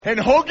And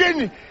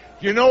Hogan,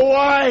 you know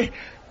why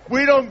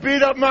we don't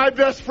beat up my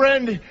best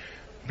friend?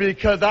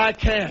 Because I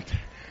can't,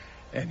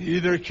 and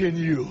neither can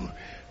you.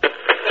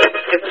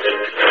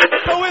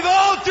 But with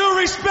all due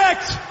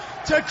respect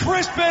to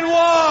Chris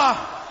Benoit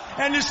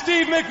and to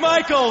Steve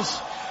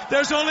McMichaels,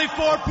 there's only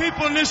 4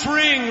 people in this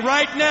ring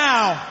right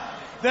now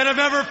that have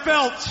ever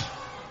felt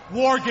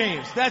war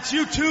games. That's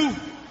you two,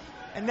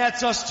 and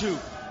that's us two.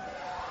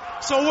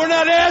 So we're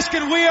not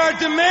asking, we are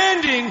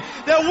demanding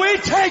that we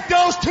take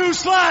those 2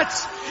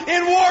 slots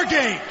in war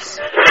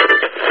games.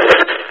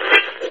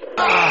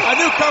 A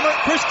newcomer,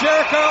 Chris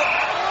Jericho,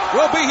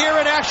 will be here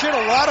in action.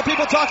 A lot of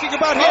people talking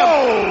about him.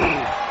 Oh!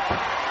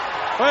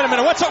 Wait a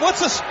minute, what's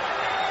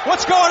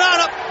going on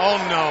up? Oh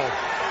no.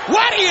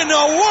 What in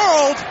the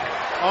world?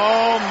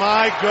 Oh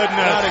my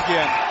goodness. Not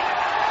again.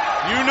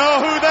 You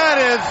know who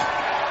that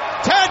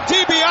Ted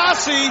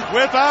DiBiase. is.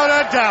 Without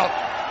a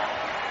doubt.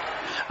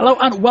 Hello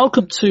and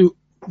welcome to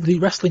the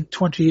Wrestling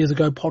 20 Years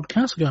Ago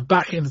podcast. We're going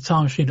back in the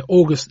time machine to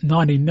August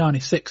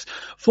 1996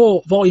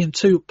 for Volume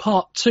 2,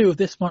 Part 2 of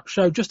this month's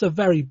show. Just a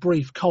very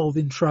brief, cold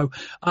intro.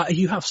 If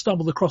you have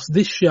stumbled across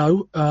this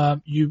show,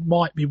 you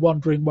might be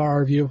wondering where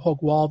our review of Hog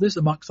Wild is,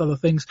 amongst other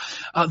things.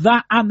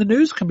 That and the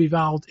news can be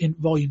found in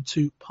Volume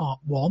 2, Part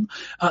 1.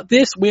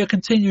 This, we are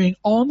continuing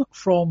on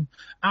from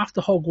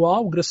after Hog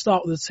Wild. We're going to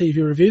start with the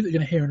TV review that you're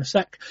going to hear in a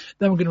sec.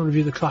 Then we're going to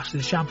review the Clash of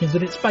the Champions,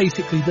 and it's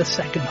basically the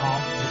second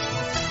half of this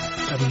month's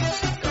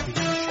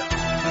WCW.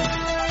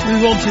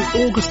 Move on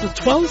to August the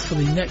 12th for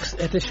the next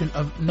edition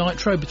of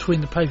Nitro between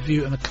the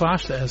pay-per-view and the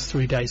Clash that has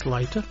 3 days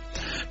later.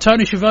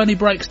 Tony Schiavone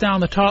breaks down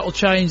the title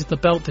change and the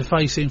belt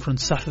defacing from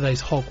Saturday's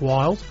Hog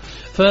Wild.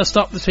 First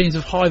up, the teams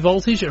of High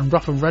Voltage and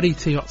Rough and Ready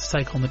team up to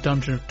take on the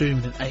Dungeon of Doom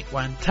in an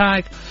 8-man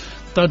tag.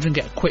 Dungeon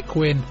get a quick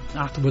win.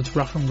 Afterwards,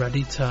 Rough and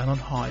Ready turn on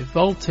High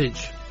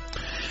Voltage.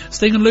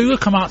 Sting and Luger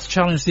come out to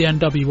challenge the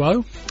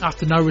NWO.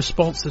 After no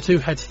response, the two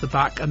head to the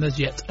back and there's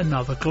yet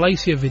another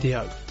Glacier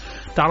video.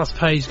 Dallas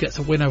Page gets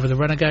a win over the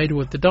Renegade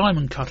with the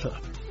Diamond Cutter.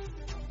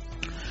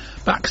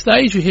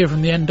 Backstage, we hear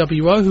from the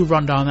NWO who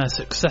run down their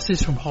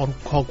successes from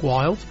Hog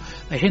Wild.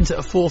 They hint at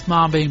a 4th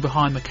man being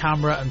behind the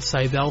camera and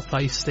say they'll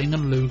face Sting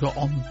and Luger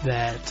on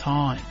their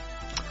time.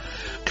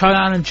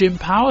 Conan and Jim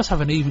Powers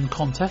have an even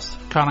contest.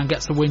 Conan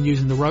gets the win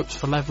using the ropes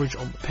for leverage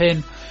on the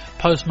pin.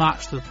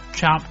 Post-match, the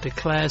champ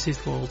declares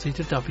his loyalty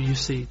to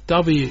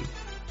WCW.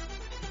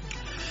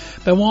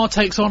 Benoit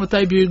takes on a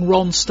debuting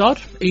Ron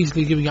Studd,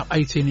 easily giving up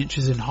 18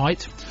 inches in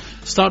height.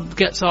 Studd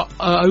gets up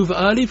over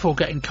early before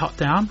getting cut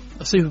down.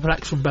 A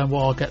superplex from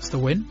Benoit gets the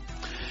win.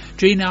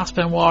 Gene asks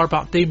Benoit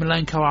about Dean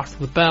Malenko after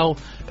the bell.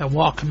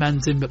 Benoit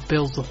commends him but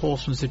builds the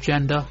Horseman's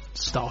agenda,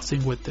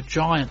 starting with the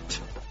Giant.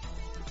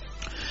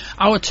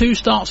 Hour 2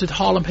 starts with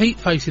Harlem Heat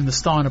facing the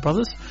Steiner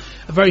brothers.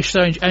 A very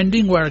strange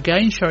ending where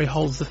again Sherry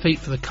holds the feet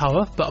for the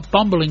cover, but a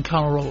bumbling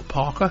Colonel Robert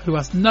Parker, who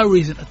has no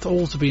reason at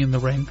all to be in the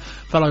ring,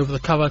 fell over the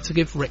cover to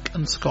give Rick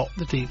and Scott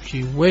the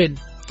DQ win.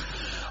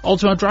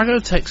 Ultimo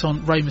Drago takes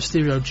on Rey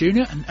Mysterio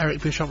Jr. and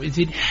Eric Bischoff is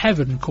in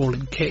heaven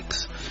calling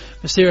kicks.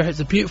 Mysterio hits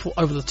a beautiful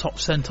over-the-top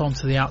senton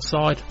to the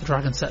outside. The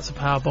Dragon sets a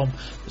powerbomb.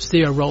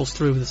 Mysterio rolls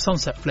through with a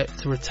sunset flip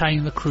to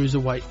retain the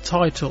Cruiserweight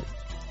title.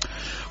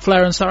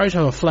 Flair and Savage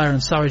have a Flair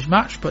and Savage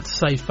match, but to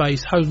save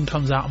face, Hogan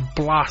comes out and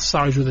blasts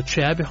Savage with a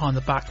chair behind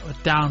the back of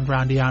a downed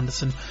Randy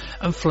Anderson,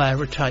 and Flair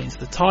retains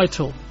the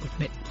title, with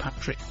Nick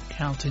Patrick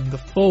counting the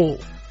fall.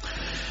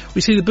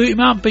 We see the Booty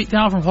Man beat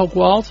down from Hog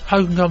Wild.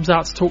 Hogan comes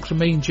out to talk to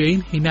Mean Gene.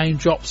 He name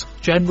drops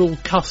General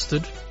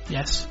Custard,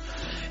 yes.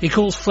 He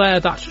calls Flair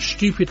that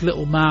stupid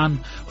little man,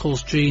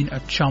 calls Gene a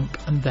chump,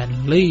 and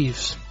then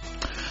leaves.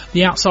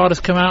 The Outsiders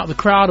come out of the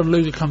crowd and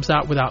Luger comes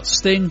out without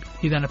Sting.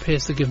 He then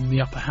appears to give him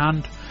the upper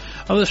hand.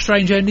 Another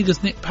strange ending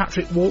as Nick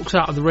Patrick walks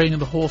out of the ring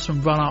and the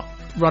Horsemen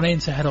run in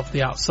to head off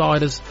the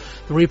Outsiders.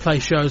 The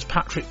replay shows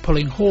Patrick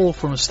pulling Hall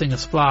from a Stinger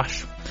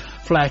splash.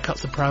 Flair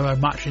cuts the promo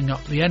matching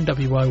up the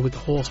NWO with the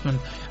Horsemen,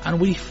 and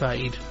we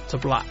fade to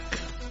black.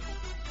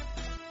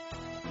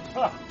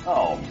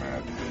 Oh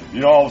man,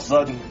 you know, all of a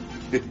sudden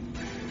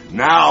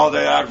now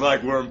they act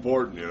like we're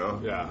important, you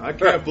know. Yeah, I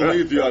can't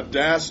believe the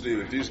audacity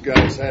that these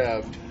guys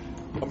have.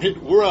 I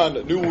mean, we're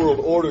on New World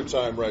Order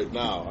time right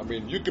now. I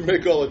mean, you can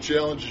make all the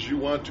challenges you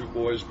want to,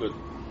 boys, but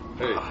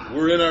hey,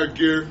 we're in our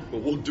gear,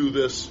 but we'll do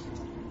this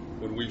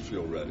when we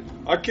feel ready.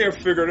 I can't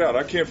figure it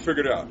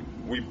out.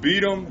 We beat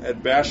them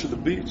at Bash of the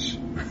Beach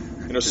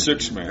in a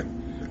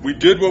 6-man. We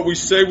did what we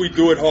say we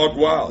do at Hog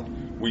Wild.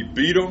 We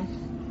beat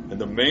them, and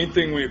the main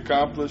thing we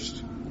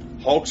accomplished,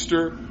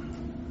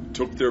 Hulkster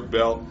took their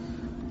belt.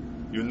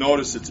 You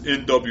notice it's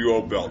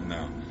NWO belt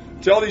now.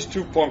 Tell these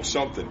 2 punks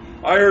something.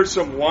 I heard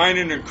some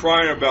whining and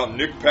crying about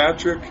Nick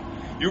Patrick.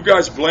 You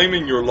guys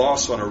blaming your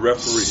loss on a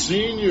referee.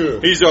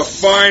 Senior. He's a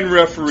fine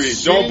referee.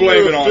 Don't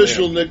blame it on him.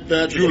 Official Nick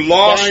Patrick. You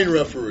lost. Fine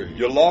referee.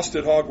 You lost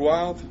at Hog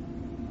Wild,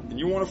 and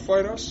you want to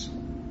fight us?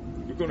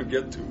 You're going to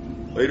get to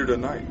later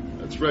tonight.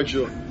 That's right,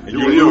 Joe. And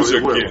you lose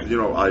again. You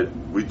know,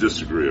 we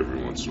disagree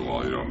every once in a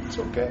while. You know, it's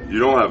okay. You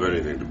don't have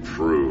anything to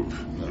prove.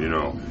 No. You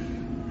know,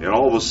 And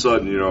all of a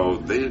sudden, you know,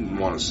 they didn't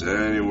want to sit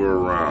anywhere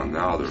around.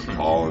 Now they're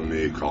calling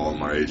me, calling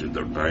my agent.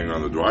 They're banging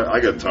on the door. I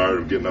got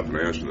tired of getting up and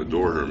answering the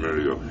door here a minute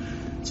ago.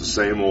 It's the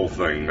same old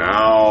thing.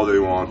 Now they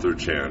want their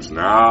chance.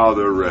 Now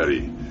they're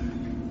ready.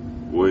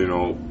 Well, you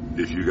know,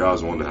 if you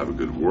guys wanted to have a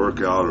good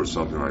workout or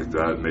something like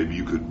that, maybe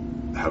you could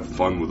have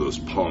fun with those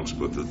punks.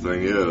 But the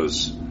thing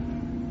is,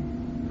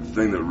 the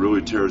thing that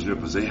really tears me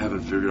up is they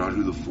haven't figured out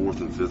who the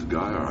fourth and fifth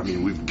guy are. I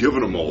mean, we've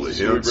given them all the hints.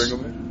 Should we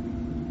bring them in?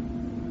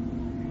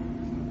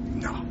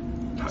 No,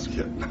 not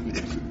yet.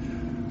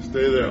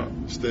 Stay there.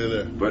 Stay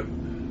there. But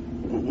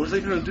what are they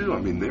going to do?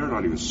 I mean, they're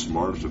not even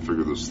smart enough to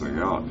figure this thing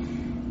out.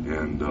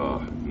 And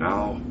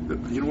now,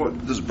 you know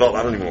what? This belt,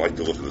 I don't even like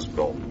to look at this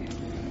belt.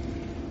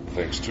 The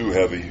thing's too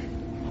heavy.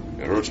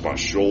 It hurts my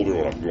shoulder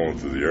when I'm going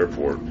through the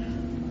airport.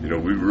 You know,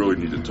 we really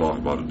need to talk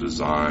about a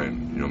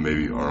design. You know,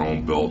 maybe our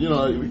own belt. You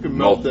know, we can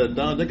melt that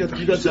down. You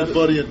got that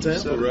buddy in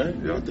Tampa, right?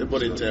 Yeah. You got that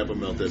buddy in Tampa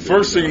melt that.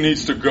 First thing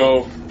needs to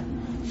go.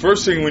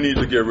 First thing we need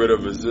to get rid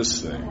of is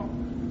this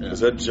thing.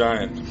 Because that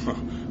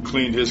giant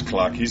cleaned his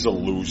clock. He's a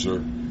loser.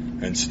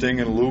 And Sting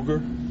and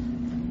Luger,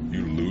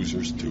 you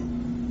losers too.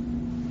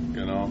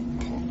 You know?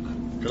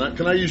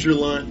 Can I use your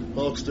line,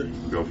 Hulkster?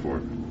 Go for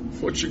it.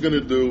 What you're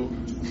gonna do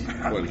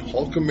when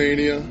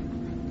Hulkamania,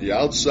 the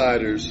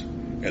Outsiders,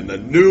 and the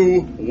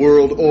New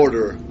World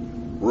Order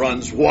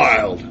runs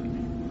wild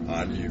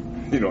on you?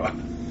 You know,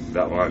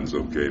 that line's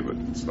okay, but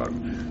it's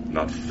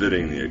not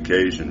fitting the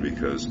occasion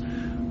because,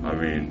 I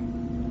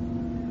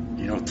mean,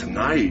 you know,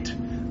 tonight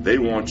they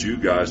want you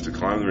guys to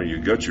climb the ring.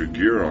 You got your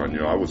gear on. You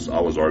know, I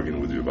was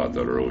arguing with you about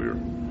that earlier.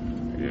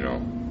 You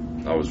know,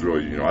 I was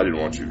really, you know, I didn't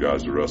want you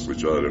guys to wrestle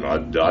each other, and I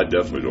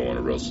definitely don't want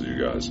to wrestle you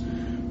guys.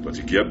 But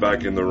to get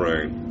back in the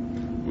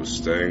ring with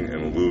Sting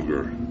and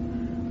Luger,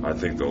 I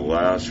think the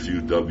last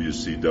few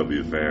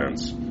WCW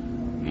fans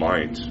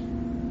might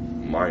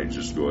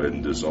just go ahead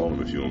and disown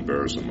them if you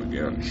embarrass them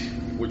again.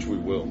 Which we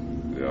will.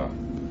 Yeah.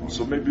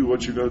 So maybe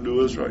what you got to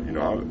do is right. You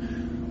know,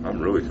 I'm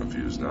really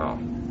confused now. I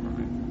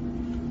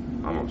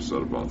mean, I'm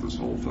upset about this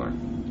whole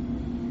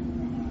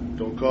thing.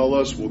 Don't call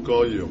us, we'll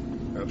call you.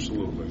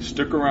 Absolutely.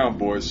 Stick around,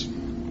 boys.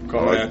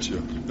 Coming at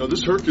you. No,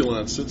 this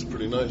Herculon sits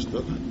pretty nice,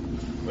 doesn't it?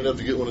 Might have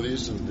to get one of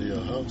these in the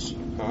house.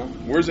 Huh?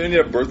 Where's any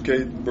of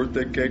that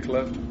birthday cake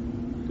left?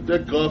 Get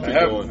that coffee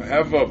going.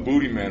 Have a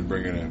Booty Man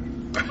bring it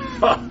in.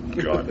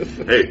 God.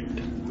 Hey,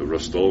 the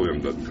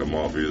Rust-Oleum doesn't come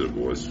off either,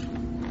 boys.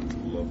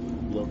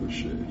 Love the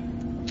shade.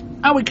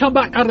 And we come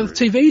back out of the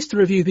TVs to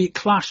review the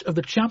Clash of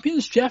the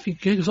Champions. Jeff, you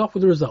can kick us off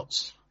with the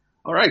results.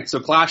 All right, so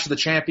Clash of the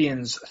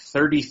Champions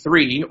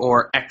 33,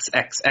 or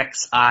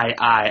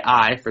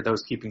XXXIII, for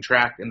those keeping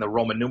track in the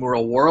Roman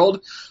numeral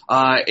world.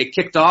 It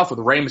kicked off with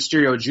Rey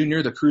Mysterio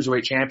Jr., the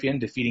Cruiserweight Champion,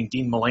 defeating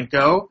Dean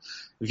Malenko.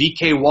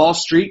 VK Wall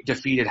Street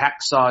defeated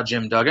Hacksaw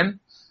Jim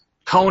Duggan.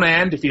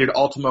 Conan defeated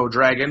Ultimo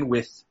Dragon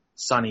with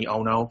Sonny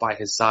Ono by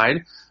his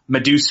side.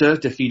 Medusa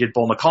defeated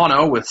Bull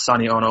Nakano with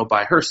Sonny Ono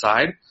by her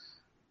side.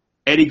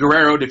 Eddie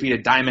Guerrero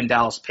defeated Diamond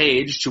Dallas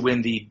Page to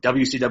win the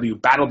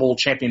WCW Battle Bowl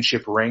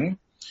Championship ring.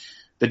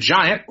 The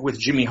Giant, with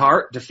Jimmy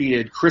Hart,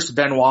 defeated Chris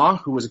Benoit,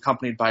 who was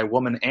accompanied by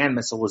Woman and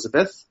Miss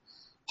Elizabeth.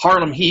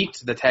 Harlem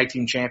Heat, the tag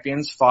team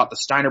champions, fought the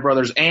Steiner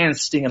Brothers and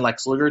Sting and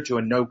Lex Luger to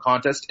a no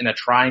contest in a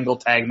triangle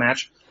tag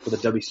match for the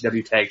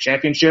WCW Tag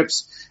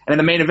Championships. And in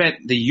the main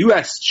event, the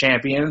U.S.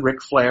 champion,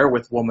 Ric Flair,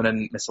 with Woman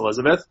and Miss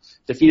Elizabeth,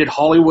 defeated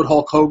Hollywood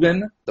Hulk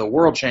Hogan, the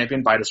world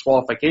champion, by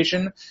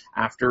disqualification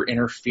after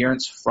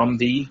interference from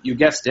the, you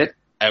guessed it,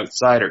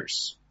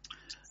 Outsiders.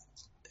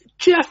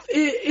 Jeff,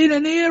 in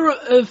an era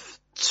of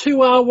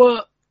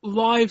 2-hour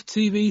live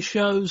TV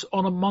shows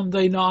on a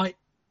Monday night,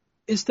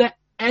 is there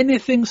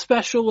anything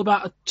special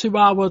about a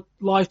 2-hour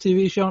live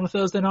TV show on a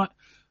Thursday night?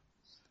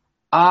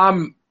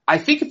 I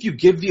think if you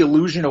give the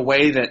illusion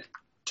away that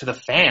to the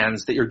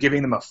fans that you're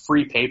giving them a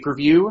free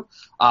pay-per-view,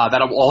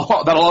 that'll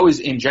always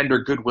engender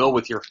goodwill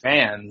with your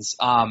fans.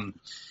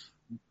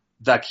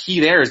 The key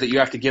there is that you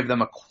have to give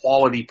them a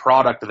quality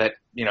product that,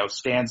 you know,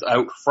 stands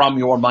out from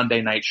your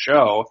Monday night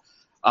show,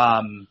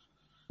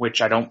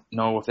 which I don't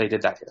know if they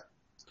did that here.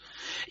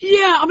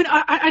 Yeah, I mean,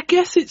 I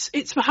guess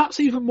it's perhaps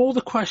even more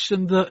the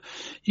question that,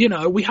 you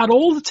know, we had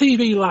all the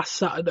TV last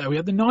Saturday, we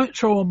had the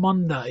Nitro on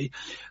Monday.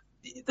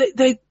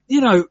 They you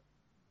know,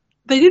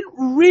 they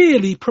didn't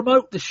really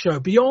promote this show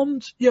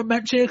beyond, you know,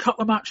 mentioning a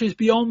couple of matches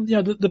beyond,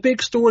 you know, the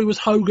big story was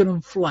Hogan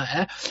and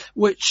Flair,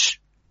 which,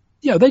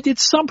 you know, they did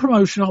some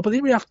promotion on, but they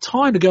didn't really have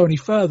time to go any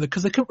further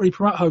because they couldn't really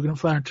promote Hogan and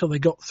Flair until they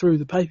got through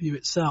the pay-per-view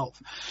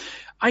itself.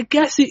 I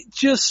guess it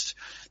just,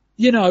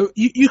 you know,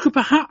 you could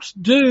perhaps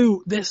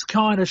do this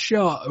kind of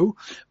show,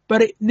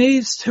 but it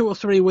needs 2 or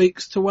 3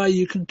 weeks to where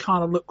you can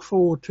kind of look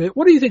forward to it.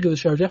 What do you think of the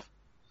show, Jeff?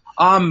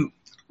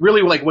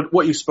 Really, like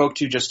what you spoke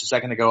to just a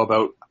second ago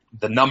about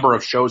the number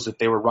of shows that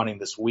they were running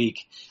this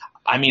week.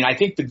 I mean, I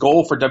think the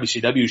goal for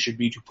WCW should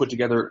be to put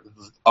together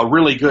a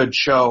really good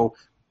show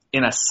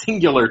in a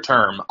singular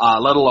term,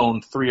 let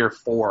alone 3 or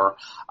 4.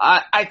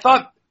 I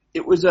thought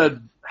it was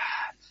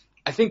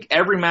I think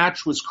every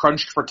match was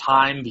crunched for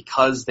time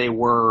because they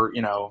were,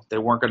 you know, they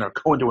weren't going to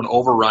go into an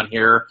overrun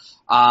here.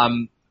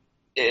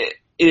 It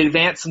it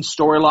advanced some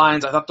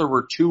storylines. I thought there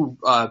were two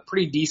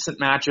pretty decent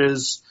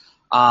matches.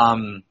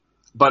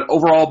 But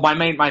overall, my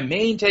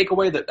main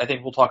takeaway that I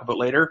think we'll talk about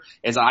later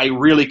is I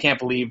really can't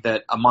believe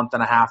that a month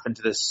and a half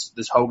into this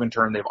Hogan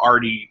turn, they've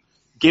already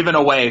given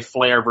away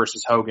Flair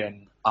versus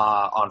Hogan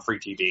on free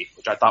TV,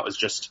 which I thought was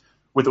just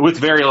with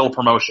very little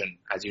promotion,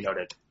 as you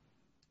noted.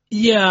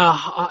 Yeah,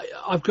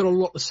 I've got a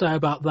lot to say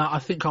about that. I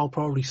think I'll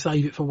probably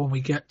save it for when we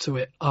get to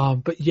it.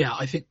 But yeah,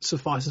 I think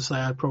suffice to say,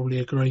 I'd probably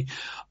agree.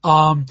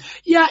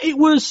 Yeah, it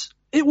was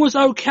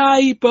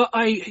okay, but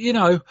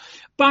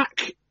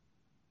back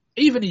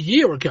even a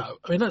year ago,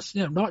 I mean,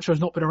 Nitro's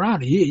not been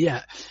around a year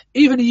yet.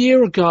 Even a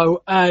year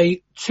ago,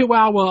 a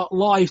 2-hour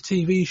live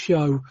TV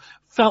show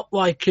felt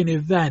like an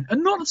event.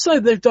 And not to say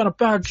they've done a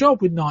bad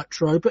job with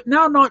Nitro, but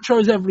now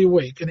Nitro's every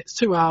week and it's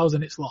 2 hours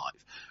and it's live,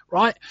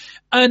 right?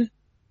 And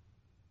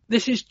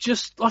this is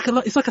just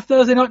it's like a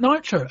Thursday night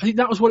Nitro. I think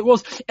that was what it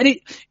was. And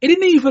it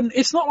didn't even,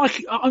 it's not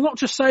like, I'm not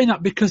just saying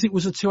that because it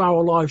was a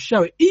 2-hour live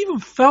show. It even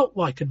felt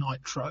like a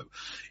Nitro.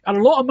 Had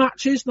a lot of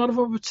matches, none of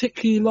them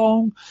particularly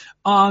long.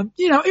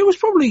 It was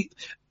probably,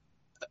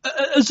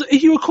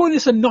 if you were calling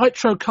this a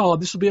Nitro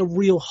card, this would be a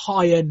real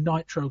high-end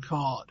Nitro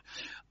card.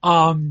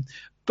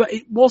 But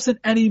it wasn't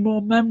any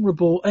more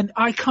memorable. And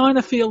I kind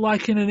of feel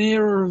like in an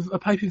era of a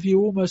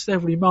pay-per-view almost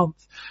every month,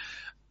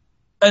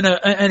 and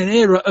an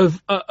era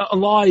of a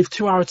live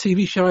 2-hour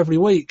TV show every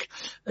week,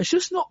 there's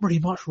just not really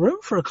much room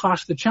for a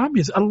Clash of the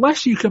Champions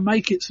unless you can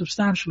make it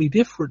substantially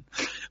different.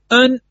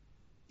 And,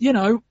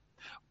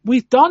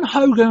 we've done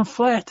Hogan and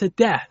Flair to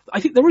death.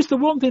 I think there is the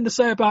one thing to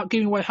say about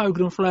giving away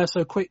Hogan and Flair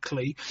so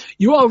quickly.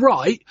 You are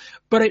right,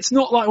 but it's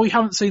not like we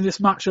haven't seen this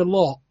match a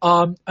lot.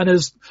 And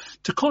as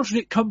to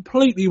contradict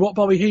completely what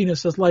Bobby Heenan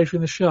says later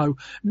in the show,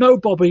 no,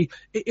 Bobby,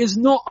 it is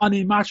not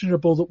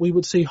unimaginable that we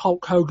would see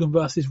Hulk Hogan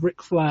versus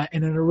Ric Flair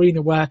in an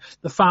arena where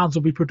the fans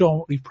will be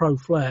predominantly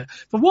pro-Flair.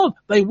 For one,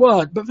 they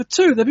weren't, but for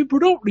two, they've been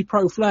predominantly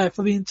pro-Flair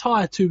for the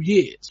entire 2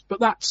 years. But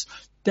that's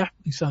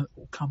definitely something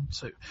we'll come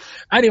to.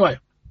 Anyway,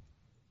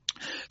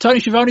 Tony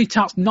Schiavone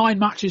touts 9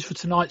 matches for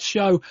tonight's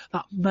show.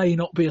 That may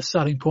not be a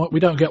selling point. We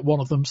don't get one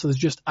of them, so there's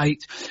just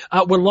 8.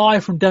 We're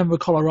live from Denver,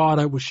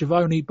 Colorado with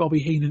Schiavone, Bobby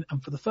Heenan,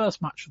 and for the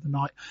first match of the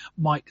night,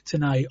 Mike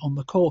Tenay on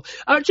the call.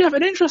 Jeff,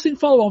 an interesting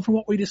follow-on from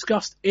what we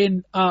discussed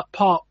in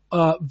part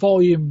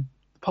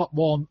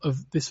 1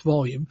 of this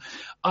volume,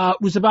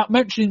 was about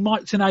mentioning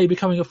Mike Tenay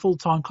becoming a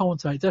full-time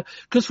commentator,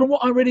 because from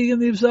what I'm reading in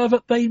the Observer,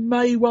 they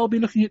may well be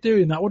looking at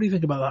doing that. What do you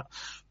think about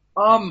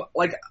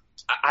that?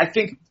 I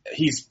think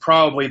he's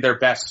probably their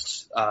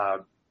best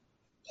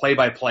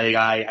play-by-play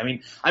guy. I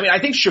mean, I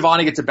think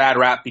Schiavone gets a bad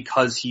rap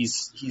because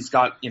he's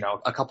got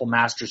a couple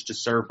masters to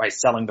serve by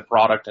selling the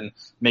product and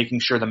making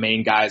sure the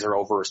main guys are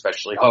over,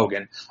 especially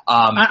Hogan.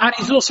 And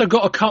he's also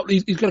got a couple.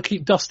 He's got to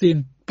keep Dusty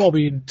and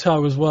Bobby in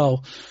tow as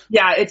well.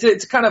 Yeah,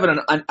 it's kind of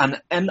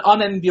an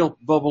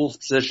unenviable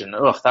position.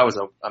 Ugh, that was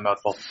a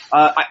mouthful.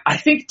 I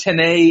think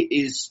Tenay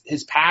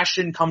his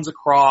passion comes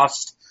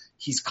across.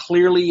 He's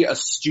clearly a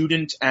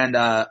student and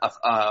a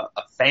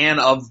fan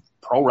of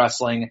pro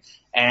wrestling,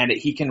 and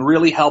he can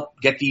really help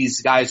get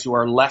these guys who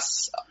are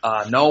less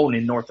known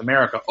in North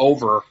America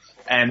over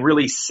and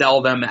really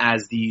sell them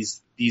as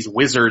these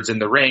wizards in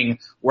the ring,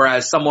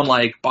 whereas someone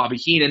like Bobby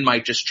Heenan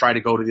might just try to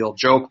go to the old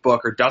joke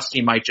book, or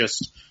Dusty might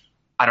just,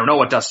 I don't know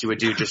what Dusty would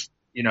do, just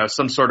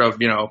some sort of,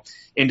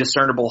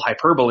 indiscernible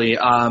hyperbole.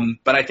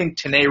 But I think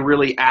Tenay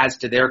really adds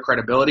to their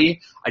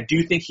credibility. I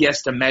do think he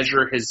has to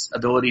measure his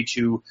ability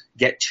to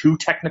get too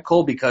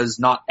technical, because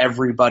not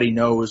everybody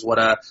knows what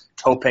a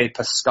tope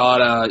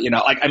pescata,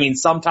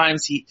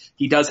 sometimes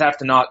he does have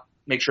to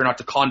make sure not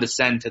to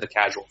condescend to the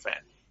casual fan.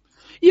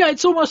 Yeah,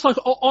 it's almost like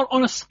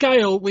on a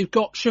scale, we've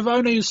got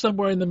Schiavone who's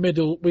somewhere in the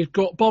middle. We've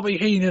got Bobby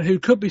Heenan who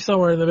could be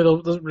somewhere in the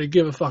middle, doesn't really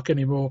give a fuck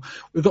anymore.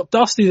 We've got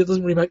Dusty that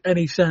doesn't really make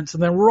any sense.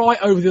 And then right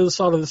over the other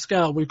side of the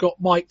scale, we've got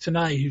Mike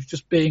Tenay who's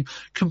just being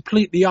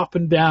completely up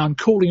and down,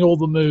 calling all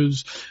the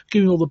moves,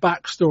 giving all the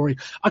backstory.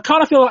 I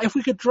kind of feel like if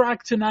we could drag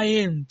Tenay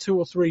in 2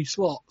 or 3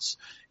 slots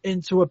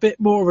into a bit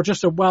more of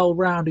just a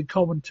well-rounded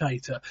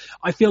commentator,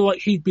 I feel like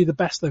he'd be the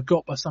best they've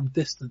got by some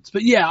distance.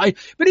 But yeah,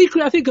 but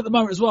equally I think at the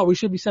moment as well, we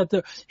should be said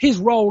that his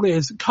role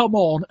is come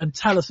on and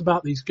tell us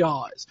about these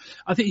guys.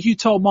 I think if you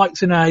told Mike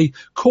Tenay,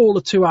 call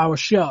a 2-hour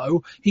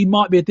show, he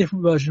might be a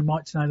different version of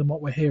Mike Tenay than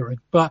what we're hearing.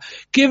 But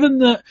given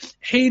that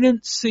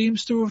Heenan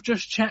seems to have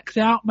just checked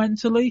out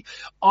mentally,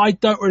 I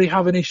don't really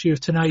have an issue if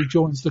Tenay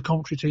joins the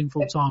commentary team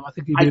full time. I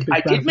think he'd be a big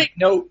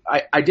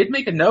I did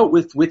make a note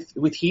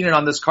with Heenan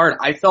on this card.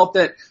 I felt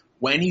that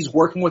when he's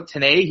working with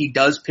Tenay, he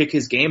does pick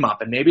his game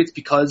up, and maybe it's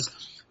because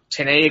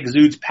Tenay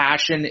exudes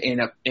passion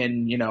in a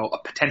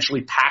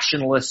potentially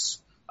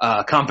passionless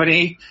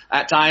company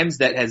at times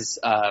that has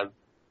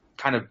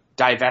kind of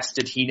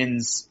divested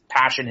Heenan's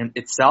passion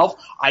itself.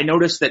 I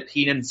noticed that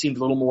Heenan seemed a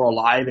little more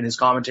alive in his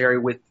commentary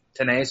with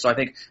Tenay, so I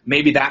think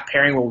maybe that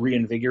pairing will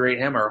reinvigorate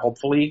him, or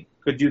hopefully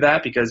could do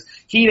that, because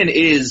Heenan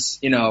is,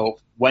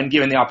 when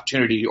given the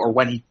opportunity or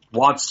when he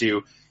wants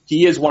to,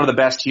 he is one of the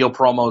best heel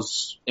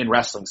promos in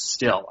wrestling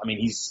still. I mean,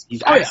 he's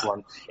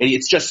excellent. Yeah.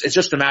 It's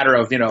just a matter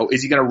of,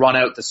 is he going to run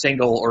out the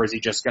single or is he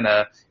just going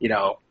to,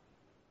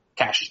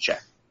 cash his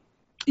check?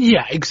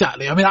 Yeah,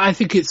 exactly. I mean, I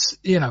think it's,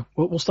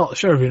 we'll start the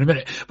show review in a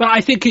minute, but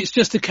I think it's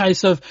just a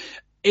case of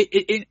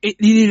you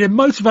need a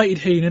motivated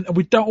Heenan, and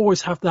we don't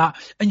always have that.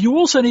 And you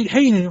also need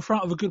Heenan in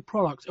front of a good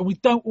product, and we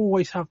don't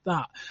always have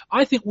that.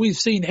 I think we've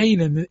seen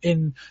Heenan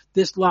in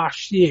this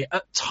last year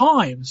at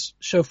times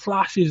show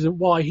flashes of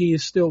why he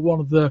is still one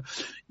of the,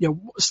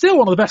 still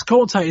one of the best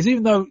commentators,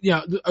 even though,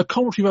 a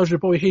commentary version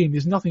of Bobby Heenan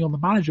is nothing on the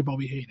manager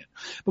Bobby Heenan.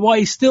 But why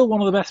he's still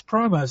one of the best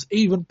promos,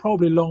 even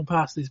probably long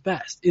past his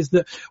best, is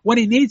that when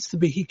he needs to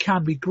be, he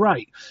can be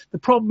great. The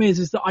problem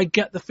is that I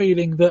get the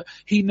feeling that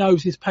he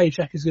knows his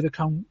paycheck is going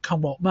to come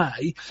what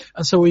may,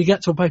 and so when you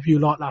get to a pay-per-view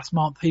like last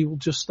month, he will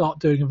just start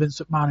doing a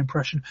Vince McMahon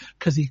impression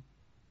because he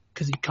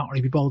can't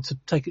really be bothered to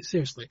take it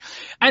seriously.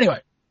 Anyway,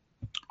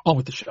 on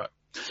with the show.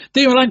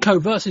 Dean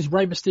Malenko versus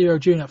Rey Mysterio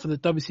Jr. for the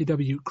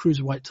WCW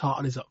Cruiserweight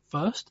title is up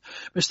first.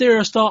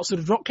 Mysterio starts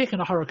with a dropkick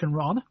and a Hurricane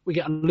Rana. We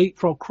get a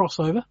leapfrog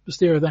crossover.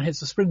 Mysterio then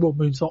hits a springboard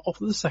moonsault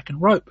off of the second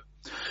rope.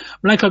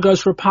 Malenko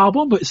goes for a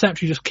powerbomb, but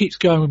essentially just keeps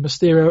going with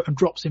Mysterio and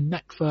drops him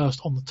neck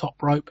first on the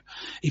top rope.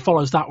 He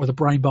follows that with a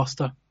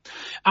brainbuster.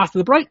 After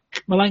the break,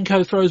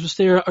 Malenko throws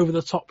Mysterio over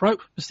the top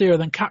rope. Mysterio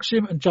then catches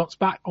him and jumps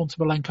back onto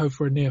Malenko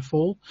for a near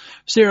fall.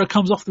 Mysterio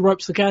comes off the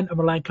ropes again and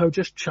Malenko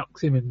just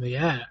chucks him in the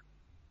air.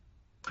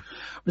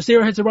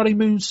 Mysterio hits a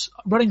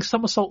running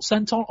somersault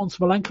senton onto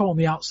Malenko on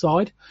the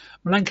outside.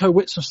 Malenko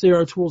whips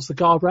Mysterio towards the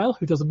guardrail,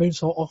 who does a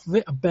moonsault off of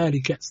it and barely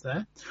gets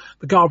there.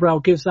 The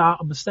guardrail gives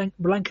out and Mysterio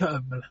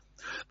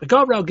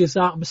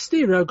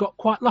got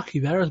quite lucky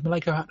there as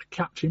Malenko had to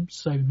catch him,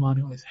 saving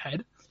money on his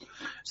head.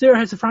 Mysterio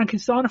hits a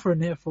Frankensteiner for a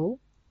near fall.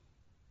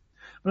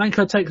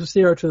 Malenko takes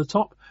Mysterio to the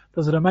top,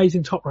 does an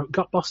amazing top rope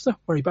gutbuster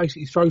where he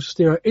basically throws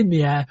Mysterio in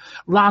the air,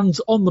 lands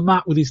on the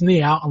mat with his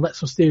knee out and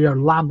lets Mysterio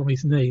land on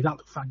his knee. That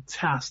looked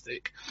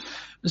fantastic.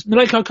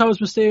 Malenko covers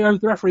Mysterio,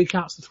 the referee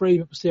counts to 3,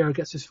 but Mysterio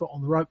gets his foot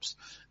on the ropes.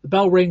 The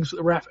bell rings, but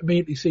the ref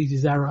immediately sees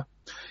his error.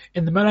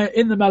 In the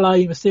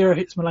melee, Mysterio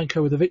hits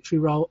Malenko with a victory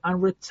roll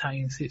and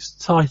retains his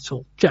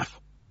title. Jeff.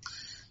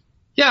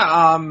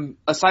 Yeah,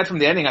 aside from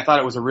the ending, I thought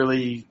it was a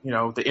really,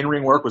 the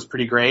in-ring work was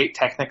pretty great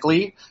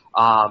technically.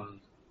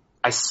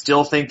 I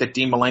still think that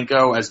Dean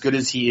Malenko, as good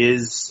as he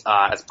is,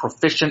 as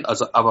proficient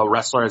of a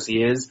wrestler as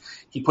he is,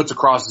 he puts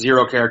across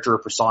zero character or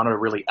persona to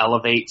really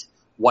elevate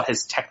what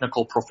his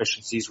technical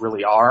proficiencies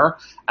really are.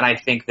 And I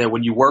think that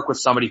when you work with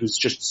somebody who's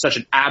just such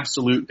an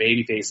absolute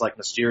babyface like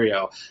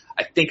Mysterio,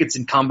 I think it's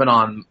incumbent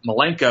on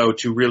Malenko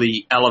to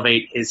really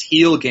elevate his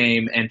heel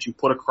game and to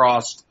put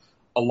across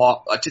a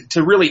lot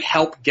to really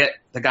help get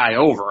the guy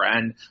over.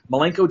 And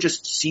Malenko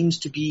just seems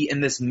to be in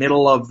this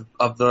middle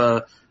of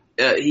the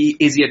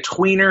is he a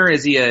tweener?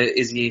 Is he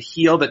a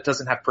heel that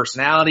doesn't have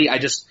personality?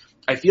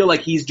 I feel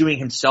like he's doing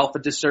himself a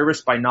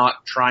disservice by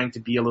not trying to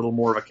be a little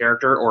more of a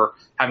character or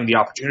having the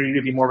opportunity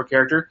to be more of a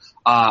character.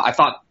 I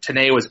thought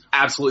Tenay was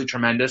absolutely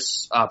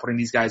tremendous, putting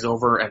these guys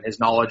over, and his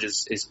knowledge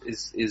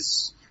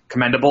is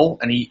commendable,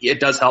 and it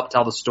does help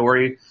tell the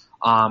story.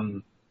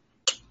 And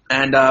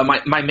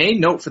my main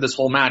note for this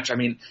whole match, I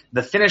mean,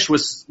 the finish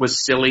was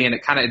silly, and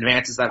it kind of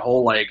advances that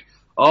whole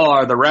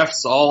are the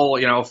refs all,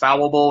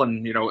 foulable,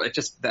 and, it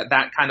just,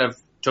 that kind of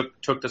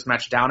took this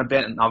match down a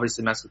bit and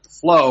obviously messed with the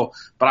flow.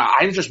 But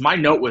my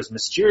note was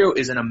Mysterio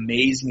is an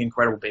amazing,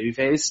 incredible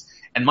babyface.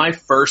 And my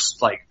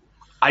first,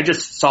 I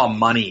just saw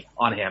money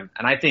on him.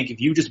 And I think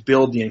if you just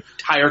build the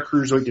entire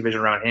Cruiserweight division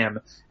around him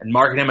and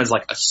market him as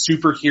a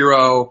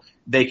superhero,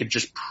 they could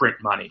just print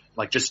money.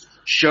 Just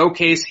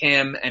showcase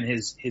him and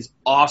his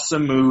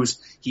awesome moves.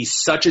 He's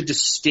such a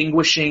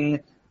distinguishing,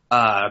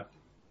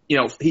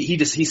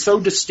 he's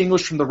so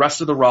distinguished from the rest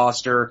of the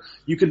roster.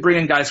 You can bring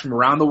in guys from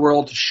around the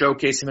world to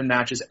showcase him in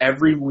matches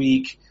every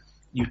week.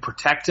 You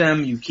protect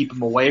him. You keep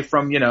him away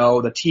from, the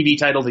TV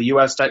title, the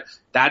US title.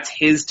 That's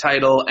his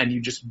title, and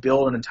you just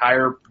build an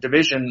entire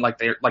division like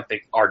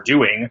they are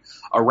doing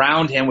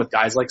around him with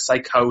guys like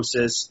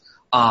Psychosis.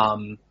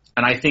 And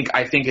I think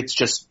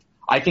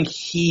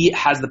he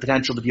has the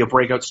potential to be a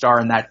breakout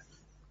star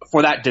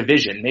for that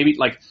division. Maybe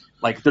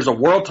like there's a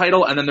world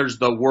title and then there's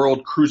the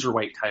world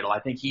cruiserweight title.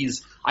 I think he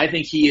is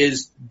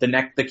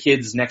the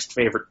kid's next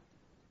favorite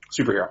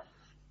superhero.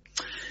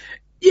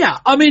 Yeah,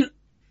 I mean,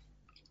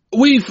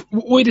 we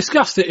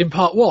discussed it in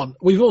part 1.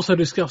 We've also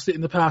discussed it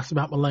in the past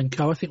about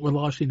Malenko. I think we're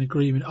largely in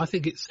agreement. I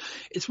think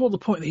it's more the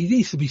point that he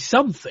needs to be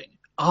something.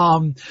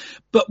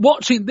 But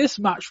watching this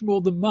match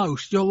more than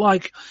most, you're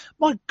like,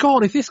 my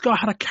God, if this guy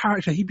had a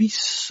character, he'd be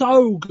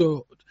so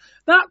good.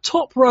 That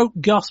top rope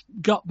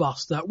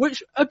gutbuster,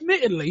 which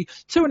admittedly,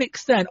 to an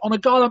extent, on a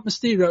guy like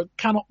Mysterio,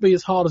 cannot be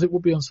as hard as it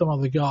would be on some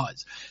other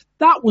guys.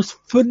 That was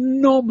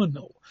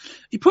phenomenal.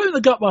 He put him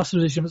in the gutbuster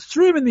position,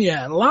 threw him in the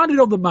air, landed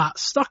on the mat,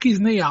 stuck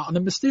his knee out, and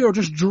then Mysterio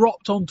just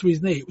dropped onto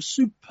his knee. It was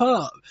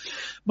superb.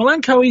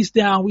 Malenko, he's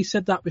down. We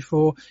said that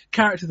before.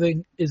 Character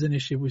thing is an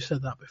issue. We've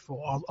said that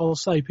before. I'll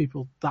save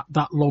people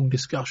that long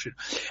discussion.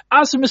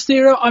 As for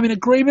Mysterio, I'm in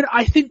agreement.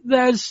 I think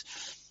there's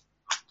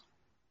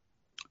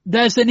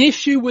there's an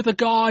issue with a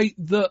guy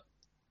that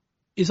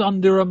is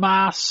under a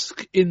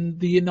mask in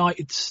the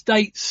United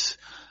States.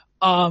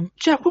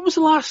 Jeff, when was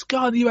the last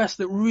guy in the US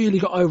that really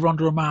got over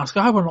under a mask?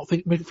 I hope I'm not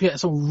forgetting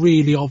something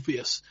really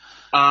obvious.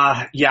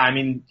 Yeah, I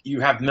mean,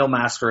 you have Mil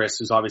Mascaras,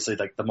 who's obviously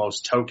like the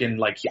most token,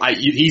 like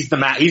he's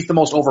the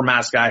most over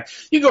mask guy.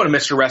 You go to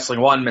Mr.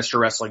 Wrestling 1, Mr.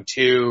 Wrestling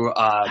 2.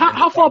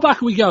 How far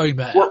back are we going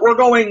there? We're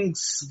going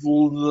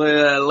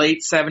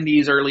late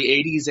 70s, early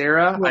 80s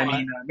era. Right. I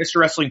mean, Mr.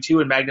 Wrestling 2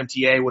 and Magnum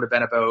TA would have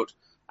been about,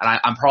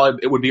 and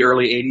it would be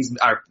early 80s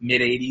or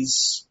mid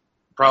 80s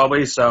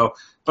probably. So,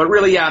 but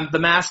really, yeah, the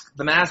mask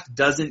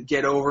doesn't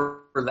get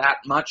over that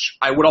much.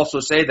 I would also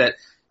say that,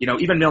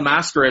 even Mil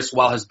Mascaras,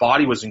 while his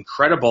body was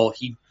incredible,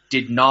 he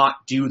did not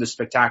do the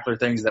spectacular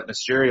things that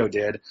Mysterio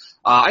did.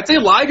 I'd say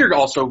Liger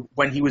also,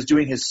 when he was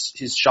doing his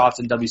shots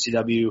in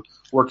WCW,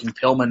 working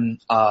Pillman,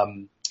 I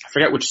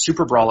forget which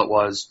Super Brawl it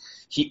was,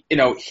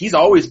 he's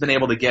always been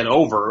able to get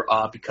over,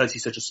 because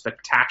he's such a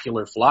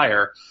spectacular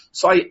flyer.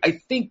 So I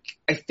think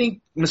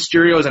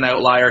Mysterio is an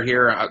outlier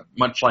here,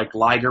 much like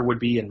Liger would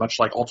be and much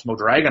like Ultimo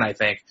Dragon, I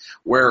think,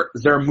 where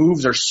their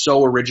moves are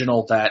so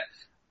original that,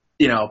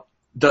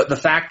 the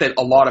fact that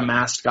a lot of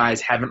masked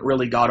guys haven't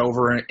really got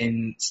over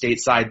in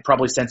stateside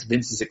probably since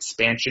Vince's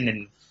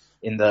expansion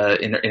in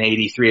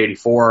 83,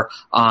 84.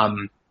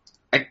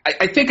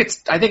 I think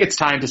it's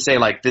time to say,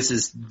 like, this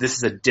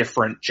is a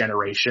different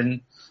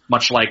generation,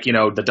 much like, the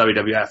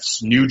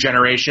WWF's new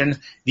generation.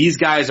 These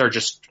guys are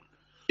just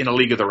in a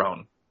league of their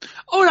own.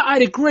 Oh,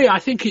 I'd agree. I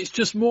think it's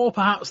just more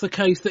perhaps the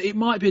case that it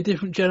might be a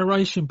different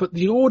generation, but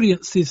the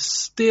audience is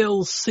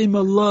still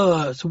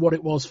similar to what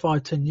it was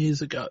 5-10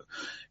 years ago.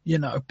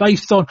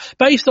 Based on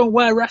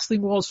where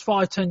wrestling was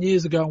 5-10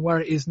 years ago and where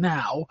it is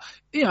now,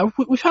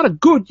 we've had a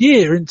good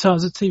year in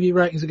terms of TV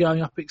ratings are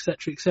going up,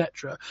 etc.,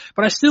 etc.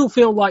 But I still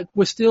feel like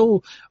we're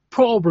still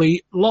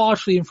probably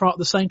largely in front of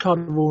the same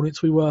kind of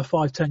audience we were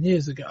 5-10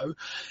 years ago.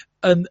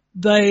 And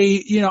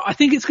they, I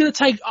think it's going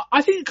to take,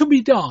 I think it can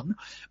be done,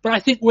 but I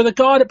think with a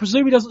guy that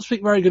presumably doesn't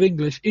speak very good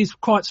English, is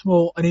quite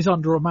small and he's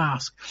under a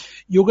mask,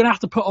 you're going to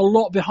have to put a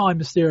lot behind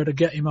Mysterio to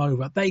get him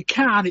over. They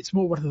can, it's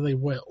more whether they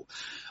will.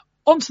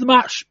 Onto the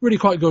match, really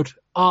quite good.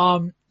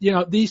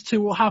 These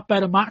two will have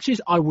better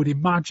matches, I would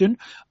imagine.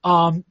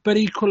 But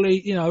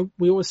equally,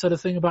 we always said a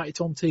thing about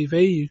it on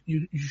TV.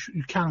 You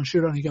can and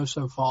should only go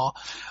so far.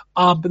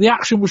 But the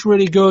action was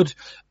really good.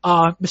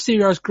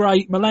 Mysterio's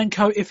great.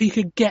 Malenko, if he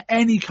could get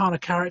any kind of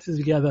character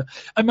together.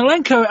 And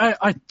Malenko,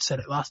 I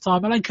said it last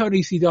time, Malenko in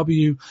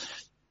ECW,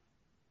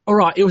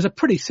 alright, it was a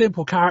pretty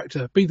simple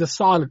character, be the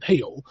silent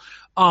heel.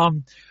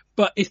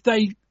 But if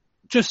they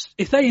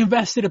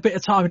invested a bit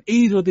of time in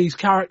either of these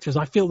characters,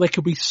 I feel they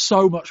could be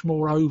so much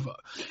more over.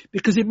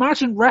 Because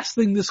imagine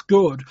wrestling this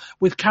good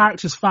with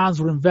characters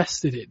fans were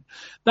invested in.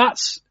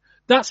 That's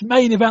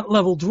main event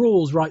level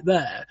draws right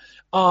there.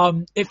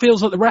 It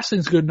feels like the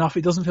wrestling's good enough.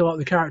 It doesn't feel like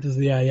the characters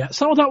are there yet.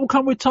 Some of that will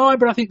come with time,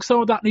 but I think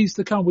some of that needs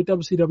to come with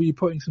WCW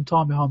putting some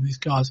time behind these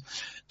guys.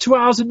 2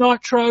 hours of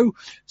Nitro,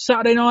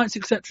 Saturday nights,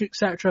 etc.,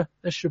 etc.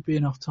 There should be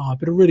enough time,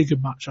 but a really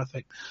good match, I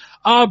think.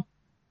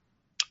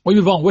 We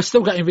move on. We're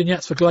still getting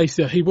vignettes for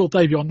Glacier. He will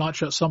debut on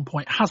Nitro at some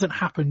point. Hasn't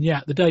happened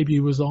yet. The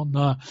debut was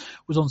on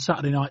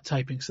Saturday night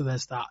taping, so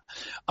there's that.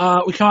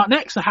 We come out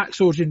next to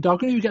Hacksaw Jim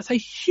Duggan, who gets a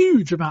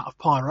huge amount of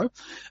pyro.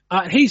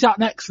 He's out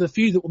next to the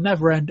feud that will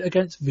never end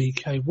against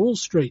VK Wall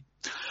Street.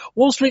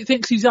 Wall Street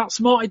thinks he's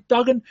outsmarted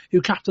Duggan,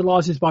 who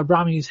capitalizes by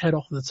ramming his head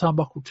off of the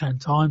turnbuckle 10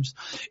 times.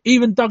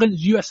 Even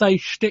Duggan's USA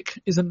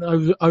shtick isn't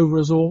over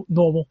as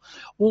normal.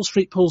 Wall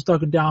Street pulls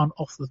Duggan down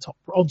onto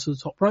the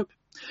top rope.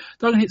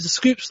 Duggan hits a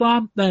scoop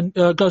slam, then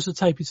goes to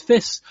tape his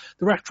fists.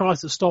 The ref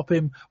tries to stop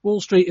him. Wall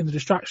Street, in the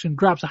distraction,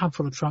 grabs a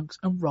handful of trunks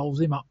and rolls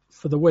him up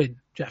for the win.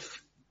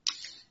 Jeff?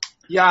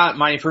 Yeah,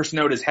 my first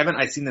note is, haven't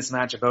I seen this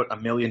match about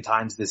 1 million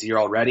times this year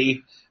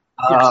already?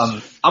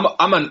 Yes.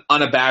 I'm an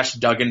unabashed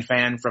Duggan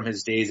fan from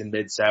his days in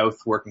Mid-South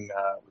working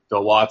with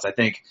Bill Watts. I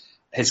think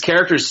his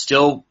character is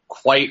still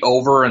quite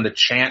over, and the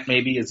chant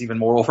maybe is even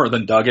more over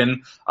than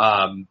Duggan.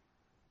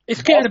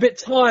 It's getting a bit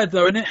tired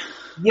though, isn't it?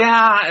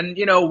 Yeah, and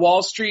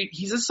Wall Street,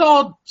 he's a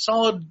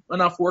solid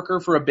enough worker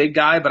for a big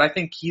guy, but I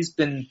think he's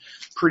been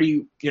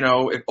pretty,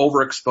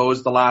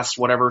 overexposed the last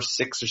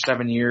 6 or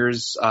 7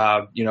 years,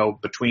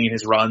 between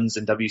his runs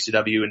in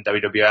WCW and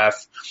WWF.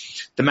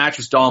 The match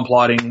was Dom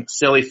plotting,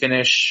 silly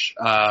finish.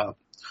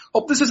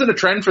 Hope this isn't a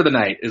trend for the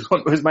night is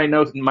my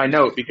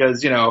note,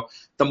 because,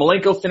 the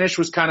Malenko finish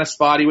was kind of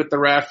spotty with the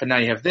ref, and now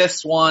you have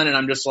this one, and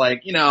I'm just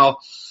like,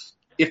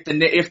 if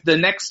the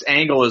next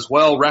angle is,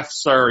 well,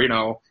 refs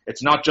are,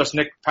 it's not just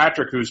Nick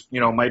Patrick who's,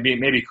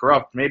 maybe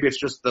corrupt. Maybe it's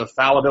just the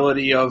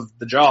fallibility of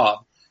the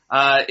job.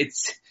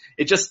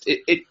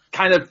 It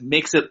kind of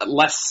makes it a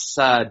less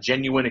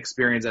genuine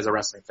experience as a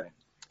wrestling fan.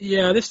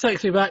 Yeah, this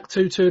takes me back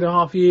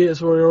 2.5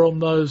 years where we were on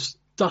those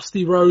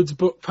Dusty Rhodes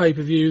book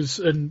pay-per-views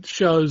and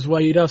shows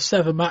where you'd have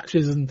 7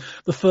 matches and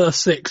the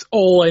first 6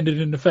 all ended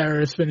in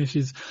nefarious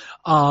finishes.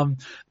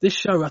 This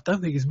show, I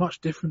don't think is much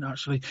different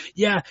actually.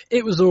 Yeah,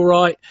 it was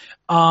alright.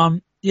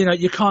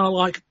 You kind of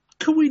like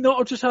could we not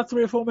have just had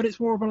 3 or 4 minutes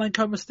more of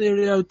Malenko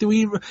Mysterio? Do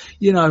we,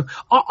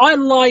 I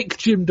like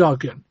Jim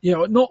Duggan,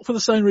 not for the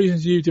same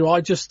reasons you do.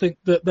 I just think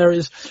that there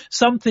is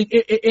something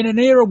in an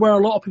era where a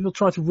lot of people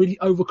try to really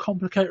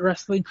overcomplicate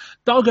wrestling.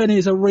 Duggan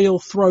is a real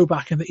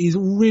throwback in that he's a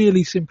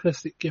really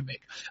simplistic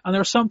gimmick. And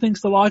there are some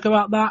things to like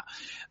about that,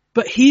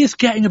 but he is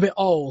getting a bit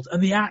old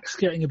and the act's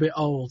getting a bit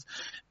old.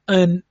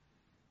 And,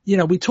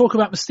 we talk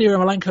about Mysterio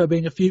and Malenko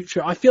being a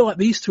future. I feel like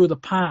these two are the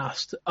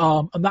past.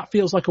 And that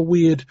feels like a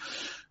weird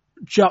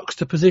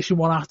juxtaposition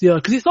one after the other.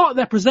 Because it's not that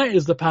they're presented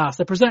as the past.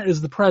 They're presented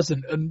as the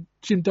present. And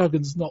Jim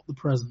Duggan's not the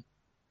present.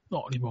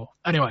 Not anymore.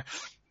 Anyway.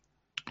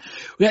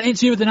 We get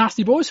into with the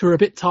Nasty Boys, who are a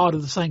bit tired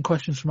of the same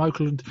questions from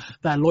Oakland.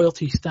 Their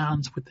loyalty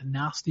stands with the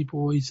Nasty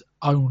Boys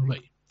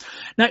only.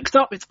 Next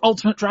up, it's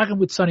Ultimate Dragon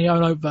with Sonny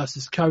Ono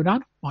versus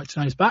Konnan. Mike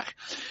Tenay's back.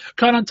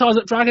 Konnan ties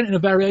up Dragon in a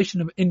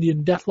variation of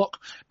Indian Deathlock.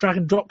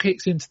 Dragon drop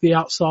kicks into the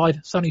outside.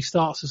 Sonny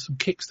starts with some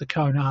kicks to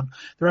Konnan.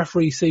 The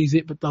referee sees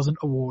it but doesn't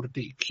award a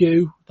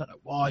DQ. Don't know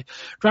why.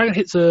 Dragon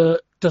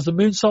does a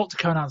moonsault to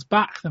Konan's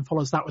back, then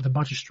follows that with a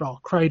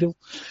Magistral Cradle.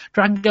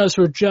 Dragon goes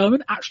for a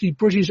German, actually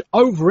bridges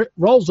over it,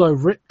 rolls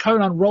over it.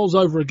 Konnan rolls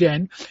over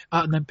again,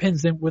 and then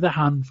pins him with a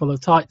handful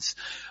of tights.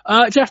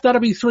 Jeff, that'll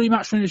be 3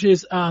 match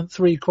finishes and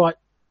 3 quite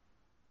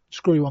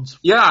screwy ones.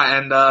 Yeah,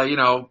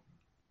 and,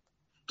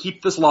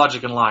 keep this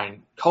logic in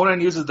line.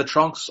 Konnan uses the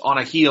trunks on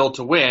a heel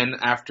to win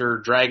after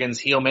Dragon's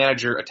heel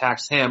manager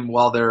attacks him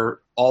while they're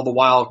all the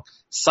while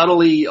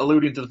subtly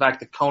alluding to the fact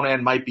that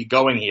Konnan might be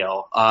going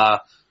heel.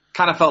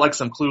 Kind of felt like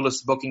some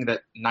clueless booking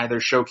that neither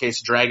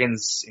showcased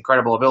Dragon's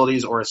incredible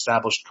abilities or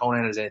established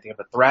Konnan as anything of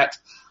a threat.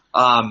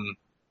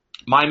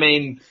 My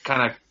main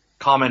kind of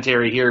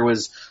commentary here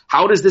was,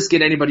 how does this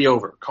get anybody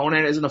over?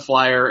 Konnan isn't a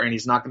flyer, and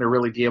he's not going to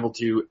really be able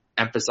to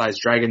emphasize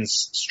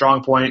Dragon's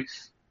strong point.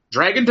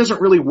 Dragon doesn't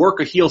really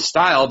work a heel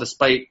style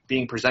despite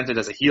being presented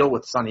as a heel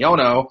with Sonny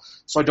Ono,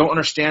 so I don't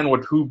understand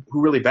who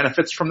really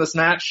benefits from this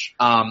match,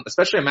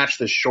 especially a match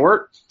this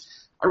short.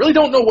 I really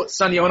don't know what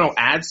Sonny Ono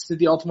adds to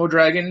the Ultimo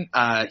Dragon.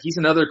 He's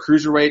another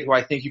cruiserweight who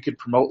I think you could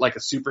promote like a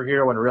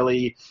superhero and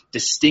really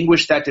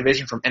distinguish that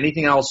division from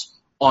anything else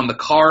on the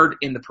card,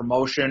 in the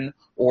promotion,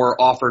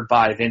 or offered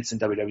by Vince and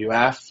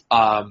WWF.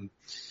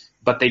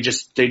 But they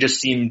just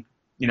seem,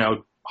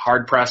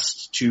 hard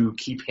pressed to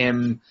keep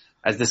him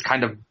as this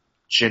kind of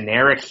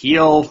generic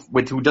heel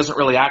who doesn't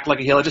really act like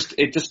a heel.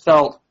 It just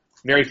felt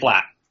very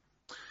flat.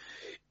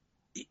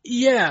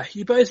 Yeah,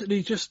 you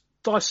basically just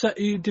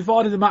you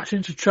divided the match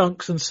into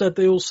chunks and said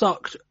they all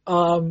sucked.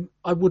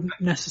 I wouldn't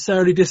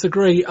necessarily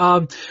disagree.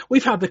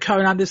 We've had the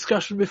Konnan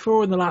discussion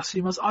before in the last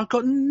few months. I've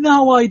got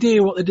no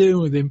idea what they're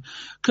doing with him.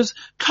 Because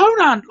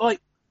Konnan,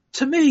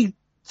 to me,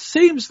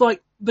 seems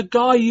like the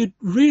guy you'd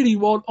really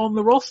want on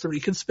the roster. He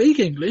can speak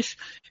English.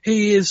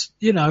 He is,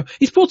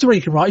 he's Puerto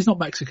Rican, right? He's not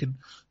Mexican.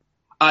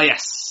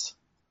 Yes.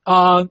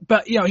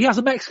 But, he has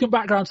a Mexican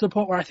background to the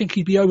point where I think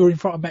he'd be over in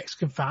front of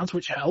Mexican fans,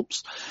 which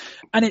helps.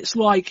 And it's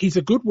like, he's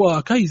a good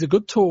worker, he's a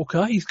good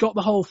talker, he's got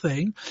the whole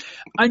thing.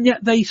 And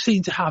yet they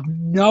seem to have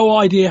no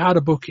idea how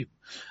to book him.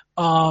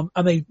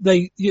 And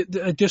they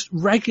just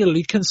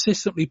regularly,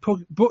 consistently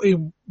put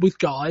him with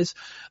guys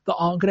that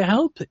aren't going to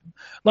help him.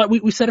 Like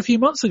we said a few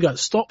months ago,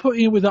 stop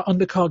putting him with the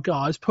undercard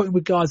guys, put him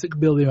with guys that can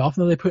build him up,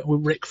 and then they put him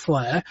with Ric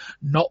Flair,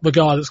 not the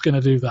guy that's going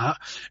to do that.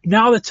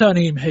 Now they're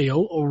turning him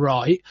heel,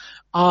 alright,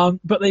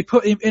 but they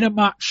put him in a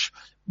match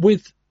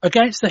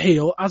against the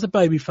heel as a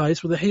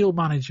babyface with a heel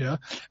manager,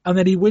 and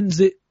then he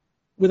wins it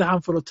with a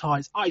handful of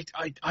ties. I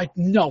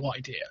no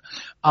idea.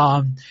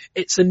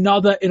 It's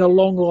another in a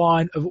long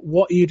line of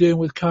what are you doing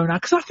with Konnan?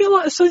 Because I feel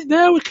like there's something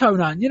there with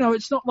Konnan.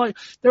 It's not like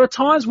there are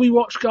times we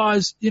watch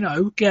guys,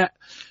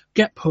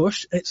 get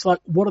pushed. It's like,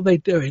 what are they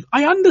doing?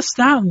 I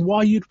understand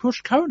why you'd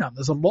push Konnan.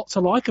 There's a lot to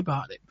like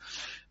about him,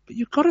 but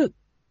you've got to.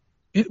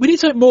 We need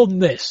something more than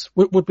this.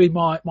 Would be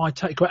my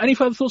takeaway. Any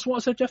further thoughts on what I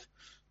said, Jeff?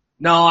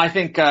 No, I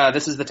think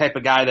this is the type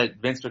of guy that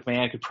Vince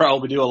McMahon could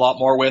probably do a lot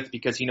more with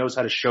because he knows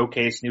how to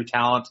showcase new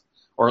talent.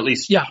 Or at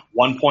least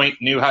one point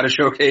knew how to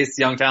showcase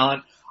young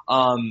talent.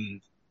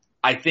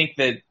 I think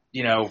that,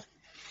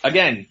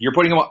 again, you're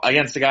putting him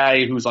against a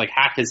guy who's like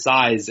half his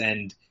size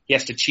and he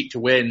has to cheat to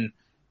win.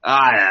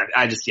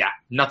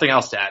 Nothing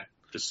else to add.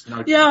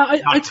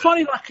 It's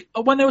funny, like,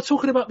 when they were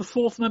talking about the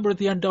 4th member of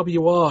the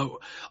NWO,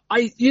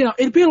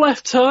 it'd be a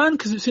left turn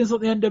because it seems like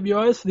the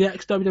NWO is for the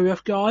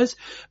ex-WWF guys,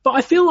 but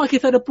I feel like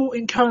if they'd have brought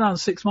in Konnan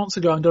 6 months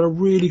ago and done a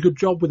really good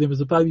job with him as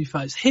a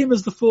babyface, him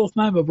as the 4th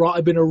member might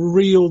have been a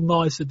real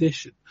nice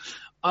addition.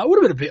 It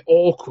would have been a bit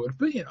awkward,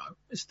 but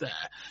it's there.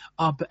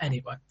 But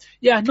anyway,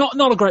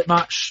 not a great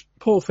match.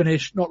 Poor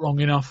finish, not long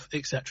enough,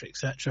 etc.,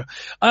 etc.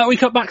 We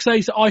cut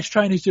backstage to Ice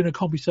Train, who's doing a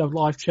CompuServe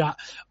live chat.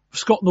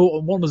 Scott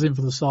Norton wanders in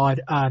for the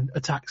side and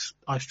attacks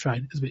Ice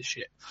Train. It's a bit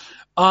shit.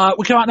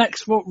 We come out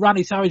next for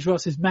Randy Savage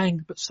versus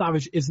Meng, but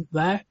Savage isn't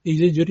there.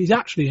 He's injured. He's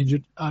actually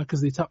injured because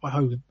of the attack by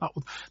Hogan.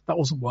 That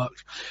wasn't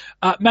worked.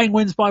 Meng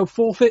wins by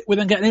forfeit. We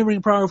then get an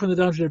in-ring promo from the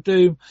Dungeon of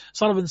Doom.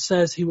 Sullivan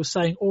says he was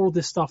saying all of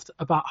this stuff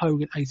about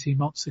Hogan 18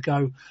 months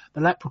ago.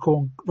 The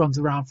Leprechaun runs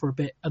around for a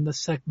bit, and the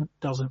segment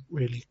doesn't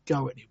really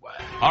go anywhere.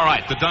 All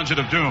right, the Dungeon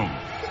of Doom.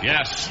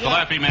 Yes, the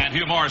Lappy Man,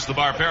 Hugh Morris, the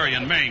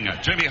Barbarian, Ming,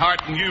 Jimmy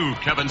Hart, and you,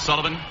 Kevin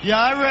Sullivan. Yeah,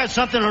 I read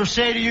something to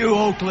say to you,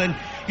 Oakland.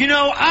 You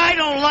know, I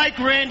don't like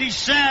Randy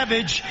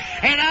Savage,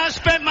 and I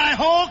spent my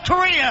whole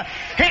career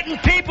hitting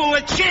people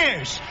with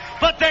chairs,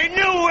 but they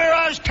knew where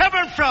I was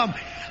coming from.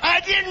 I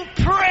didn't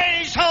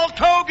praise Hulk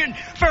Hogan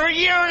for a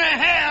year and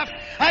a half.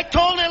 I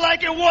told it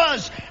like it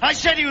was. I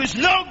said he was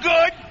no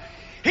good.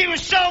 He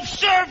was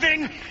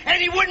self-serving,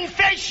 and he wouldn't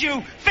face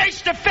you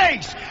face to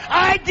face.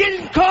 I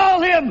didn't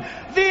call him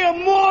the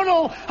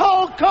immortal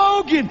Hulk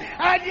Hogan.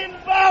 I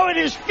didn't bow at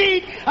his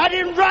feet. I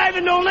didn't drive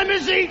in no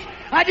limousine.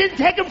 I didn't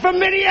take him from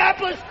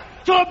Minneapolis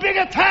to a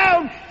bigger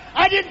town.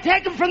 I didn't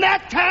take him from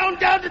that town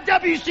down to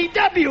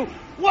WCW.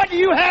 What do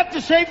you have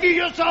to say for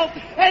yourself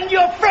and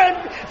your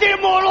friend, the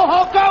immortal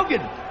Hulk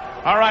Hogan?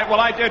 All right, well,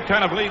 I did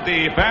kind of lead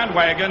the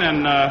bandwagon,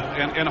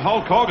 and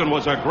Hulk Hogan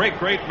was a great,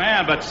 great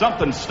man, but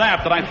something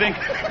snapped, and I think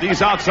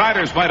these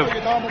outsiders might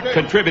have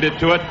contributed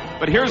to it.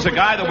 But here's a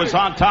guy that was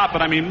on top,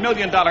 and I mean, $1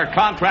 million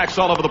contracts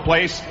all over the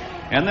place.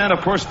 And then,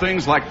 of course,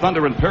 things like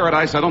Thunder in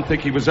Paradise. I don't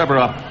think he was ever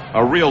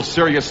a real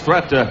serious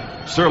threat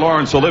to Sir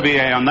Laurence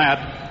Olivier on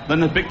that. Then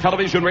the big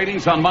television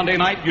ratings on Monday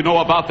night. You know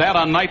about that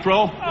on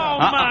Nitro? Oh,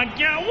 my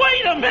God.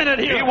 Wait a minute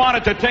here. He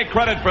wanted to take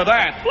credit for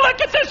that.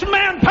 Look at this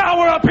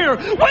manpower up here.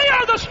 We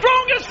are the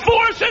strongest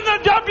force in the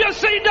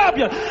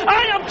WCW.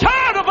 I am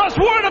tired of us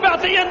worrying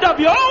about the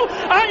NWO.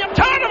 I am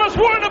tired of us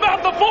worrying about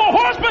the Four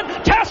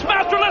Horsemen.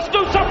 Taskmaster, let's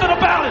do something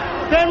about it.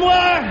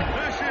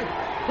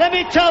 Benoit, let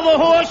me tell the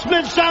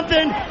Horsemen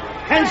something.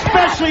 And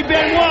especially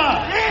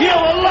Benoit. You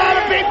know, a lot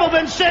of people have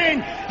been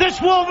saying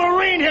this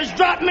Wolverine has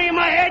dropped me in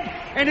my head,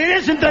 and it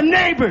isn't the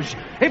neighbors,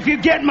 if you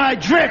get my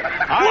drift.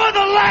 We're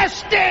the last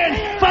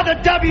stand for the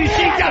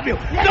WCW,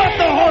 not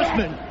the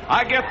Horsemen.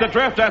 I get the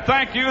drift. I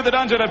thank you, the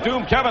Dungeon of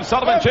Doom, Kevin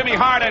Sullivan, Jimmy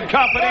Hart, and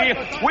company.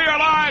 We are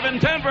live in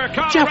Denver,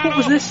 Colorado. Jeff, what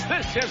was this?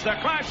 This is the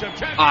Clash of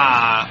Champions.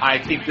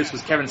 I think this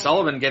was Kevin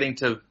Sullivan getting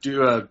to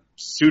do a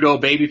pseudo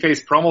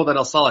babyface promo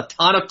that'll sell a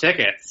ton of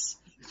tickets.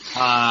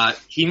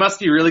 He must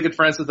be really good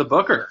friends with the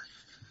booker,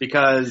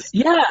 because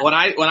when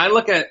I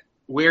look at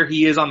where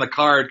he is on the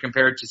card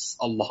compared to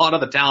a lot of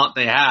the talent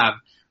they have,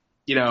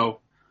 you know,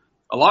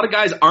 a lot of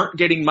guys aren't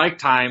getting mic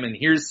time, and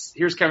here's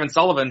Kevin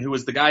Sullivan, who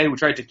was the guy who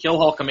tried to kill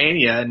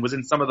Hulkamania and was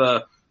in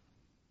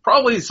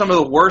probably some of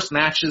the worst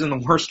matches and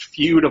the worst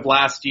feud of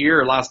last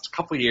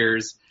couple of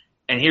years.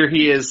 And here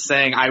he is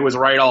saying, I was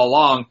right all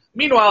along.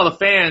 Meanwhile, the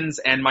fans,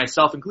 and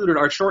myself included,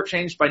 are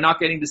shortchanged by not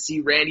getting to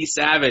see Randy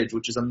Savage,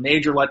 which is a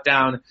major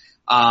letdown.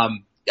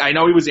 I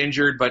know he was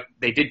injured, but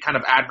they did kind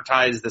of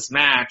advertise this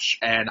match,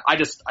 and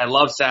I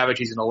love Savage.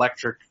 He's an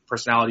electric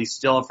personality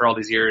still after all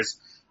these years.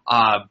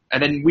 And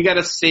then we got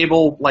a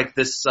stable like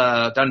this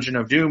Dungeon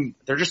of Doom.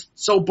 They're just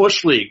so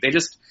Bush League.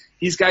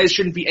 These guys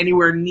shouldn't be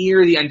anywhere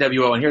near the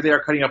NWO, and here they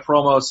are cutting a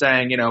promo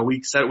saying, you know,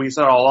 we said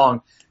all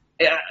along.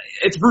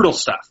 It's brutal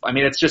stuff. I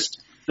mean, it's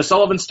just the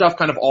Sullivan stuff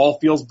kind of all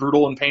feels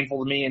brutal and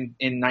painful to me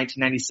in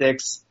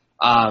 1996.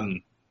 I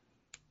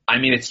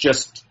mean, it's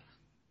just,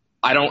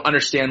 I don't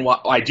understand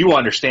I do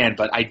understand,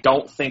 but I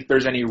don't think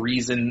there's any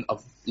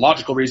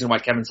logical reason why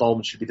Kevin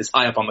Sullivan should be this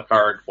high up on the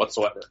card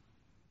whatsoever.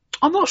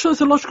 I'm not sure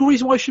there's a logical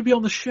reason why he should be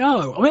on the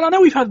show. I mean, I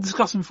know we've had a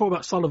discussion before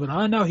about Sullivan.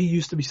 I know he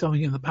used to be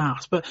something in the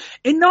past, but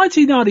in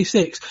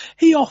 1996,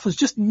 he offers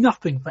just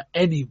nothing for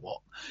anyone.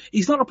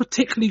 He's not a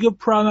particularly good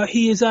promo.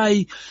 He is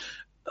a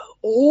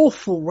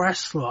awful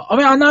wrestler. I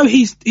mean, I know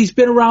he's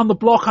been around the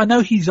block. I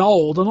know he's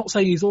old. I'm not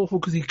saying he's awful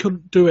because he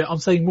couldn't do it. I'm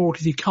saying more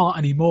because he can't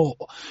anymore.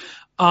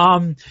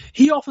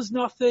 He offers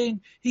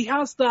nothing. He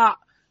has that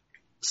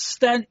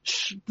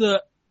stench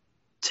that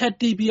Ted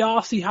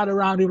DiBiase had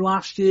around him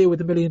last year with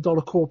the $1 Million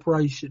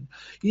Corporation.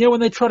 You know,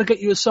 when they try to get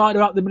you aside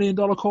about the $1 Million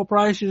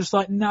Corporation, it's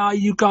like, nah,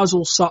 you guys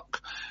all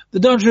suck. The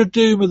Dungeon of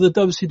Doom of the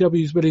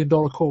WCW's $1 Million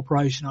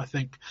Corporation, I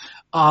think.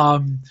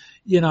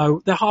 You know,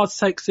 they're hard to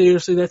take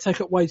seriously. They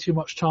take up way too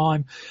much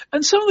time.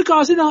 And some of the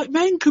guys, you know, like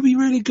Meng could be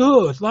really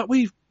good. Like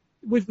we've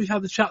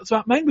had the chats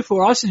about Meng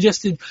before. I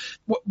suggested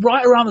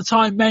right around the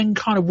time Meng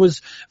kind of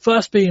was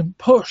first being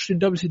pushed in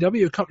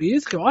WCW a couple of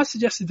years ago, I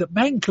suggested that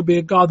Meng could be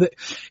a guy that,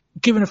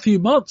 given a few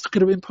months,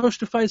 could have been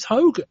pushed to face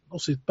Hogan,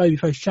 also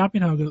babyface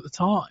champion Hogan at the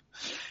time.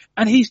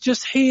 And he's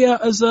just here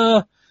as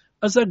a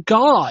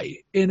guy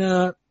in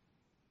something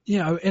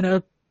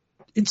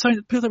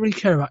that people don't really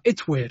care about.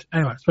 It's weird.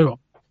 Anyway, let's move on.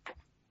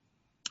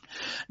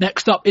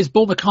 Next up is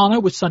Bull Nakano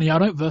with Sonny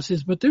Ono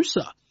versus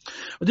Medusa.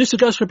 Medusa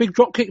goes for a big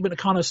drop kick, but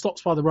Nakano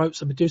stops by the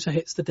ropes and Medusa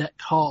hits the deck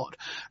hard.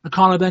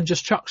 Nakano then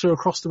just chucks her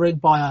across the ring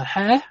by her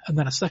hair and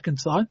then a second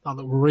time. That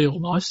looked real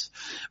nice.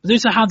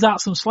 Medusa hands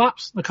out some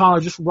slaps. Nakano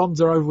just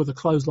runs her over with a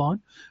clothesline.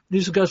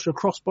 Medusa goes for a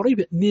crossbody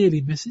but nearly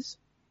misses.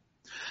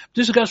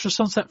 Medusa goes for a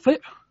sunset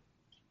flip.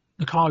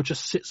 Nakano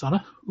just sits on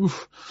her.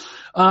 Oof.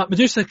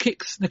 Medusa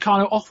kicks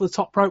Nakano off the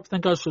top rope, then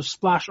goes for a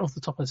splash off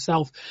the top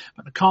herself.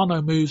 But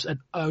Nakano moves and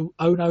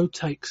Ono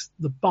takes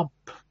the bump.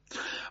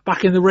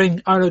 Back in the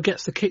ring, Ono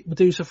gets the kick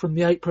Medusa from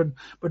the apron.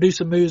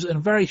 Medusa moves and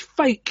a very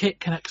fake kick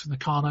connects with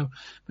Nakano.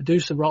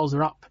 Medusa rolls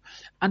her up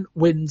and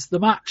wins the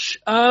match.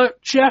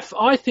 Jeff,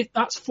 I think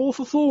that's 4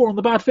 for 4 on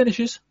the bad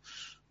finishes.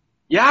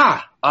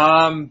 Yeah.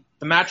 The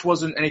match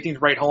wasn't anything to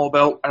write home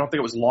about. I don't think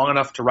it was long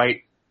enough to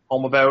write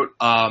home about.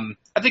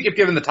 I think if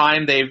given the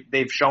time,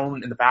 they've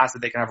shown in the past that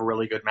they can have a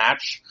really good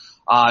match.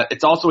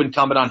 It's also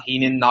incumbent on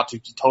Heenan not to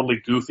be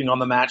totally goofing on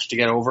the match to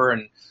get over,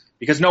 and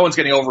because no one's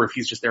getting over if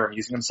he's just there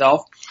amusing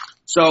himself.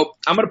 So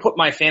I'm going to put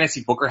my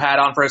fantasy booker hat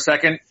on for a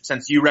second,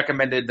 since you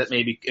recommended that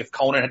maybe if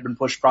Conan had been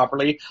pushed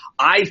properly.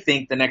 I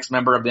think the next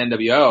member of the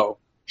NWO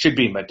should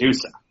be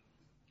Medusa.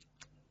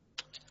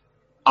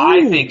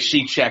 I think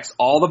she checks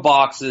all the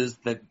boxes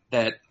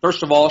that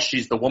first of all,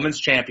 she's the women's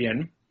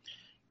champion.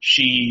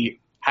 She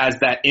has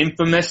that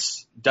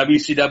infamous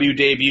WCW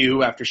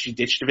debut after she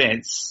ditched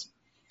Vince.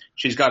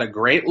 She's got a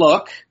great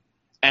look,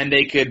 and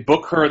they could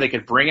book her, they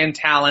could bring in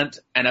talent,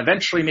 and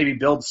eventually maybe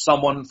build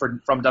someone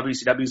from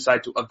WCW's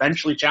side to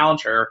eventually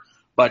challenge her,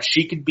 but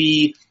she could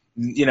be,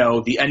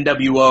 the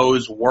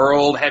NWO's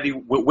world heavy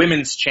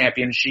women's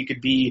champion. She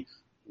could be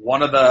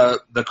one of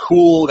the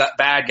cool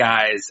bad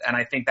guys, and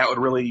I think that would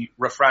really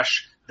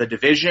refresh the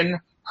division,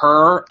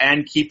 her,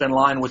 and keep in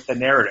line with the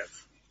narrative.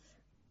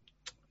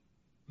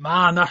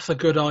 Man, that's a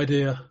good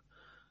idea.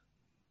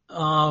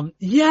 I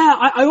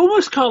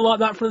almost kind of like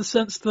that for the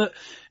sense that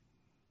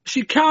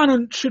she can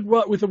and should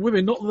work with the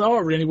women. Not that there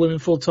are really women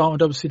full-time in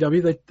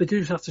WCW. They do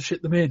just have to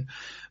shit them in.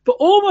 But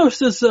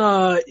almost as,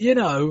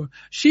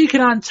 she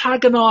can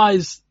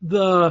antagonize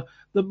the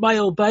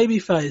male baby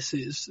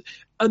faces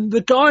and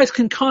the guys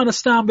can kind of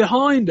stand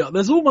behind her.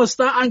 There's almost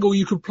that angle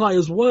you could play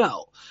as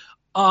well.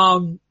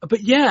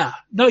 But yeah,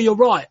 no, you're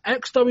right.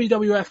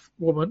 Ex-WWF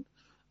woman.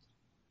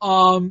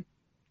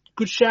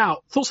 Good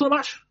shout. Thoughts on the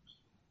match?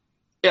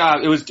 Yeah,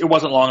 it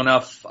wasn't long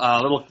enough.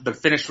 The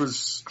finish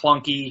was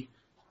clunky.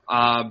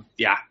 My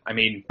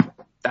main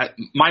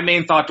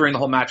thought during the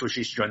whole match was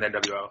she should join the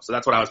NWO. So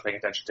that's what I was paying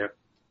attention to.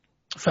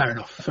 Fair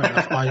enough.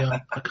 I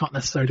can't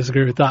necessarily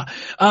disagree with that.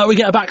 We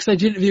get a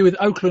backstage interview with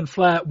Oakland,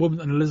 Flair, Woman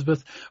and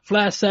Elizabeth.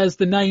 Flair says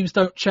the names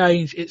don't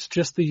change. It's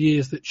just the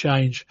years that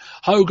change.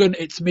 Hogan,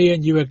 it's me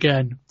and you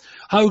again.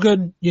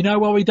 Hogan, you know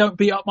why we don't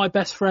beat up my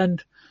best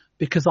friend?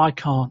 Because I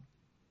can't.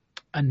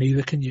 And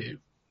neither can you.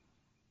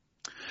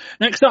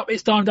 Next up,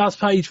 it's Diamond Dallas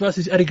Page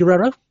versus Eddie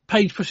Guerrero.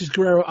 Page pushes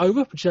Guerrero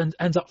over, which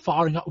ends up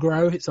firing up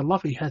Guerrero. Hits a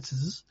lovely head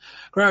scissors.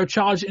 Guerrero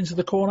charges into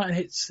the corner and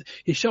hits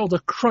his shoulder,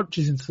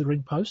 crunches into the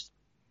ring post.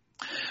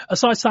 A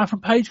side slam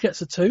from Page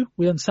gets a 2.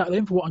 We then settle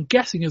in for what I'm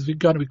guessing is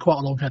going to be quite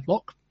a long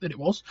headlock. And it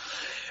was.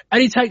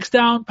 Eddie takes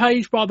down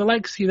Page by the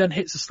legs. He then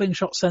hits a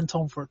slingshot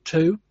senton for a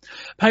 2.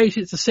 Page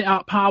hits a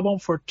sit-out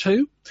powerbomb for a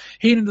 2.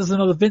 Heenan does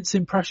another Vince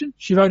impression.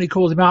 Shivani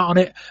calls him out on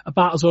it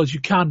about as well as you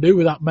can do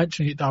without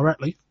mentioning it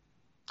directly.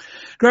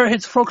 Guerrero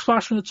hits a frog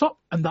splash from the top,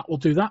 and that will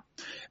do that.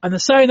 And they're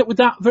saying that with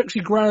that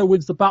victory, Guerrero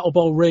wins the Battle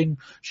Bowl ring.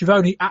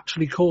 Shivani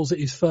actually calls it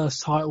his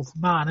first title.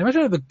 Man,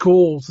 imagine the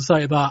gall to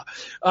say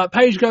that.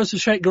 Page goes to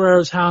shake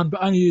Guerrero's hand,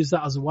 but only uses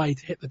that as a way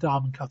to hit the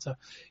diamond cutter.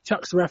 He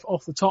chucks the ref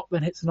off the top,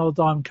 then hits another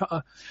diamond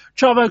cutter.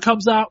 Chavo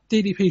comes out,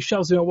 DDP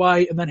shoves him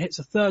away, and then hits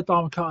a third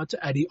diamond cutter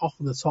to Eddie off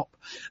of the top.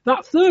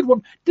 That third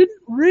one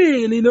didn't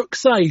really look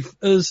safe,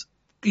 as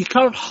he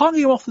kind of hung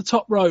him off the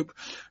top rope,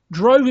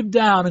 drove him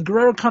down, and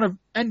Guerrero kind of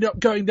ended up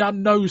going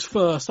down nose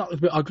first. That was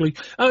a bit ugly.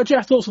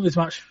 Jeff, thoughts on this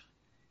match?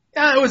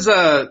 Yeah, it was,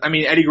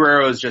 Eddie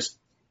Guerrero is just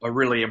a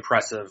really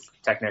impressive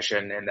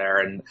technician in there,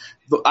 and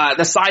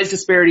the size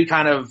disparity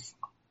kind of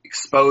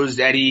exposed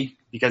Eddie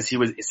because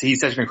he's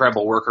such an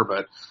incredible worker,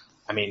 but,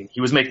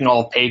 he was making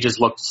all Page's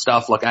look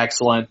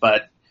excellent,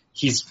 but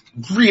he's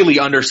really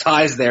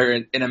undersized there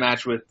in a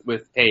match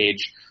with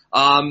Page.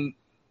 The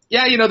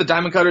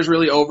Diamond Cutter's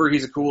really over.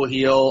 He's a cool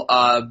heel.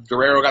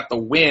 Guerrero got the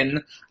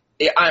win.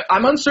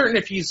 I'm uncertain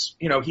if he's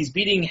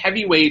beating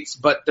heavyweights,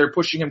 but they're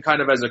pushing him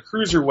kind of as a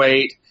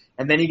cruiserweight,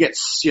 and then he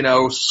gets,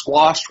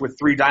 squashed with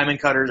 3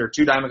 Diamond Cutters or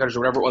 2 Diamond Cutters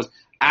or whatever it was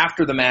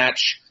after the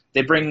match.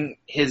 They bring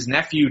his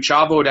nephew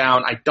Chavo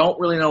down. I don't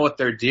really know what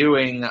they're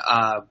doing,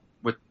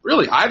 with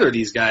really either of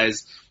these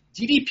guys.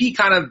 DDP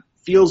kind of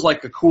feels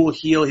like a cool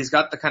heel. He's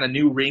got the kind of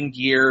new ring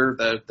gear,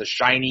 the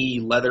shiny,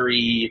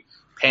 leathery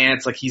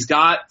pants. Like, he's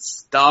got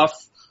stuff.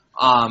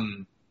 I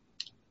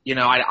don't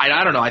know.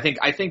 I think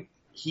I think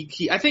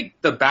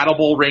the Battle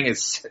Bowl ring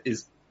is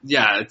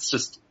it's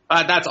just,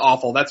 that's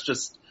awful. That's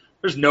just,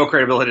 there's no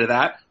credibility to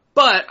that.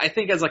 But I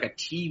think as like a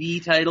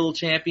TV title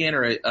champion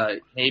or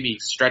maybe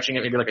stretching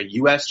it, maybe like a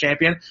US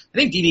champion, I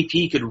think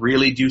DDP could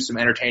really do some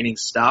entertaining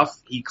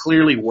stuff. He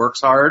clearly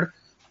works hard.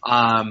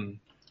 And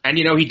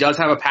he does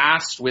have a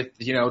past with,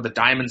 the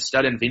Diamond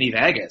Stud and Vinny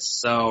Vegas.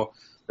 So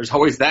there's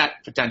always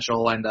that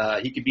potential, and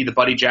he could be the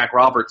Buddy Jack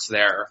Roberts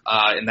there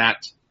in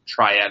that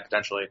triad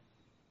potentially.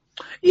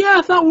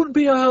 Yeah, that wouldn't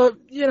be a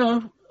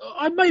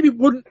I maybe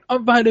wouldn't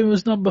unveil him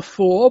as number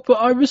 4, but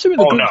I'm assuming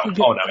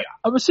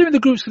I'm assuming the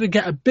group's going to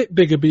get a bit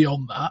bigger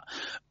beyond that.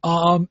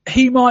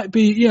 He might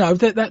be,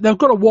 they've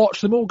got to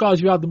watch. The more guys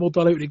you add, the more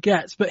diluted it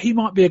gets. But he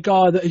might be a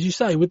guy that, as you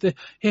say, with the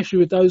history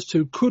with those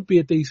two, could be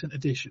a decent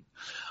addition.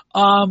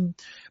 But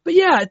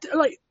yeah,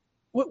 like,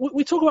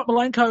 we talk about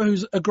Malenko,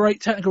 who's a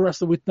great technical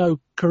wrestler with no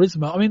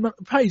charisma. I mean,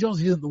 Page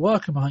honestly isn't the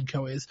worker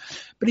Malenko is,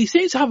 but he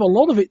seems to have a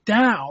lot of it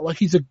down. Like,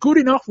 he's a good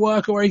enough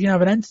worker where he can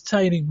have an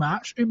entertaining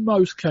match in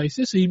most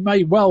cases. He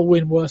may well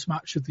win worst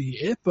match of the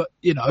year, but,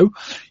 you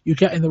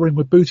get in the ring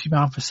with Booty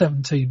Man for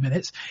 17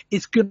 minutes.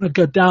 It's going to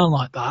go down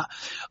like that.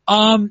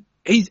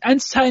 He's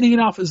entertaining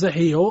enough as a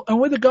heel,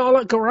 and with a guy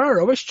like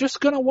Guerrero, it's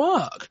just going to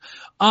work.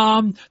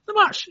 The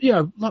match,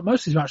 like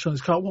most of these matches on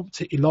this card, wasn't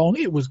particularly long.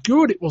 It was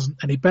good. It wasn't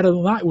any better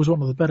than that. It was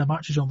one of the better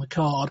matches on the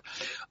card.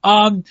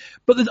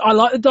 But I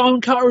like the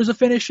Diamond Cutter as a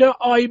finisher.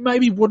 I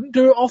maybe wouldn't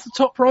do it off the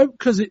top rope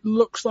because it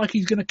looks like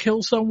he's going to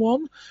kill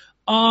someone.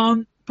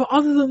 But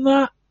other than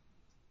that,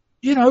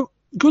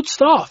 good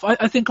stuff.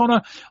 I think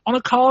on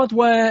a card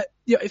where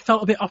it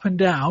felt a bit up and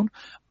down,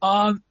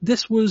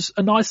 this was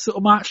a nice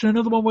little match, and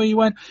another one where you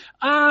went,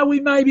 we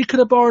maybe could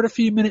have borrowed a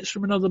few minutes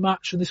from another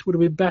match and this would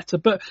have been better.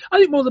 But I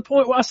think more the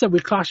point, what I said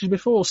with clashes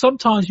before,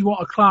 sometimes you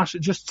want a clash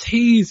that just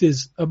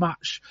teases a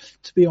match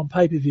to be on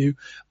pay-per-view.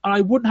 And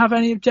I wouldn't have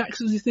any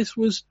objections if this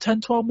was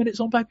 10, 12 minutes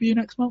on pay-per-view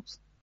next month.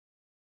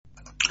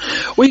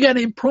 We get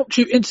an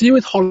impromptu interview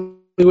with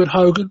Hollywood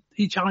Hogan.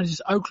 He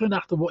challenges Oakland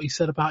after what he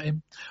said about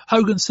him.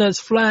 Hogan says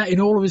Flair,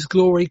 in all of his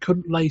glory,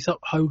 couldn't lace up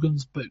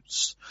Hogan's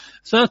boots.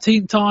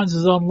 13 times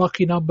is an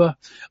unlucky number.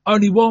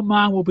 Only one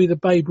man will be the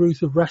Babe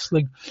Ruth of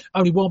wrestling.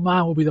 Only one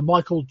man will be the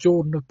Michael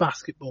Jordan of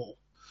basketball.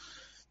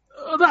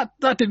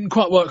 That didn't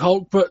quite work,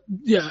 Hulk, but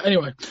yeah,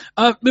 anyway.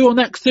 Move on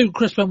next to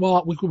Chris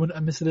Benoit, Wicked Woman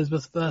and Miss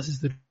Elizabeth versus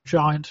the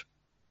Giant.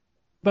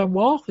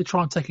 Benoit, they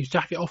try and take his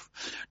jacket off.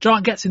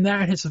 Giant gets in there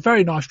and hits a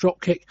very nice drop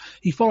kick.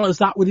 He follows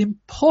that with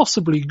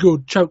impossibly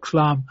good choke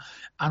slam.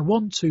 And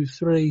 1, 2,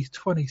 3,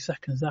 20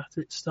 seconds after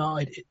it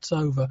started, it's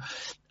over.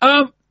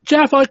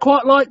 Jeff, I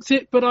quite liked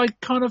it, but I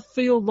kind of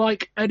feel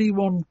like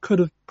anyone could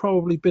have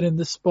probably been in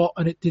this spot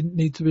and it didn't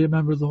need to be a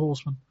member of the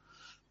Horsemen.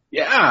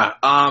 Yeah.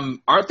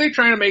 Aren't they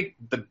trying to make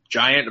the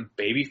Giant a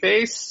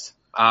babyface?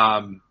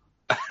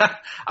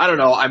 I don't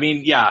know. I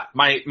mean, yeah,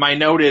 my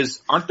note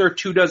is, aren't there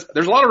 24?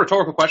 There's a lot of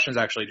rhetorical questions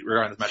actually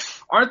regarding this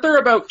match. Aren't there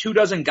about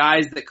 24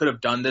 guys that could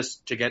have done this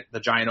to get the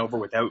Giant over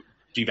without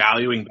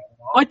devaluing?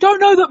 I don't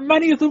know that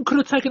many of them could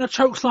have taken a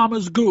chokeslam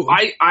as good.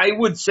 I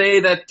would say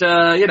that,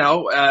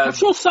 I'm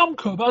sure some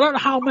could, but I don't know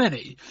how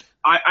many.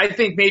 I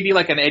think maybe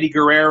like an Eddie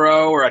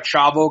Guerrero or a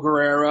Chavo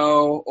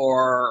Guerrero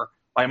or,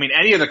 I mean,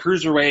 any of the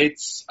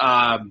cruiserweights.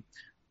 I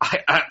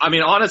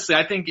mean, honestly,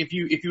 I think if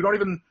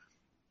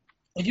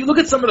you look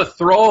at some of the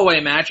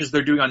throwaway matches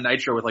they're doing on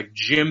Nitro with like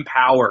Jim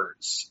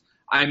Powers,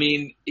 I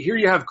mean, here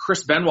you have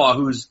Chris Benoit,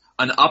 who's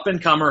an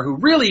up-and-comer who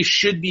really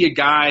should be a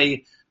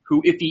guy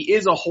who, if he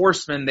is a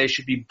Horseman, they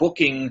should be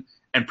booking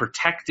and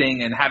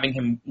protecting and having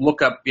him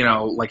look up,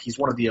 like he's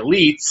one of the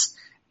elites.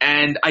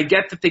 And I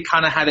get that they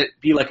kind of had it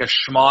be like a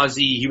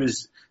schmozzy.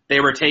 They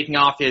were taking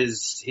off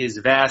his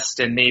vest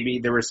and maybe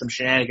there was some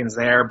shenanigans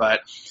there,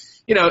 but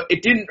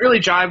it didn't really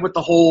jive with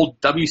the whole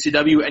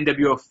WCW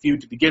NWO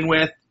feud to begin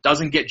with.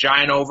 Doesn't get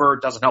Giant over.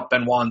 Doesn't help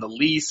Benoit in the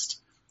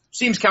least.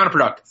 Seems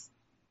counterproductive.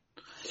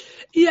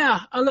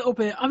 Yeah, a little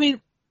bit. I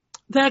mean,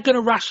 they're going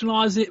to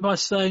rationalise it by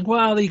saying,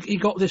 well, he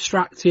got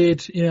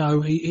distracted.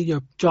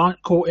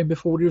 Giant caught him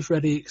before he was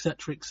ready,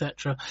 etc.,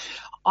 etc.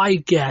 I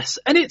guess.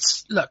 And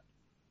it's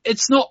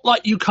not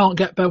like you can't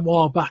get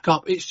Benoit back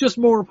up. It's just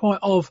more a point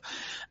of,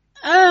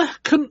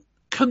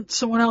 couldn't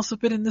someone else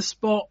have been in this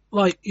spot?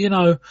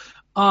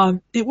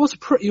 It was a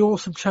pretty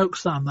awesome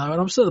chokeslam though,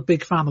 and I'm still a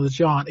big fan of the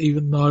Giant,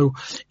 even though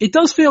it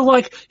does feel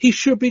like he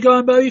should be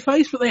going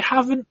babyface, but they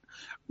haven't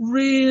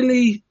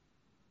really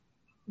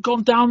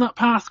gone down that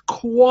path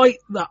quite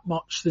that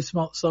much this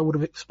month, so I would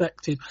have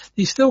expected.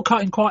 He's still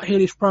cutting quite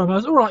heelish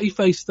promos. Alright, he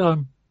faced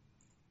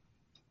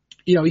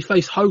he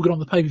faced Hogan on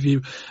the pay-per-view,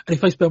 and he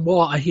faced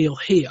Benoit, a heel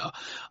here.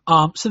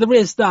 So there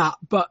is that,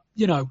 but,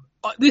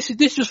 this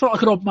just felt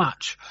like an odd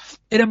match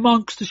in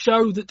amongst a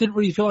show that didn't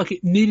really feel like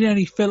it needed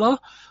any filler.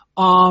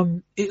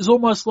 It was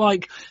almost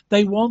like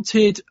they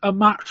wanted a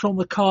match on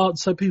the card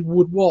so people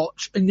would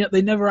watch, and yet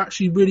they never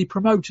actually really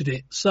promoted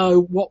it.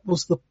 So what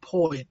was the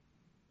point,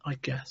 I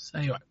guess?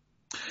 Anyway.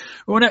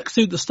 We're next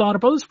to the Steiner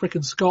Brothers, Rick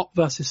and Scott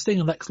versus Sting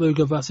and Lex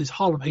Luger versus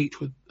Harlem Heat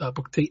with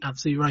Booker T and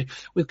Stevie Ray,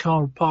 with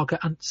Carl Parker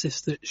and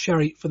Sister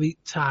Sherry for the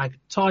tag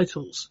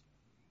titles.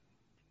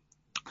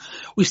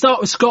 We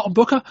start with Scott and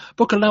Booker.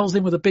 Booker levels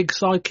in with a big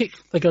side kick.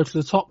 They go to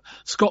the top.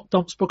 Scott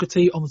dumps Booker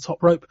T on the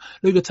top rope.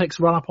 Luger takes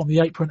a run up on the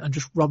apron and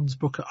just runs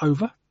Booker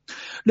over.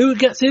 Luger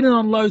gets in and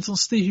unloads on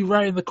Stevie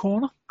Ray in the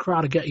corner.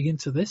 Crowd are getting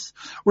into this.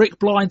 Rick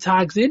blind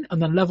tags in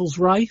and then levels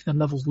Ray, then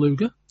levels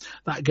Luger.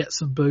 That gets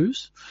some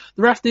boos.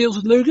 The ref deals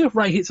with Luger.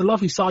 Ray hits a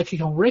lovely side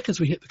kick on Rick as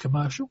we hit the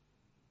commercial.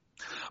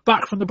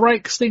 Back from the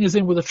break, Sting is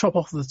in with a chop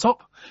off the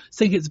top.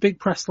 Sting hits a big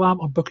press slam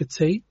on Booker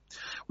T.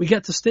 We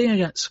get to Sting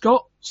against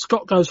Scott.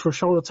 Scott goes for a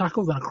shoulder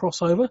tackle, then a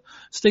crossover.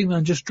 Sting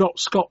then just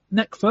drops Scott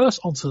neck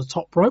first onto the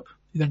top rope.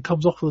 He then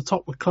comes off the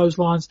top with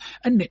clotheslines,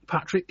 and Nick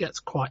Patrick gets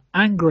quite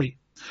angry.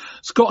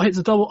 Scott hits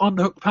a double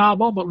underhook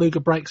powerbomb, but Luger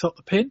breaks up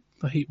the pin.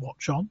 The Heat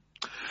watch on.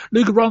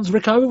 Luger runs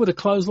Rick over with a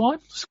clothesline.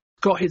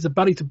 Scott hits a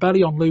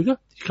belly-to-belly on Luger.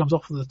 He comes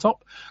off of the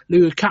top.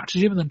 Luger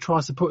catches him and then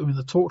tries to put him in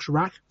the torture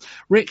rack.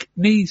 Rick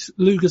knees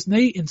Luger's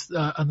knee, and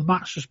the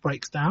match just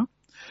breaks down.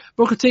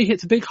 Booker T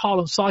hits a big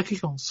Harlem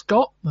Sidekick on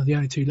Scott. They're the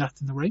only two left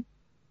in the ring.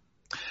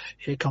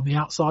 Here come the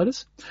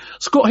outsiders.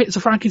 Scott hits a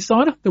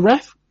Frankensteiner. The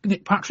ref,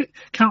 Nick Patrick,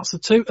 counts the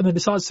 2 and then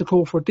decides to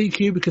call for a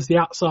DQ because the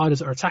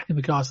outsiders are attacking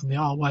the guys from the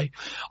aisle way.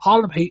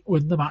 Harlem Heat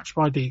win the match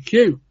by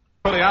DQ.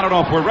 Really, I don't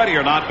know if we're ready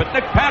or not, but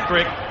Nick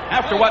Patrick,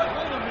 after what...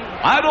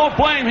 I don't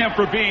blame him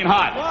for being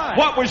hot. Why?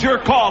 What was your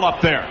call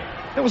up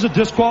there? It was a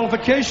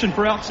disqualification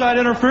for outside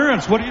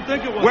interference. What do you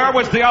think it was? Where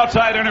was the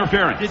outside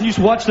interference? Didn't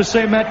you watch the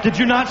same match? Did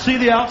you not see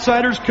the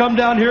outsiders come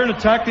down here and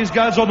attack these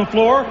guys on the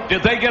floor?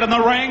 Did they get in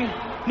the ring?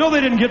 No, they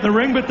didn't get in the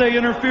ring, but they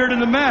interfered in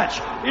the match.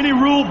 Any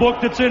rule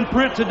book that's in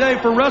print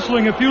today for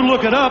wrestling, if you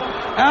look it up,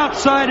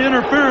 outside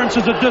interference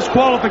is a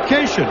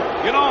disqualification.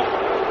 You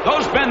know,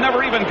 those men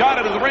never even got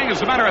into the ring.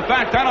 As a matter of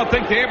fact, I don't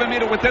think they even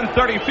made it within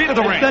 30 feet of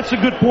the ring. That's a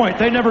good point.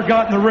 They never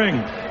got in the ring.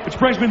 Which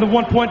brings me to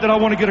one point that I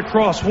want to get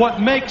across.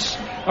 What makes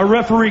a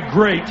referee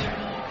great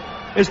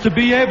is to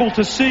be able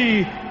to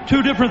see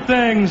two different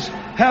things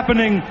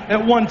happening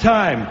at one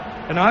time.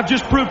 And I've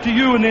just proved to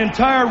you in the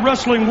entire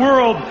wrestling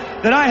world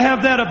that I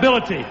have that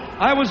ability.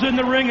 I was in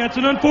the ring. That's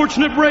an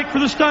unfortunate break for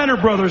the Steiner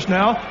brothers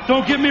now.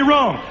 Don't get me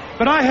wrong.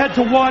 But I had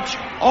to watch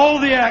all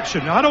the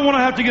action. Now, I don't want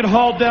to have to get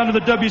hauled down to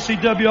the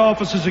WCW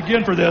offices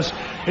again for this.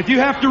 If you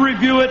have to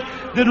review it,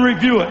 then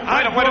review it.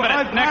 Wait a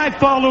minute, Nick. I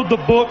followed the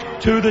book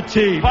to the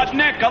T. But,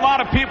 Nick, a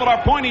lot of people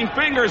are pointing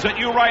fingers at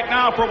you right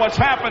now for what's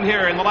happened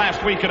here in the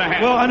last week and a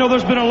half. Well, I know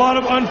there's been a lot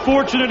of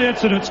unfortunate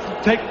incidents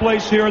take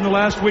place here in the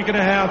last week and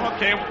a half.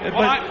 Okay, well,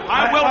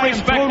 I will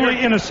respect am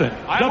totally innocent.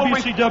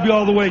 WCW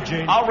all the way,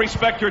 Gene. I'll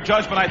respect your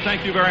judgment. I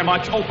thank you very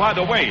much. Oh, by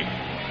the way,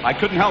 I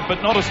couldn't help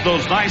but notice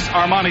those nice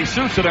Armani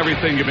suits and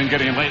everything you've been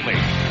getting lately.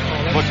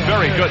 Looks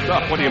very good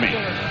stuff. What do you mean?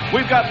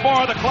 We've got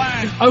more of the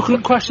Clash.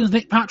 Oakland questions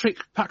Nick Patrick.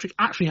 Patrick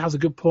actually has a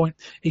good point.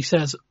 He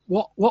says,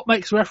 what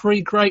makes a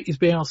referee great is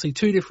being able to see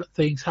two different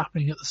things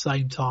happening at the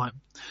same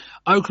time.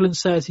 Oakland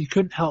says he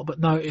couldn't help but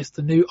notice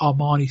the new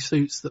Armani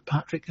suits that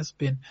Patrick has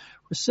been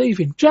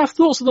receiving. Jeff,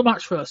 thoughts on the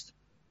match first?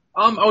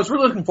 I was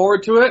really looking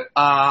forward to it.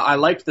 I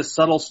liked the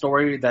subtle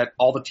story that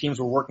all the teams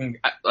were working,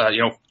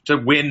 to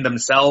win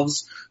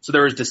themselves. So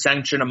there was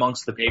dissension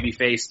amongst the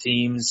babyface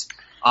teams.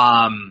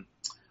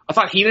 I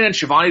thought Heenan and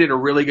Schiavone did a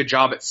really good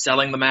job at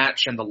selling the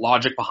match and the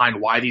logic behind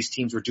why these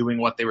teams were doing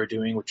what they were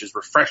doing, which is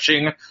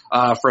refreshing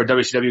for a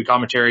WCW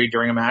commentary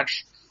during a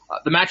match.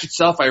 The match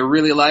itself, I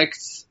really liked.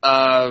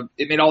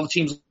 It made all the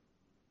teams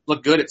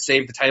look good. It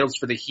saved the titles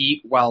for the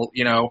Heat while,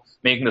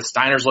 making the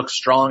Steiners look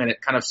strong, and it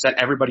kind of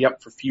set everybody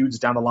up for feuds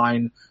down the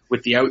line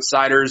with the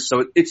outsiders.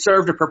 So it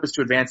served a purpose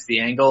to advance the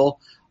angle.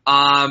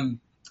 I'm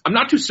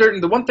not too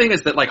certain. The one thing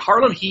is that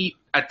Harlem Heat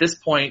at this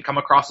point come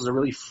across as a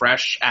really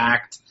fresh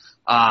act.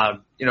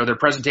 Their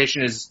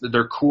presentation is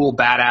they're cool,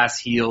 badass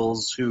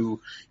heels who,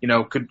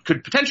 could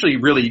potentially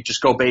really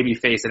just go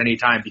babyface at any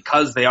time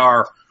because they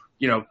are,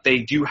 they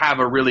do have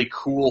a really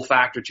cool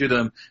factor to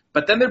them.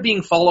 But then they're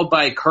being followed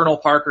by Colonel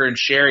Parker and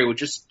Sherry, which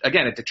just,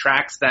 again, it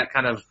detracts that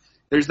kind of,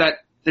 there's that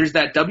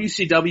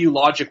WCW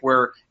logic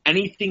where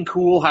anything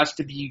cool has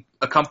to be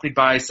accompanied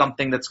by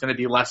something that's going to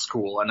be less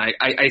cool. And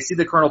I see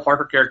the Colonel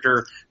Parker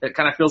character that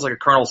kind of feels like a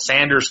Colonel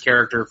Sanders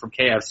character from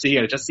KFC,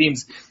 and it just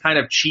seems kind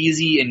of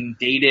cheesy and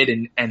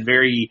dated and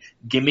very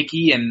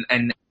gimmicky,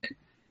 and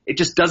it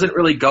just doesn't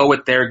really go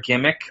with their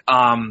gimmick.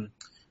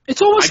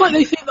 It's almost like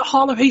they think the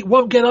Harlem Heat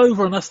won't get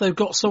over unless they've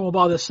got someone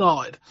by their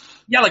side.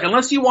 Yeah,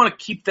 unless you want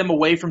to keep them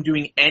away from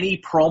doing any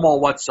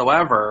promo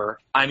whatsoever,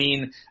 I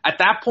mean, at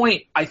that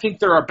point, I think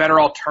there are better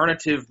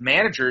alternative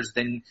managers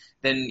than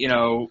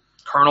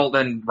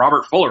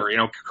Robert Fuller,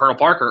 Colonel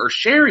Parker, or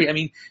Sherry. I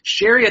mean,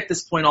 Sherry at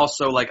this point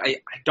also,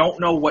 I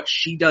don't know what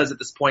she does at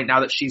this point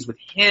now that she's with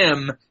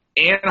him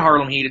and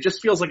Harlem Heat. It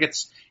just feels like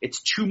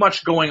it's too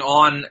much going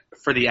on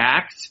for the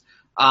act.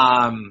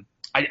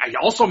 I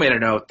also made a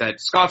note that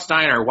Scott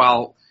Steiner,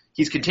 while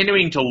he's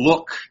continuing to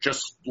look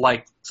just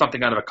like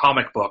something out of a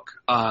comic book,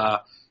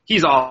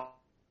 he's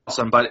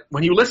awesome. But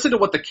when you listen to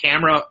what the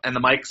camera and the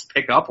mics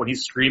pick up when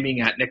he's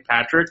screaming at Nick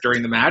Patrick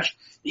during the match,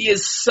 he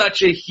is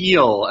such a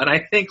heel. And I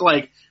think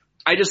I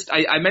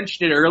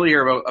mentioned it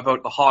earlier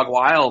about the Hog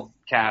Wild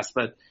cast,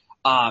 but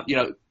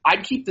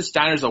I'd keep the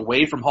Steiners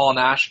away from Hall and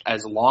Nash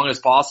as long as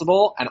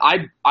possible, and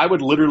I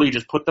would literally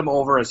just put them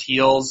over as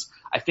heels.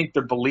 I think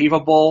they're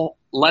believable.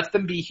 Let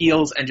them be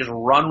heels and just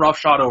run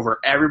roughshod over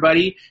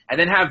everybody, and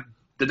then have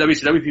the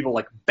WCW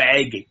people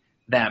beg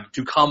them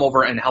to come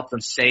over and help them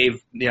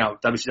save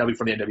WCW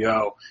from the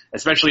NWO,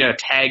 especially in a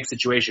tag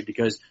situation,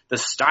 because the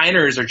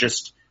Steiners are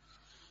just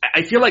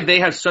I feel like they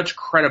have such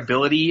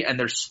credibility and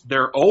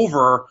they're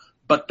over,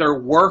 but their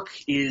work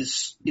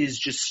is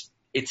just,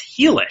 it's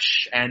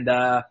heelish. And,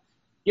 I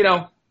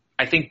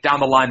think down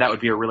the line that would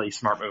be a really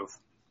smart move.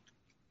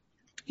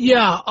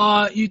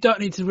 Yeah, you don't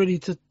need to really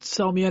to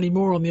sell me any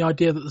more on the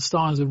idea that the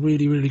Steins are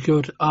really, really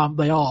good.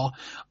 They are.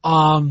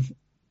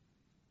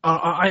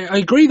 I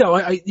agree though.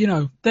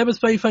 them as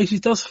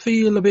babyfaces does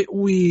feel a bit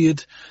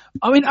weird.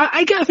 I mean,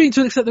 I get a feeling to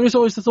an extent there is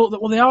always the thought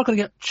that, well, they are going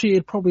to get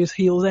cheered probably as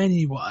heels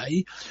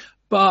anyway.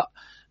 But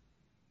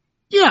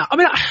yeah, I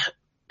mean,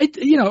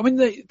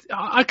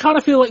 I kind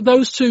of feel like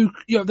those two,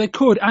 they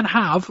could and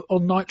have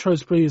on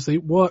Nitros previously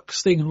work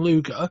Sting and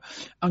Luger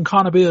and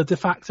kind of be the de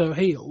facto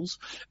heels,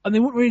 and they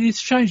wouldn't really need to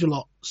change a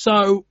lot.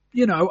 So,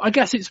 I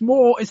guess it's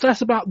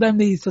less about them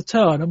needing to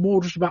turn and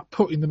more just about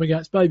putting them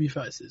against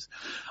babyfaces.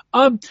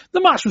 The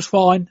match was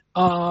fine.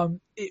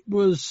 It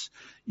was,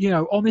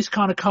 on this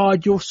kind of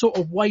card, you're sort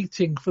of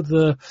waiting for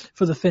the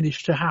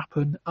finish to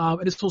happen.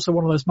 And it's also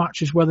one of those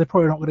matches where they're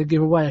probably not going to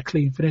give away a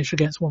clean finish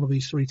against one of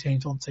these three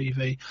teams on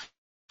TV.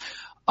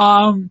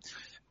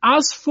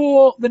 As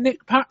for the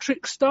Nick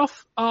Patrick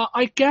stuff,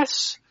 I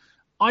guess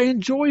I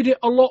enjoyed it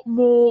a lot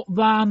more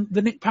than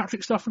the Nick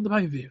Patrick stuff from the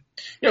pay-per-view.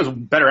 It was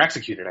better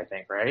executed, I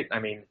think, right? I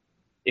mean,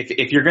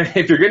 if you're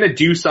gonna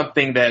do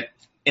something that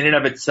in and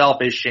of itself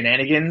is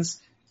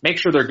shenanigans, make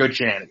sure they're good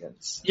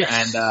shenanigans.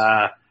 Yes.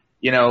 And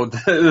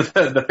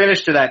the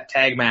finish to that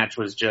tag match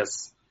was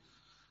just,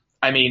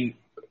 I mean,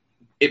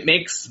 it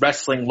makes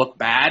wrestling look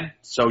bad,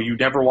 so you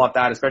never want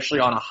that, especially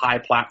on a high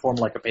platform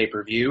like a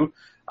pay-per-view.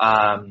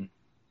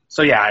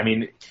 So yeah, I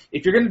mean,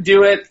 if you're going to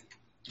do it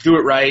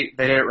right.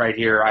 They did it right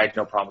here. I had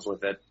no problems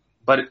with it.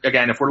 But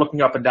again, if we're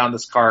looking up and down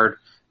this card,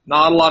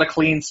 not a lot of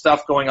clean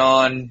stuff going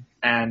on,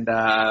 and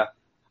I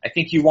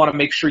think you want to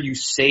make sure you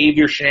save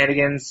your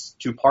shenanigans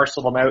to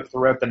parcel them out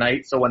throughout the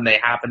night, so when they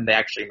happen, they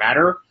actually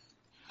matter.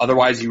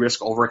 Otherwise, you risk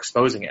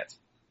overexposing it.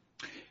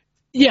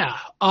 Yeah,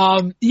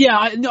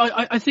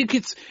 I think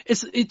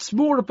it's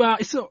more about,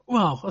 I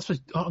suppose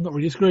I'm not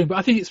really disagreeing, but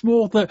I think it's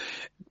more that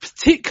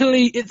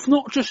particularly it's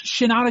not just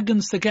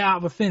shenanigans to get out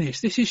of a finish.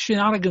 This is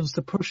shenanigans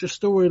to push a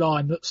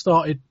storyline that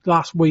started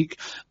last week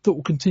that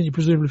will continue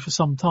presumably for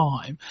some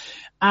time.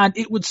 And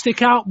it would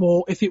stick out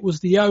more if it was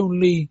the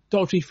only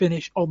dodgy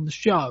finish on the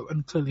show,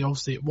 and clearly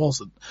obviously it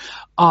wasn't.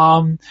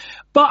 And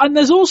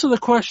there's also the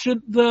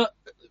question that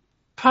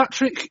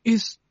Patrick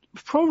is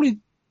probably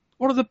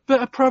one of the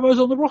better promos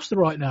on the roster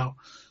right now.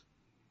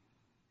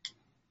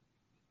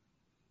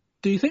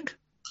 Do you think?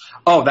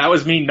 Oh, that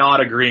was me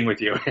not agreeing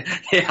with you.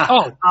 Yeah.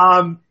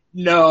 Oh.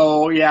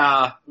 No,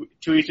 yeah.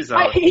 To each his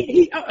own.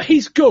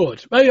 He's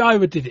good. Maybe I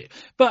overdid it.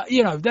 But,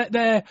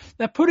 they're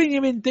putting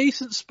him in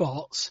decent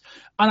spots,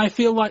 and I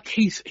feel like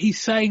he's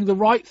saying the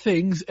right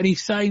things, and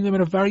he's saying them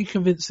in a very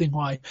convincing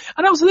way.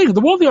 And that was the thing.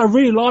 The one thing I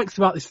really liked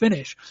about this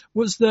finish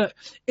was that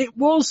it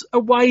was a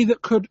way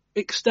that could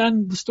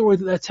extend the story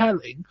that they're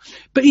telling,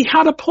 but he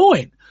had a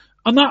point.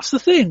 And that's the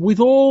thing. With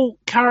all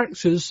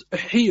characters,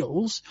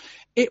 heels,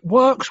 it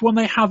works when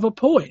they have a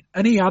point,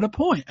 and he had a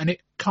point, and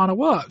it kind of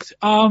worked.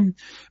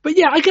 But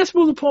yeah, I guess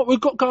more the point,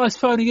 we've got guys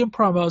phoning in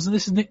promos, and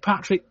this is Nick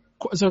Patrick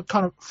as a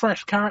kind of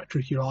fresh character,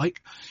 if you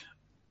like,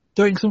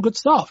 doing some good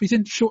stuff. He's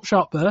in short,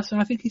 sharp bursts, and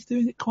I think he's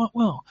doing it quite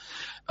well.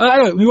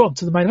 Anyway, move on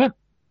to the main event.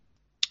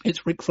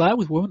 It's Ric Flair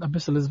with Woman and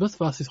Miss Elizabeth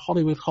versus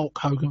Hollywood Hulk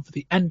Hogan for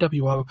the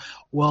NWO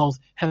World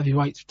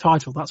Heavyweight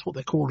title. That's what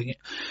they're calling it.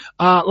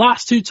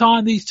 Last two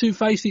times these two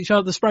faced each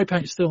other. The spray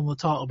paint's still on the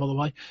title, by the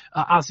way,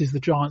 as is the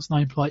Giants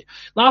nameplate.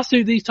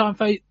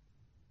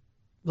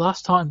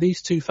 Last time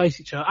these two faced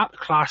each other at the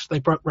Clash, they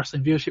broke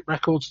wrestling viewership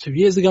records 2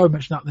 years ago. I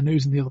mentioned that in the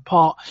news in the other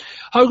part.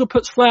 Hogan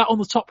puts Flair on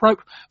the top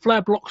rope.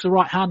 Flair blocks the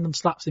right hand and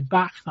slaps him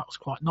back. That was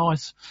quite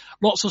nice.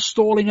 Lots of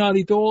stalling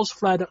early doors.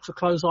 Flair ducks a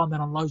clothesline, then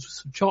unloads with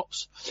some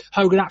chops.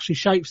 Hogan actually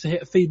shapes to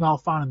hit a female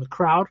fan in the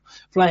crowd.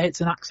 Flair hits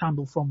an axe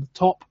handle from the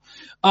top.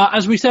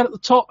 As we said at the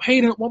top,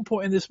 Heenan at one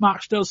point in this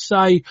match does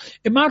say,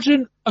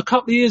 imagine a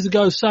couple of years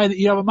ago saying that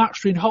you have a match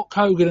between Hulk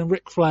Hogan and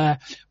Ric Flair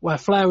where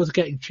Flair was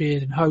getting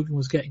cheered and Hogan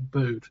was getting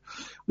booed.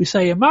 We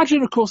say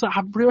imagine, of course, that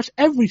happened pretty much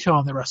every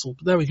time they wrestled,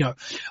 but there we go.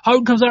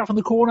 Hogan comes out from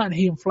the corner and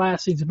he and Flair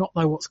seem to not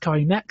know what's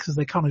coming next as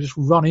they kind of just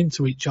run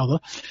into each other.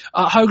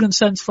 Hogan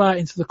sends Flair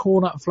into the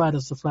corner and Flair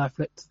does the Flair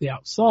flip to the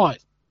outside.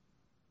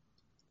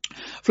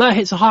 Flair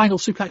hits a high angle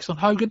suplex on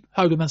Hogan.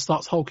 Hogan then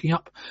starts hulking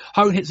up.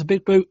 Hogan hits a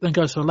big boot, then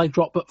goes for a leg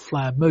drop, but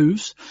Flair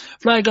moves.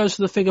 Flair goes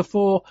to the figure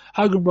four.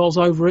 Hogan rolls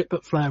over it,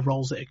 but Flair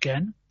rolls it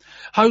again.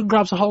 Hogan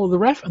grabs a hold of the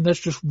ref and then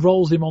just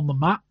rolls him on the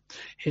mat.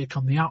 Here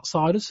come the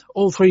outsiders.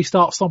 All three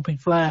start stomping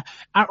Flair.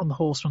 Out on the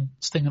Horseman,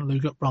 Sting and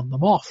Luger run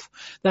them off.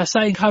 They're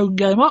saying Hogan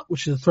game up,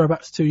 which is a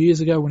throwback to 2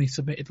 years ago when he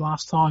submitted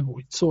last time, or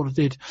he sort of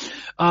did.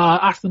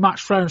 After the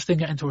match, Flair and Sting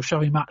get into a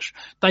shoving match.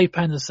 Dave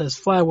Penner says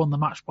Flair won the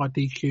match by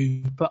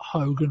DQ, but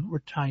Hogan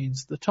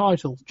retains the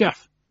title.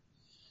 Jeff?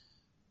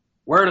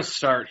 Where to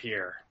start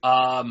here?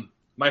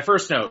 My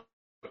first note,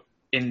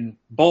 in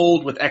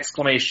bold with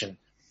exclamation,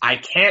 I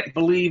can't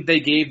believe they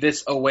gave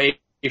this away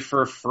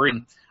for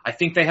free. I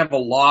think they have a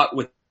lot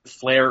with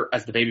Flair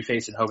as the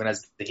babyface and Hogan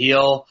as the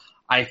heel.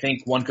 I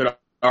think one could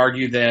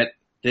argue that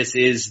this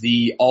is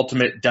the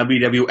ultimate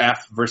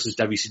WWF versus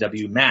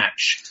WCW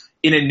match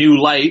in a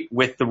new light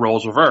with the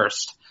roles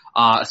reversed,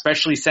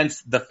 especially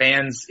since the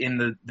fans in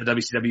the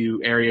WCW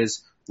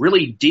areas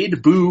really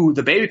did boo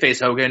the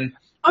babyface Hogan.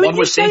 One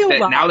would think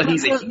that now that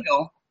he's a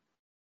heel.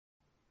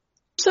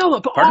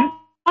 But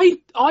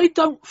I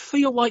don't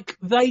feel like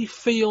they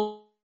feel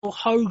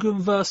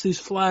Hogan versus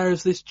Flair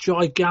is this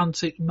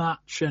gigantic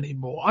match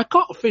anymore. I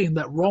got a feeling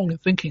they're wrong in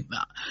thinking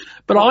that,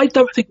 but I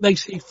don't think they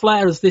see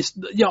Flair as this.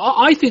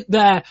 I think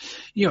they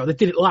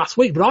did it last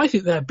week, but I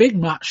think their big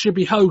match should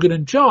be Hogan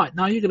and Giant.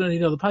 Now you're going to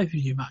need other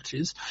pay-per-view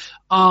matches,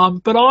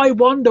 but I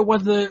wonder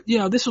whether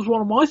this was one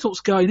of my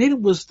thoughts going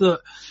in was that,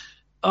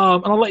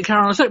 and I'll let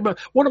Karen in a second. But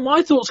one of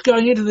my thoughts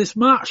going into this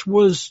match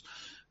was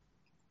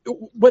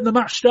when the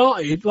match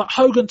started, like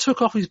Hogan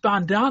took off his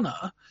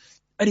bandana.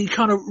 And he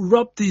kind of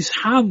rubbed his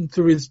hand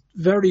through his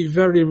very,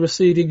 very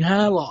receding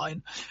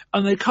hairline,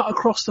 and they cut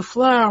across the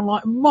Flair. I'm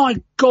like,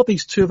 my God,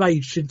 these two have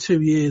aged in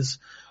 2 years.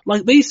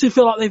 Like, these two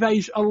feel like they've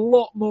aged a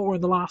lot more in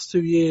the last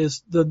 2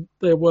 years than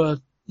they were,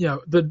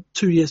 the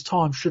 2 years'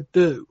 time should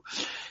do.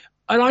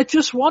 And I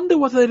just wonder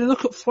whether they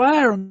look at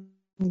Flair and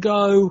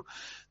go,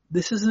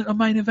 this isn't a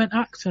main event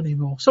act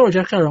anymore. Sorry,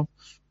 Jack, carry on.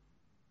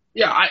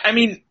 Yeah,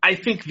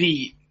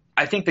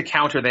 I think the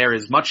counter there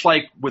is much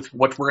like with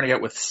what we're going to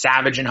get with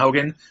Savage and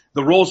Hogan.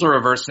 The roles are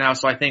reversed now,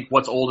 so I think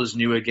what's old is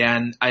new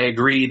again. I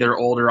agree they're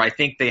older. I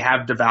think they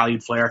have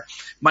devalued Flair.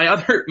 My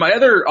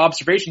other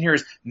observation here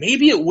is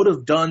maybe it would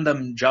have done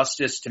them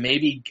justice to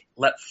maybe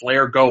let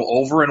Flair go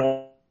over in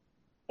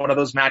one of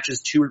those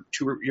matches two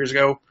years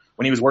ago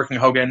when he was working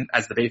Hogan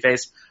as the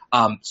babyface.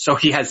 So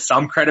he has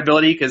some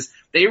credibility because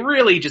they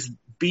really just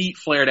beat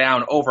Flair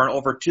down over and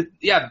over.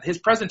 His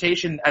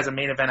presentation as a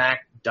main event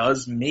act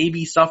does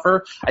maybe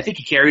suffer. I think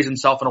he carries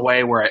himself in a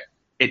way where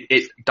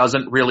it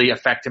doesn't really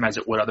affect him as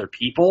it would other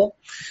people.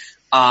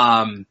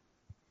 I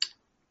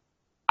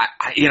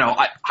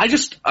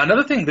just,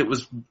 another thing that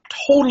was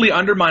totally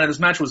undermined in this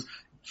match was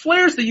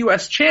Flair's the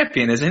U.S.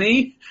 champion, isn't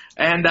he?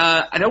 And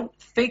I don't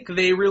think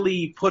they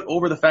really put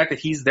over the fact that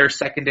he's their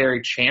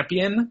secondary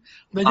champion.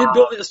 They didn't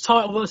bill it as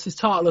title versus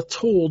title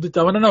at all, did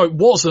they? I don't know, it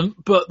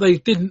wasn't, but they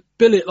didn't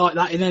bill it like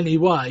that in any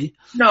way.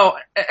 No,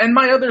 and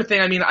my other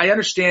thing, I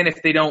understand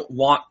if they don't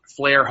want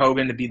Flair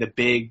Hogan to be the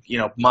big,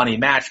 money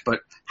match,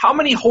 but how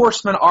many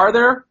horsemen are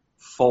there?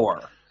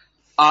 4.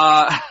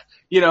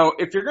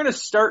 If you're going to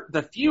start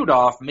the feud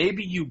off,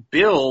 maybe you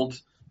build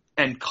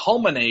and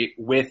culminate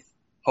with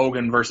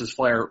Hogan versus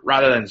Flair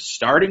rather than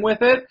starting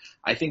with it.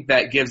 I think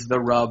that gives the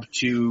rub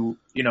to,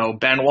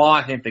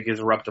 Benoit. I think that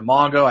gives a rub to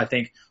Mongo. I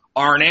think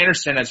Arn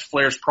Anderson, as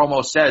Flair's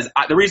promo says,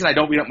 the reason I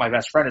don't beat up my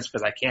best friend is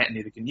because I can't and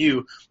neither can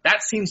you.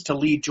 That seems to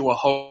lead to a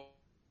Hogan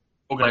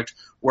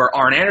where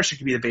Arn Anderson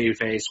could be the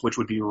babyface, which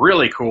would be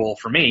really cool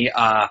for me,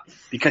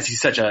 because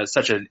he's such a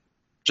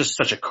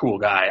cool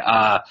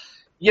guy.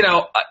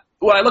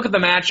 When I look at the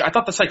match, I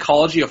thought the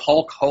psychology of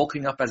Hulk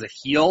hulking up as a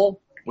heel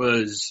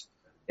was,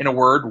 in a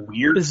word,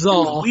 weird. Bizarre. It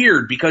was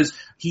weird because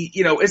he,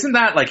 isn't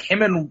that like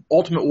him and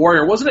Ultimate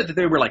Warrior? Wasn't it that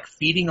they were like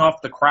feeding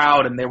off the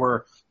crowd and they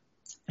were,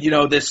 they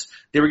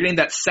were getting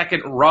that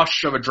second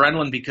rush of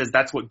adrenaline because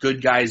that's what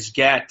good guys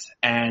get,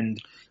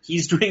 and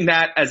he's doing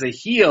that as a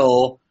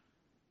heel.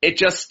 It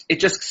just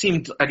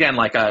seemed again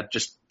like a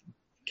just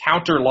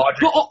counter logic.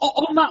 But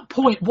on that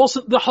point,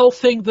 wasn't the whole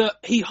thing that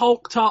he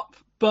hulked up,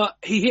 but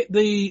he hit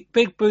the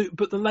big boot,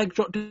 but the leg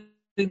drop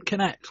didn't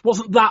connect?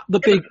 Wasn't that the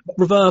big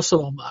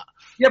reversal on that?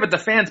 Yeah, but the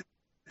fans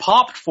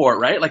popped for it,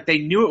 right? Like they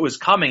knew it was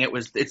coming.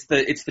 It's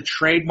the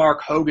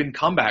trademark Hogan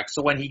comeback.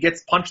 So when he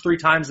gets punched 3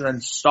 times and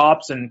then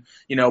stops and,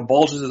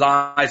 bulges his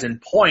eyes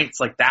and points,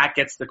 like that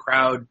gets the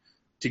crowd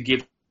to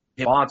give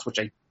him wants, which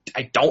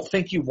I don't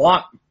think you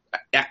want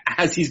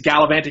as he's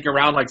gallivanting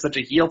around like such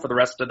a heel for the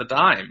rest of the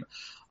time.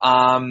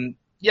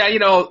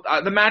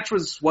 The match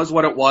was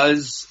what it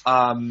was.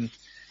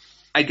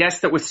 I guess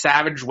that with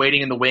Savage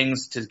waiting in the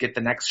wings to get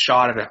the next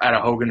shot at a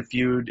Hogan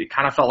feud, it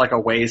kind of felt like a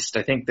waste.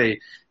 I think they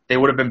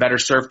would have been better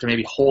served to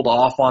maybe hold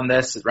off on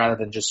this rather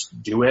than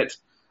just do it.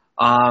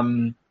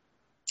 And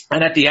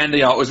at the end,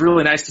 it was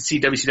really nice to see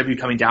WCW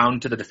coming down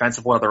to the defense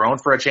of one of their own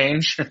for a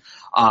change,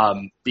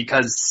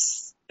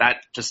 because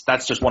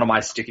that's just one of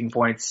my sticking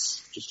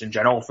points just in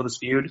general for this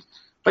feud.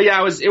 But yeah,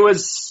 it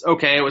was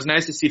okay. It was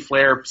nice to see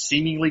Flair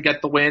seemingly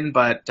get the win,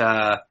 but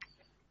I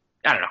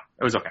don't know.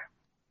 It was okay.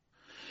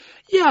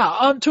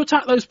 Yeah, to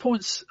attack those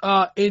points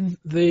in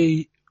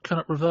the kind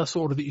of reverse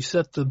order that you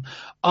said them,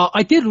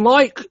 I did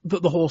like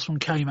that the Horsemen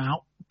came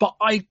out, but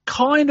I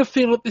kind of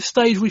feel at this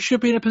stage we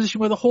should be in a position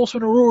where the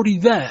Horsemen are already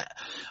there.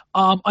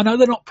 I know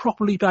they're not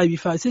properly baby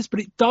faces, but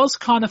it does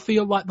kind of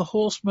feel like the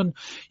Horsemen,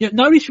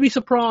 nobody should be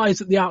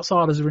surprised that the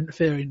Outsiders are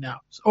interfering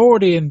now. It's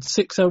already in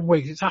 6-7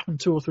 weeks. It's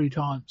happened 2 or 3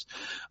 times.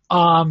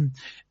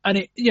 And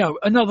it,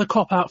 another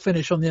cop-out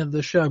finish on the end of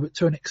the show, but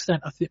to an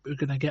extent, I think we're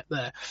going to get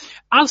there.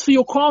 As for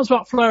your qualms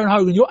about Flair and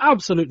Hogan, you're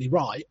absolutely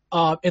right,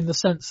 in the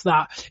sense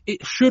that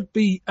it should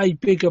be a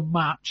bigger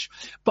match,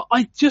 but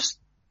I just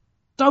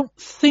don't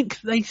think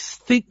they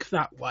think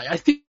that way. I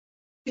think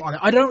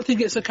I don't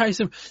think it's a case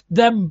of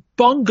them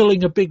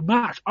bungling a big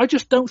match. I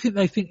just don't think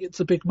they think it's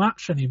a big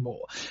match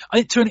anymore. I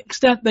think to an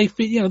extent they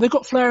feel, they've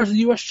got Flair as the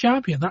US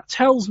champion. That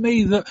tells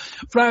me that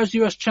Flair as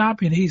US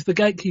champion, he's the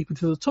gatekeeper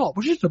to the top,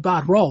 which isn't a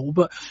bad role,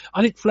 but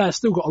I think Flair's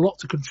still got a lot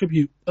to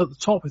contribute at the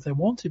top if they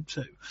want him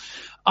to.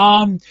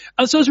 And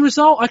so as a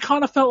result, I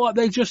kind of felt like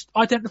they just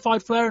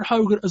identified Flair and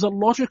Hogan as a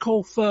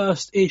logical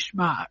first-ish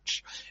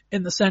match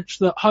in the sense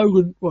that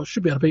Hogan,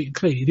 should be able to beat him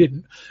clearly, he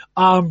didn't.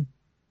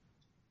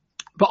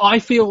 But I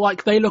feel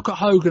like they look at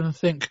Hogan and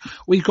think,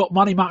 we've got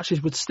money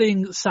matches with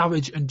Sting,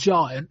 Savage and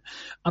Giant,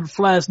 and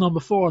Flair's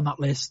number 4 on that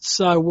list,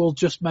 so we'll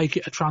just make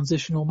it a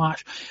transitional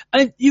match.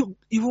 And you've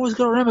always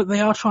got to remember they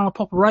are trying to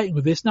pop a rating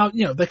with this. Now,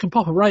 they can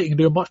pop a rating and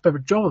do a much better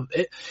job of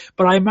it,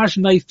 but I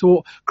imagine they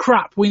thought,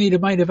 crap, we need a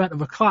main event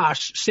of a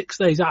Clash 6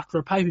 days after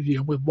a pay-per-view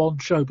and with one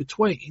show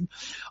between.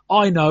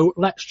 I know,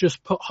 let's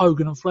just put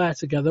Hogan and Flair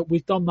together.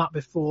 We've done that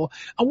before.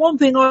 And one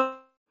thing I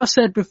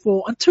said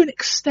before, and to an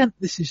extent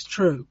this is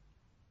true,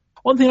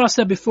 one thing I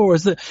said before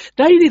is that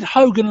they did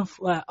Hogan and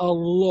Flair a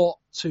lot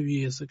 2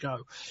 years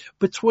ago.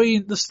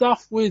 Between the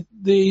stuff with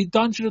the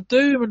Dungeon of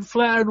Doom and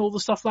Flair and all the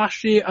stuff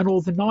last year and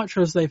all the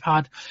Nitros they've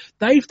had,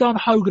 they've done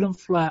Hogan and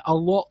Flair a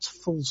lot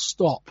full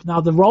stop.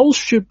 Now the roles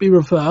should be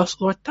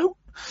reversed,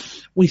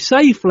 we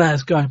say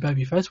Flair's going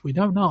babyface, we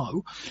don't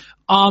know.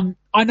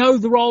 I know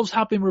the roles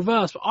have been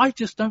reversed, but I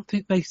just don't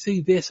think they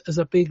see this as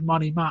a big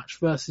money match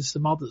versus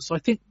some others. So I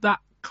think that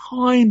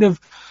kind of,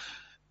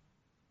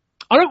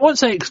 I don't want to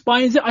say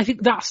explains it. I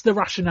think that's the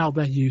rationale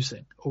they're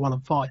using. Well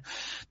and fine.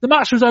 The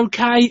match was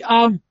okay.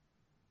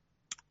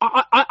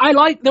 I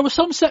like, there were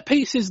some set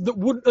pieces that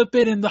wouldn't have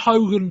been in the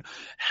Hogan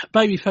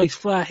babyface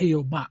Flair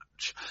heel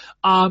match.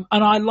 And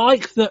I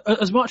like that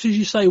as much as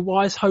you say,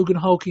 why is Hogan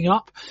hulking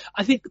up?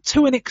 I think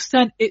to an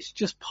extent it's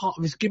just part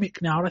of his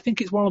gimmick now. And I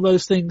think it's one of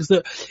those things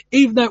that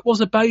even though it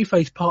was a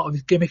babyface part of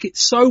his gimmick,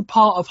 it's so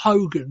part of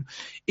Hogan,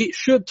 it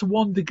should to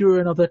one degree or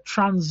another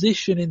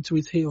transition into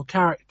his heel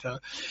character.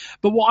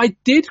 But what I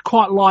did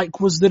quite like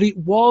was that it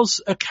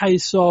was a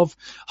case of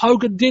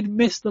Hogan did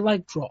miss the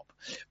leg drop.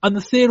 And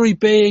the theory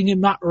being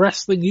in that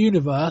wrestling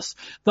universe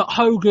that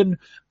Hogan,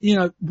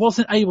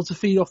 wasn't able to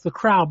feed off the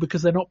crowd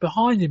because they're not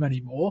behind him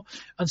anymore.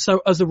 And so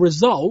as a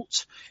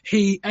result,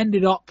 he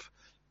ended up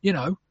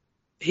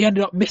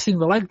missing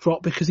the leg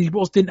drop because he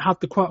didn't have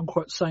the quote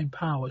unquote same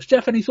powers.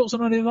 Jeff, any thoughts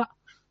on any of that?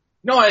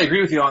 No, I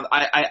agree with you on,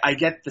 I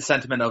get the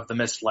sentiment of the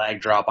missed leg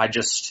drop. I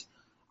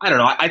don't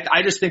know.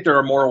 I just think there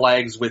are more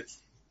legs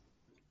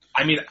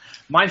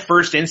my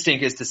first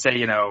instinct is to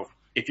say,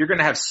 if you're going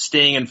to have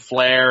Sting and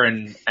Flair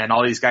and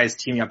all these guys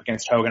teaming up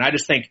against Hogan, I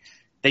just think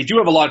they do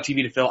have a lot of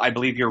TV to fill. I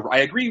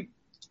agree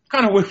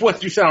kind of with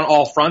what you said on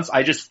all fronts.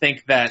 I just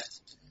think that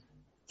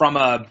from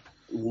a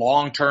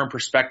long-term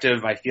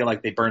perspective, I feel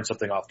like they burned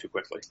something off too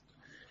quickly.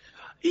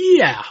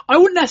 Yeah, I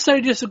wouldn't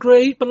necessarily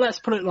disagree, but let's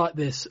put it like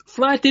this.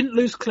 Flair didn't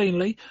lose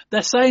cleanly.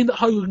 They're saying that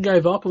Hogan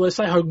gave up, or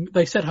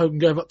they said Hogan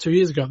gave up 2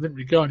 years ago. It didn't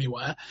really go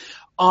anywhere.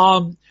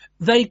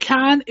 They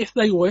can, if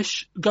they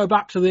wish, go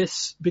back to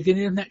this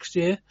beginning of next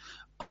year.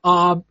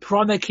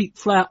 Provided they keep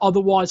Flair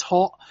otherwise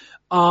hot,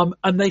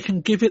 and they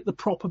can give it the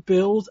proper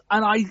build.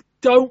 And I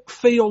don't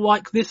feel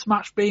like this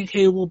match being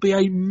here will be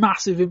a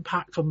massive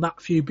impact on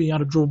that feud being able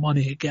to draw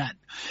money again.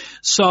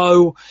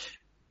 So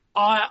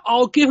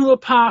I'll give them a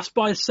pass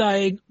by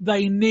saying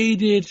they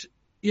needed,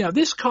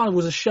 this kind of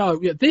was a show.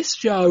 Yeah, this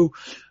show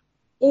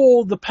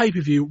or the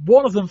pay-per-view,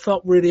 one of them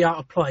felt really out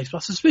of place. My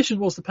suspicion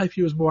was the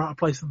pay-per-view was more out of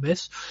place than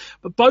this.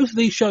 But both of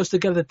these shows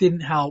together didn't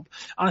help.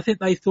 And I think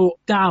they thought,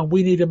 damn,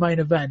 we need a main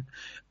event.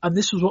 And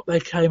this was what they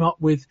came up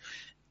with.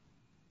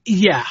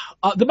 Yeah,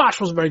 the match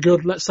wasn't very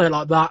good, let's say it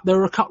like that. There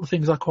were a couple of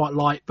things I quite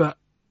liked, but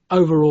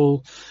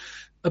overall,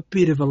 a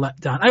bit of a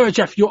letdown. Anyway,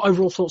 Jeff, your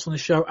overall thoughts on the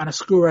show and a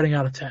score rating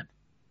out of 10.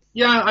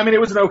 Yeah, it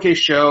was an okay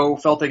show.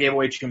 Felt they gave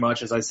away too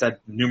much, as I said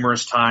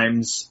numerous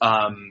times.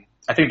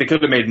 I think they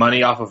could have made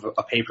money off of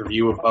a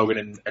pay-per-view of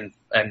Hogan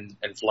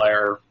and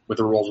Flair with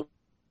the roles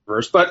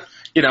reversed. But,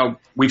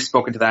 we've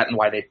spoken to that and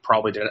why they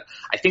probably did it.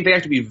 I think they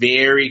have to be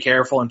very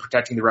careful in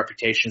protecting the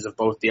reputations of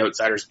both the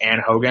Outsiders and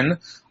Hogan,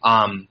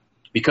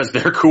 because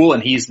they're cool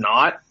and he's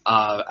not,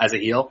 as a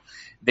heel.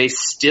 They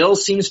still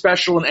seem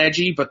special and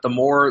edgy, but the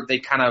more they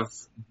kind of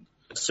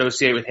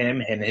associate with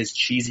him and his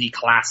cheesy,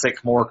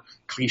 classic, more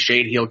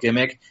cliched heel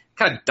gimmick,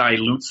 kind of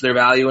dilutes their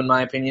value in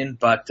my opinion.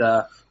 But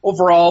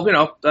overall,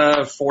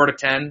 4 to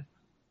 10.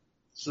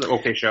 It's an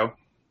okay show.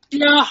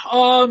 Yeah,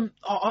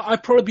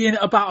 I'd probably be in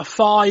at about a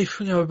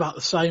 5, about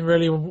the same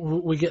really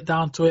when we get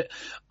down to it.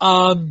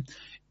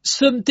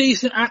 Some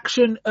decent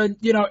action, and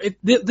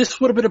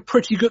this would have been a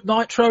pretty good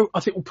Nitro. I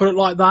think we'll put it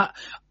like that.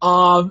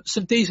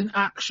 Some decent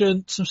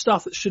action, some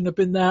stuff that shouldn't have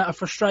been there, a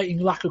frustrating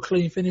lack of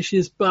clean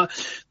finishes, but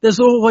there's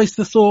always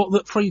the thought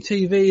that free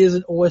TV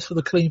isn't always for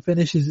the clean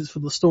finishes, it's for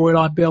the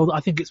storyline build. I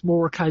think it's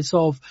more a case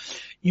of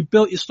you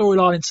built your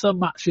storyline in some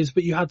matches,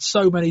 but you had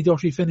so many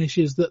dodgy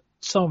finishes that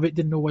some of it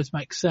didn't always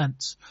make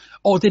sense,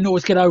 or didn't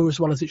always get over as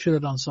well as it should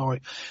have done,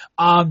 sorry.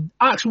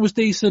 Action was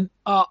decent.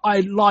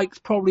 I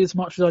liked probably as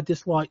much as I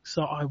disliked,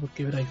 so I would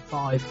give it a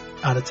 5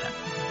 out of 10.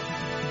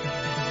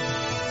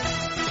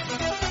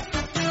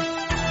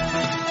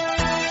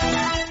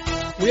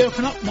 We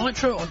open up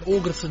Nitro on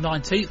August the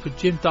 19th with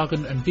Jim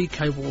Duggan and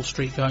VK Wall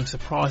Street going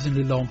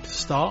surprisingly long to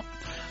start.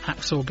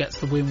 Hacksaw gets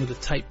the win with a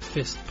taped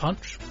fist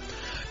punch.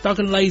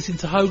 Duggan lays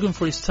into Hogan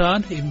for his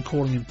turn, even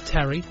calling him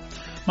Terry.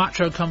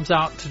 Macho comes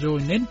out to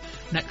join in.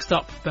 Next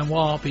up,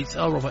 Benoit beats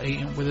Earl Robert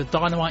Eaton with a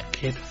Dynamite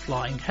Kid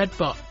flying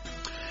headbutt.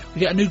 We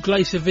get a new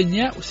Glacier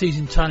vignette, which sees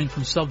him turning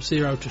from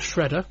Sub-Zero to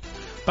Shredder.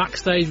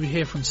 Backstage we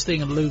hear from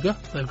Sting and Luger.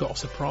 They've got a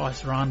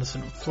surprise for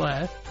Anderson and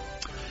Flair.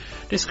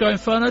 Disco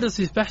Inferno does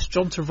his best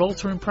John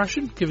Travolta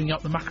impression, giving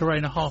up the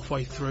Macarena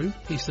halfway through.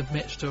 He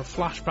submits to a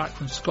flashback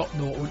from Scott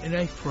Norton in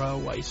a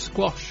throwaway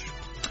squash.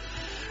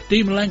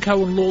 Dean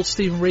Malenko and Lord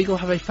Steven Regal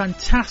have a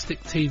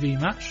fantastic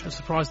TV match, a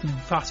surprisingly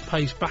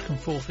fast-paced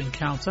back-and-forth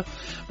encounter,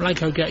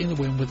 Malenko getting the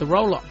win with the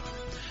roll-up.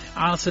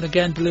 Anderson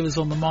again delivers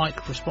on the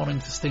mic, responding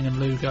to Sting and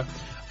Luger.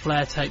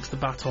 Flair takes the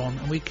baton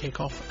and we kick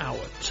off hour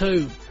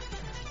 2.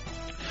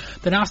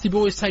 The Nasty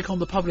Boys take on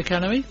the Public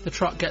Enemy. The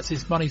Truck gets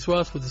his money's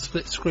worth with a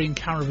split-screen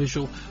camera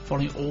visual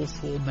following all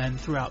 4 men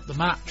throughout the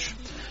match.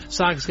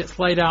 Sags gets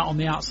laid out on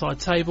the outside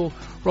table.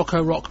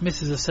 Rocco Rock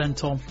misses a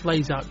senton,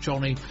 lays out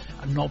Johnny,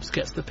 and Knobbs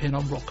gets the pin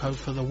on Rocco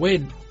for the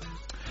win.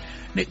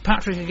 Nick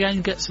Patrick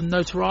again gets some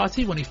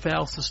notoriety when he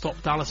fails to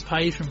stop Dallas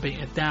Page from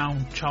beating a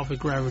down Chavo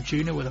Guerrero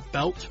Jr. with a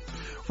belt.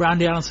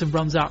 Randy Allison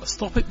runs out to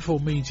stop it before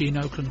Mean Gene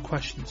Okerlund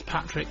questions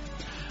Patrick.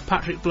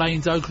 Patrick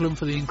blames Okerlund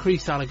for the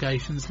increased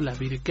allegations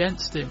levied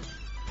against him.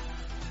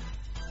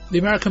 The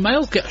American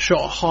males get a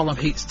shot at Harlem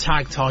Heat's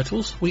tag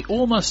titles. We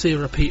almost see a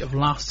repeat of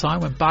last time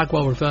when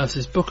Bagwell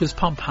reverses Booker's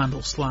pump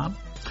handle slam.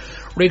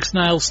 Riggs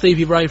nails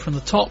Stevie Ray from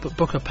the top, but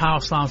Booker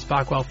power slams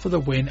Bagwell for the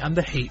win and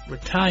the Heat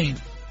retain.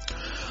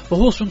 The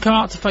Horsemen come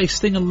out to face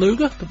Sting and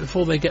Luger, but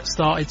before they get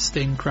started,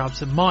 Sting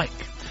grabs a mic.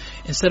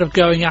 Instead of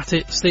going at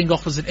it, Sting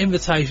offers an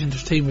invitation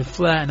to team with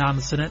Flair and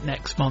Anderson at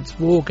next month's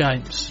War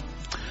Games.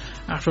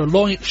 After a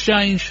long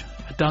exchange,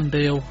 a done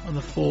deal, and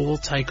the 4 will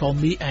take on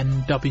the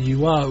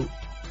NWO.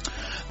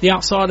 The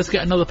Outsiders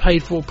get another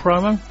paid-for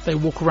promo. They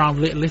walk around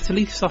Little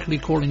Italy, subtly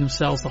calling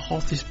themselves the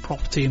hottest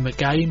property in the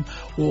game,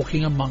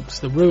 walking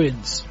amongst the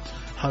ruins.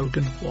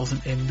 Hogan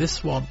wasn't in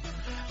this one.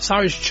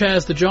 Savage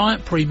chairs the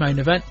Giant pre-main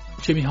event.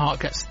 Jimmy Hart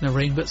gets in the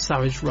ring, but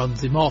Savage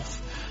runs him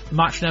off. The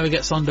match never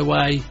gets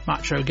underway,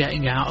 Macho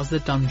getting out as the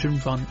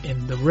dungeon run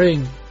in the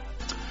ring.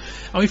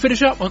 And we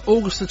finish up on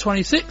August the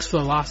 26th for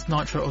the last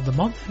Nitro of the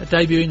month. A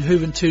debuting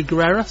Juventud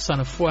Guerrera, son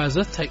of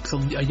Fuerza, takes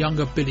on a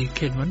younger Billy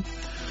Kidman.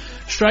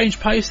 Strange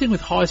pacing with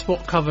high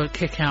spot cover,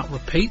 kick out,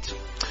 repeat.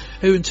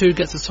 Juventud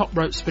gets a top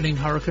rope spinning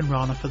Hurricane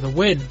Rana for the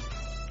win.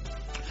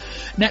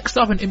 Next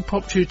up, an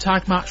impromptu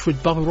tag match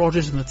with Bubba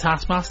Rogers and the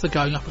Taskmaster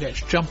going up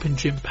against Jumpin'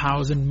 Jim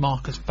Powers and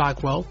Marcus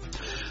Bagwell.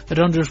 The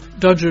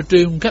Dungeon of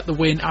Doom get the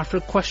win after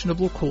a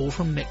questionable call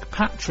from Nick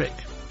Patrick.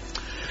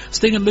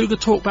 Sting and Luger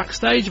talk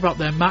backstage about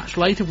their match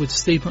later with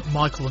Steve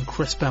McMichael and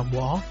Chris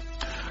Benoit.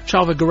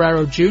 Chavo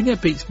Guerrero Jr.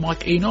 beats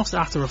Mike Enos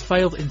after a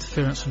failed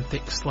interference from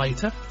Dick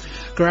Slater.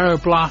 Guerrero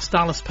blasts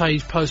Dallas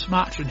Page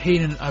post-match and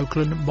Heenan and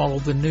Okerlund model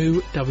the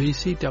new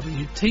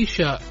WCW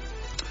t-shirt.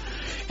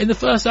 In the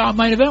first hour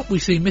main event, we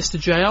see Mr.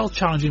 JL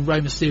challenging Rey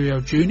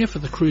Mysterio Jr. for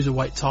the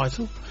Cruiserweight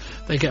title.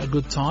 They get a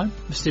good time.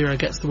 Mysterio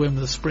gets the win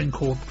with a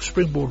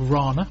springboard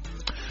Rana.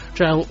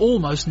 JL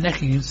almost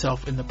necking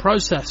himself in the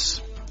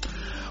process.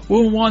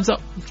 Woman winds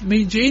up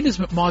Mean Gene as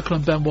McMichael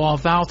and Benoit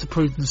vow to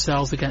prove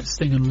themselves against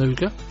Sting and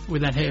Luger. We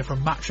then hear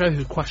from Macho,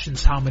 who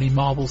questions how many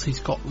marbles he's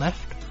got left.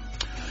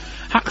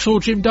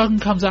 Hacksaw Jim Duggan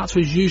comes out to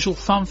his usual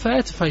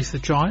fanfare to face the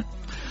Giant.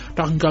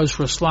 Duggan goes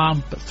for a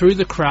slam, but through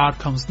the crowd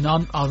comes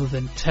none other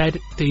than Ted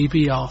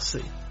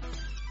DiBiase.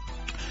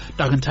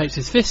 Duggan tapes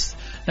his fist,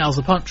 nails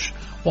a punch,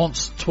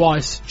 once,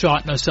 twice,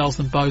 Giant no-sells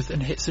them both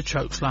and hits a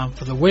chokeslam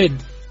for the win.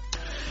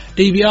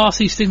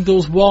 DiBiase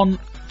signals 1,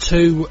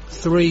 2,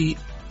 3,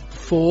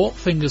 4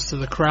 fingers to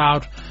the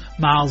crowd,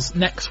 mouths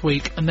next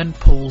week, and then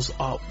pulls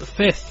out the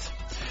 5th.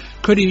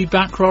 Could he be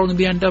bankrolling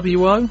the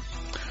NWO?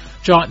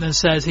 Giant then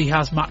says he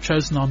has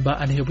Macho's number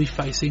and he'll be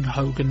facing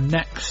Hogan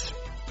next.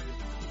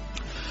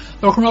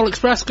 The Rock and Roll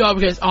Express go up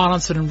against Arn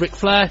Anderson and Ric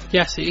Flair.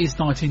 Yes, it is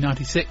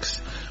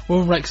 1996.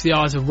 Woman rakes the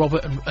eyes of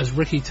Robert as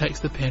Ricky takes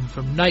the pin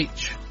from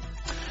Nate.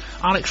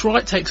 Alex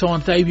Wright takes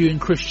on debuting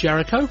Chris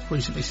Jericho,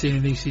 recently seen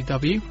in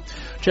ECW.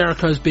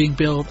 Jericho's being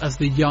billed as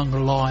the young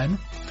lion.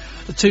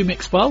 The two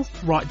mix well.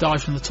 Wright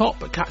dives from the top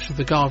but catches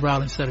the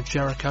guardrail instead of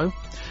Jericho.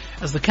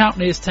 As the count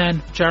nears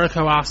 10,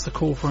 Jericho asks to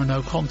call for a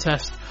no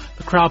contest.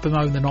 The crowd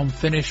bemoan the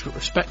non-finish but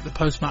respect the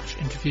post-match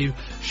interview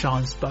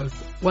shines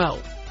both well.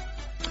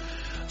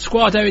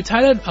 Squire David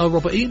Taylor and Earl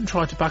Robert Eaton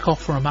tried to back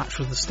off for a match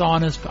with the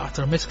Steiners, but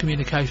after a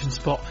miscommunication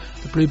spot,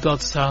 the Blue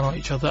Bloods turn on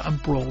each other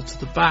and brawl to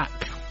the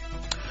back.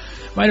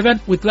 Main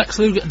event with Lex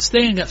Luger and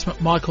Sting against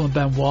McMichael and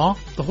Benoit.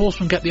 The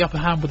Horsemen get the upper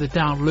hand with a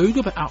down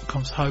Luger, but out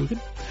comes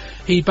Hogan.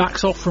 He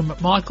backs off from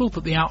McMichael,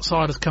 but the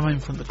Outsiders come in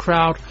from the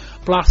crowd,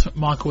 blast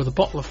McMichael with a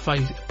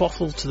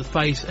bottle to the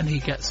face, and he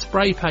gets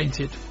spray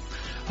painted.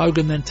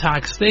 Hogan then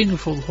tags Sting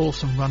before the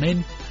Horsemen run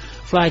in.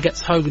 Flair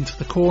gets Hogan to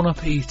the corner,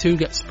 but he too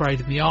gets sprayed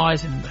in the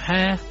eyes and in the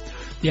hair.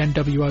 The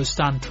NWO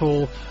stand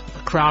tall, and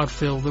the crowd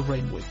fill the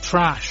ring with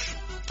trash.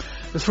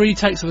 The 3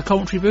 takes of the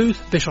commentary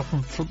booth, Bischoff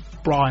and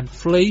Brian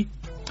flee.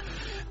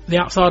 The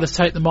Outsiders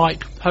take the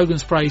mic, Hogan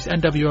sprays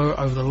NWO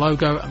over the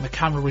logo, and the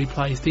camera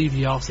replays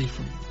DiBiase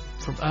from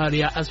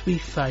earlier as we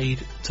fade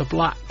to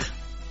black.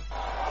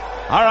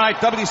 All right,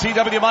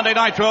 WCW Monday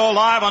Nitro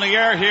live on the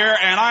air here,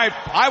 and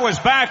I was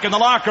back in the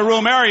locker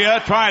room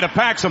area trying to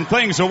pack some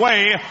things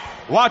away,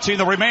 watching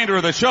the remainder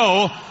of the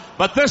show,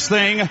 but this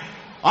thing,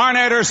 Arn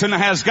Anderson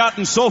has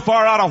gotten so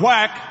far out of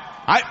whack,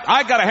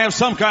 I gotta have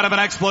some kind of an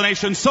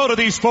explanation. So do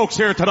these folks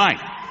here tonight.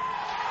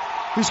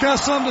 He's got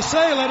something to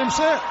say, let him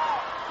say it.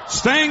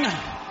 Sting,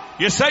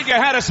 you said you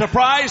had a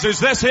surprise. Is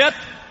this it?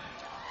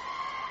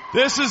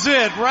 This is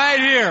it, right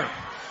here.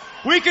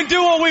 We can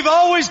do what we've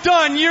always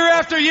done year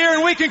after year,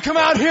 and we can come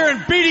out here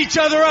and beat each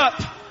other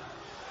up.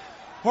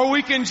 Or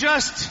we can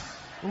just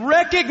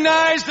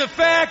recognize the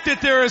fact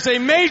that there is a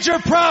major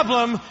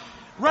problem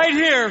right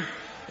here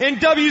in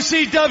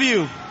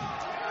WCW.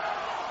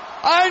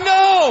 I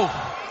know,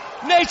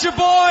 Nature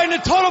Boy and the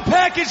Total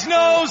Package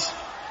knows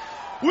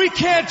we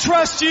can't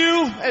trust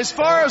you as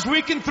far as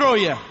we can throw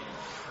you.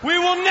 We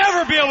will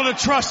never be able to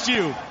trust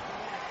you.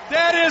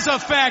 That is a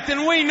fact,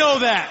 and we know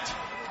that.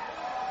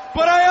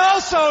 But I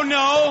also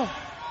know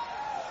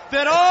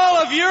that all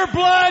of your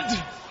blood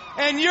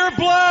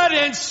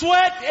and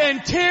sweat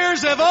and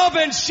tears have all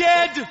been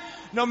shed.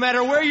 No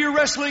matter where your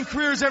wrestling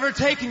career has ever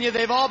taken you,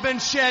 they've all been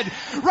shed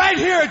right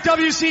here at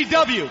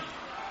WCW.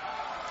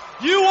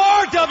 You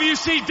are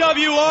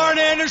WCW, Arn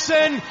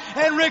Anderson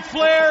and Ric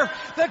Flair.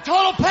 The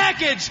Total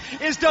Package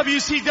is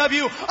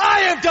WCW.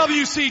 I am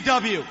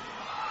WCW.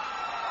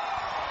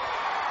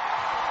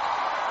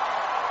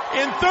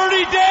 In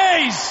 30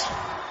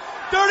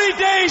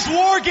 days,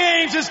 War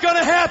Games is going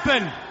to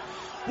happen.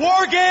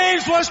 War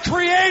Games was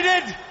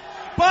created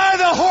by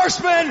the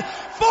Horsemen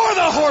for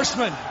the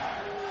Horsemen.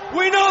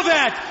 We know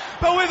that.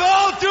 But with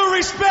all due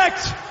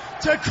respect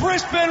to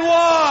Chris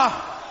Benoit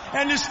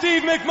and to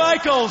Steve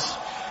McMichaels,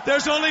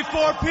 there's only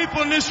 4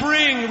 people in this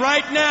ring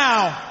right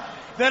now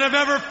that have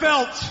ever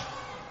felt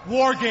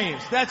War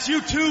Games. That's you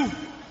two,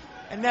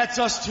 and that's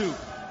us two.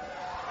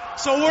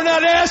 So we're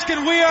not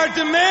asking, we are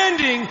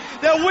demanding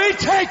that we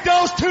take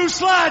those 2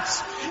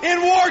 slots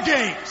in War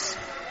Games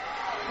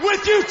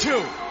with you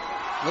two.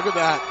 Look at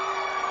that.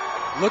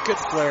 Look at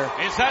Flair.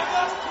 Is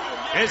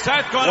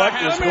that going to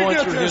happen? What is going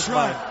through his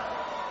mind?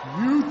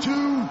 You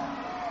two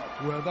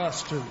with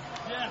us two.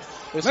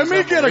 This Let is me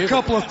get a unbelievable.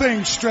 couple of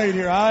things straight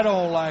here. I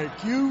don't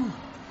like you,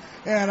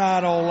 and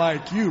I don't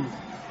like you.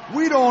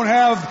 We don't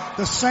have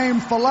the same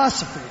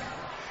philosophy.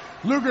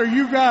 Luger,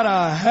 you got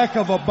a heck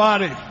of a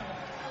body.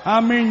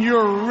 I mean,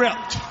 you're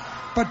ripped.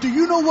 But do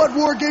you know what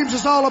War Games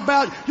is all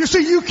about? You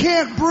see, you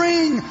can't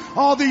bring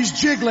all these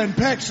jiggling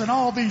pecs and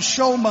all these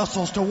show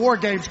muscles to War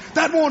Games.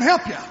 That won't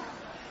help you.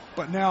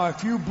 But now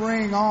if you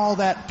bring all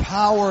that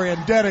power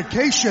and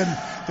dedication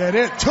that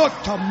it took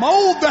to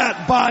mold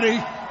that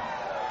body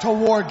to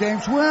War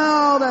Games,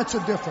 well, that's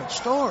a different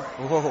story.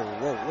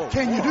 Whoa.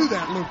 Can you do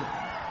that,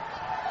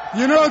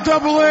 Luger? You know,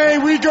 Double A,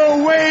 we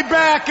go way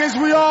back, as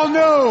we all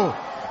know.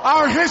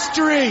 Our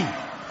history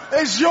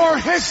is your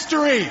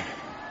history.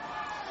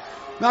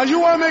 Now,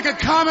 you want to make a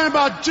comment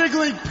about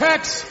jiggling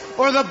pecs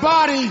or the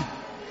body,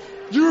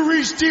 you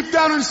reach deep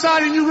down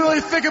inside and you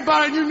really think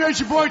about it, and you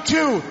Nature Boy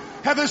too.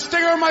 Have the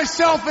Stinger and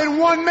myself in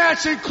one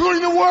match,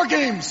 including the War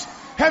Games.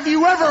 Have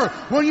you ever,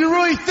 when you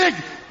really think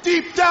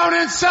deep down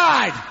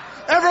inside,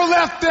 ever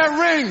left that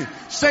ring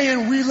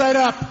saying, we let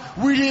up,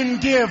 we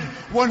didn't give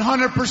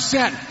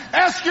 100%?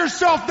 Ask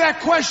yourself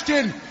that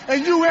question,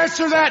 and you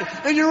answer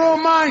that in your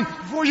own mind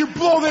before you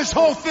blow this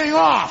whole thing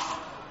off.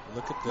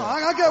 Look at No, that.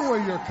 I get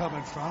where you're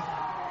coming from.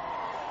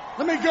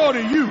 Let me go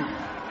to you.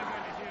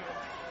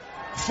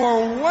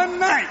 For one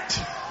night,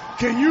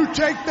 can you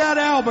take that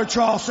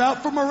albatross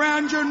out from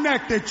around your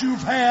neck that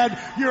you've had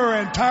your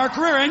entire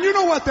career? And you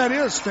know what that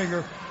is,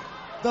 Stinger.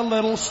 The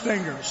little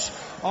stingers.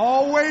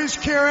 Always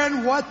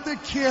caring what the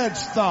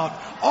kids thought.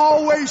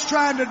 Always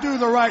trying to do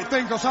the right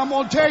thing. Because I'm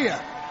going to tell you,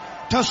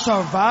 to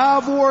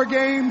survive War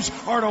Games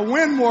or to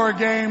win War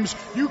Games,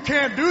 you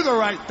can't do the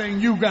right thing.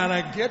 You got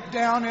to get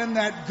down in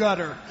that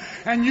gutter.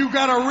 And you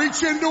got to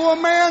reach into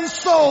a man's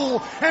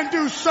soul and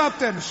do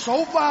something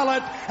so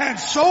violent and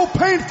so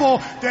painful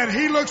that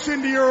he looks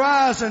into your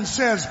eyes and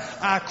says,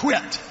 I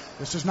quit.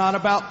 This is not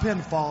about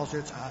pinfalls.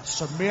 It's I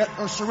submit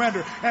or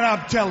surrender. And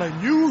I'm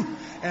telling you,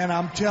 and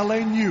I'm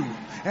telling you,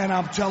 and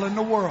I'm telling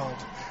the world,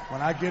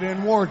 when I get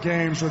in War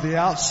Games with the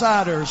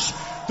Outsiders,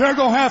 they're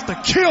going to have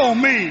to kill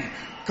me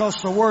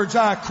because the words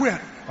I quit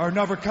are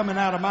never coming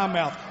out of my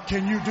mouth.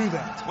 Can you do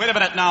that? Wait a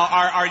minute now.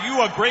 Are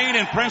you agreeing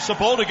in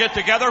principle to get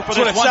together for That's this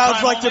what it one sounds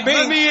time like only? to me.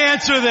 Let me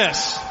answer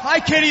this. I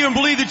can't even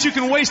believe that you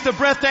can waste a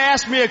breath to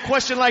ask me a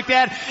question like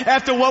that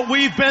after what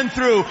we've been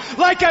through.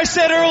 Like I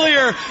said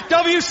earlier,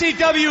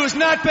 WCW has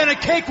not been a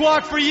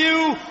cakewalk for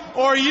you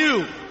or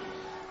you.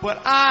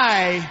 But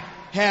I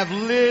have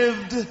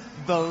lived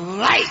the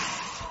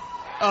life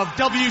of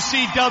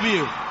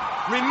WCW.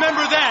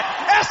 Remember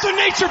that. Ask the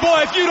Nature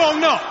Boy if you don't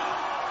know.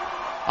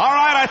 All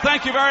right, I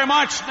thank you very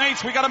much,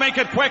 Nate. We got to make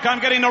it quick. I'm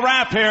getting the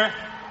wrap here.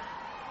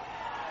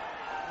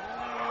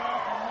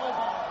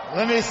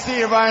 Let me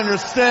see if I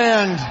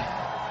understand.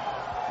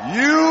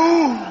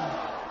 You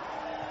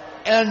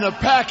and the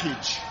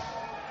package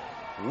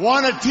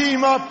want to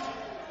team up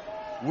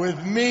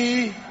with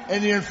me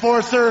and the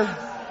Enforcer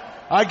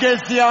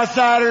against the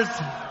Outsiders?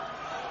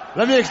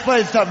 Let me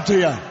explain something to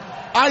you.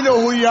 I know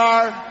who you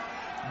are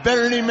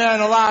better than any man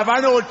alive.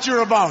 I know what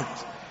you're about.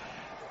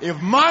 If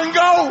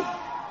Mongo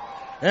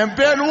and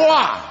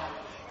Benoit,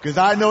 because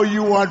I know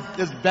you want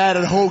as bad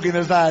at Hogan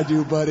as I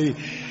do, buddy.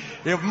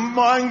 If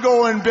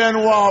Mongo and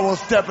Benoit will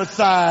step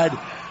aside,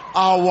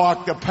 I'll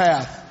walk the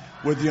path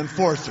with the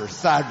Enforcer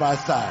side by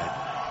side.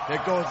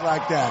 It goes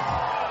like that.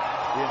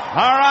 Yeah.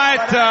 All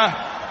right.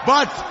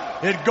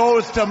 But it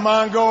goes to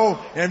Mongo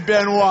and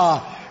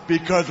Benoit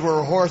because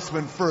we're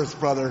horsemen first,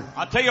 brother.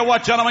 I'll tell you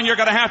what, gentlemen, you're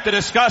going to have to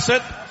discuss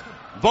it.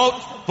 Vote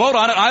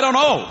on it. I don't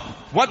know.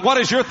 What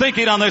is your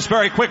thinking on this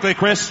very quickly,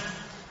 Chris?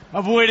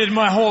 I've waited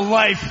my whole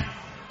life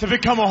to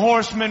become a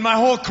horseman, my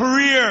whole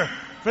career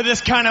for this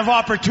kind of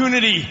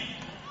opportunity.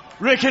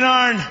 Rick and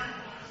Arn,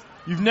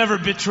 you've never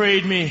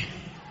betrayed me.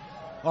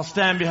 I'll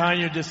stand behind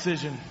your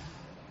decision.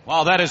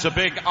 Well, that is a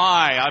big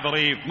I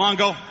believe.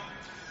 Mongo?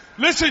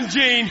 Listen,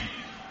 Gene,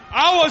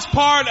 I was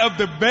part of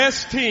the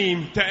best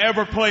team to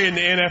ever play in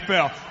the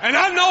NFL. And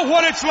I know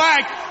what it's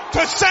like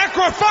to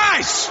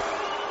sacrifice.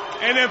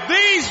 And if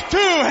these two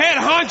head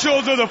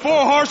honchos of the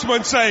Four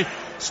Horsemen say,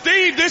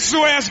 Steve, this is the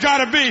way it's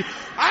got to be,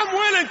 I'm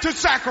willing to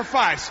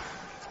sacrifice.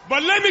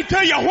 But let me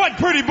tell you what,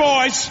 pretty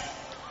boys,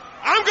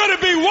 I'm going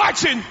to be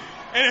watching.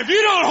 And if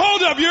you don't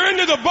hold up your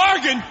end of the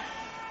bargain,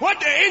 what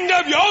the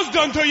NWO's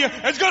done to you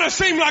is going to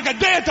seem like a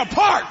day at the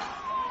park.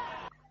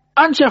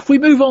 And Jeff, we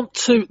move on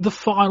to the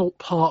final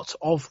part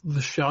of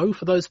the show.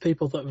 For those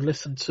people that have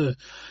listened to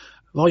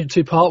Volume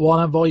 2 Part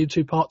 1 and Volume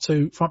 2 Part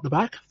 2 front to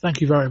back,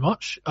 thank you very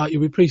much.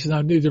 You'll be pleased to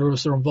know neither of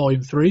us are on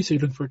Volume 3, so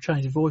you're looking for a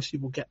change of voice, you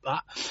will get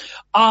that.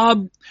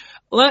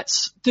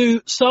 Let's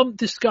do some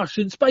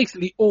discussions,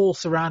 basically all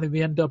surrounding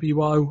the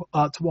NWO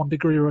to one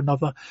degree or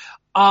another.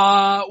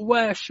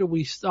 Where shall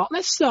we start?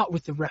 Let's start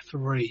with the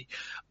referee.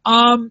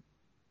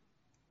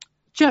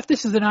 Jeff,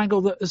 this is an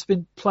angle that has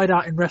been played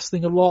out in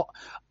wrestling a lot.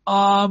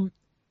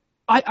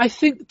 I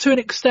think to an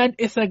extent,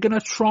 if they're going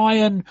to try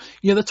and,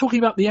 they're talking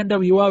about the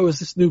NWO as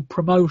this new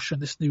promotion,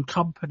 this new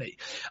company.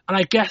 And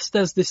I guess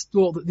there's this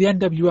thought that the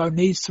NWO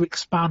needs to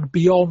expand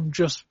beyond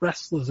just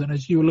wrestlers. And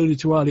as you alluded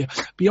to earlier,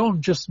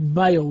 beyond just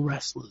male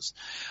wrestlers.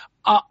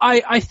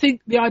 I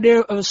think the idea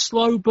of a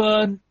slow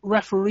burn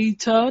referee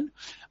turn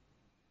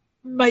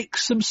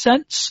makes some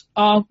sense.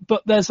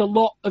 But there's a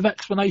lot of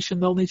explanation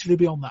they'll need to do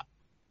beyond that.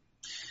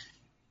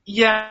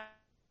 Yeah.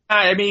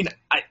 I mean,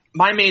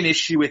 my main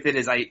issue with it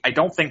is I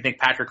don't think Nick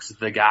Patrick's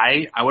the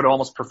guy. I would have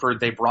almost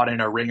preferred they brought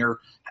in a ringer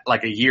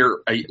not a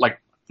year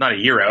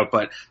out,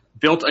 but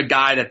built a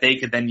guy that they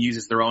could then use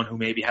as their own who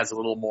maybe has a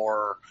little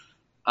more,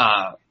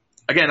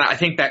 again, I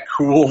think that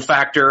cool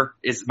factor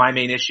is my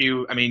main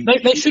issue. I mean,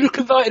 they should have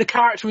converted a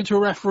character into a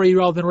referee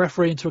rather than a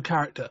referee into a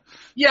character.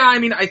 Yeah, I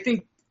mean, I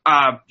think,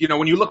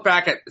 when you look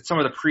back at some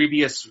of the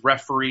previous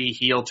referee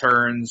heel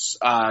turns,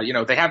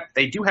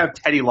 they do have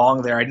Teddy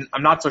Long there.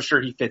 I'm not so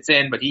sure he fits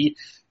in, but he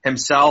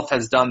himself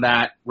has done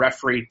that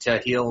referee to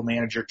heel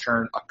manager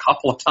turn a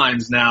couple of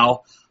times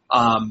now.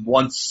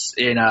 Once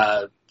in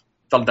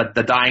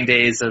the dying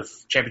days of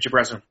Championship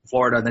Wrestling in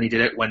Florida, and then he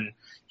did it when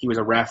he was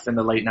a ref in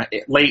the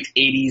late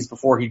 80s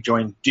before he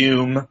joined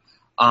Doom.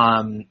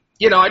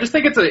 I just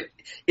think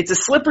it's a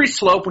slippery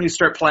slope when you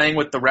start playing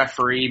with the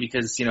referee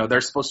because,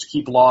 they're supposed to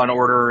keep law and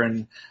order,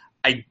 and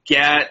I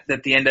get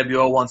that the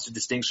NWO wants to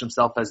distinguish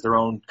themselves as their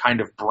own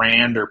kind of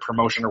brand or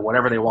promotion or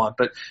whatever they want,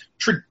 but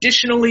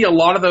traditionally a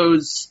lot of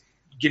those,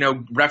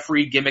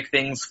 referee gimmick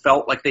things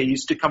felt like they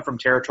used to come from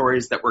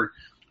territories that were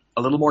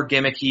a little more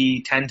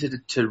gimmicky,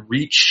 tended to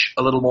reach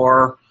a little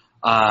more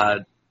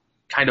kind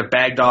of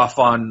bagged off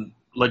on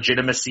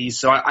legitimacy.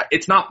 So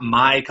it's not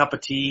my cup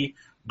of tea.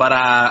 But,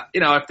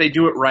 if they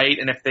do it right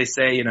and if they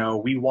say,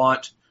 we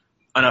want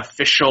an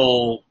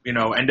official,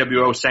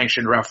 NWO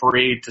sanctioned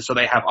referee so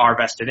they have our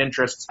vested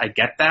interests, I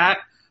get that.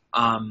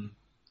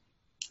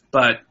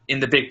 But in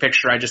the big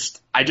picture, I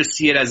just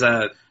see it as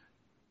a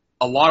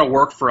lot of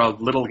work for a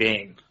little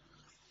game.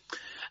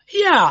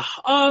 Yeah.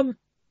 I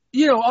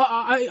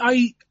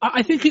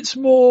think it's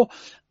more,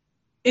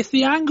 if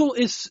the angle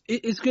is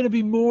going to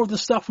be more of the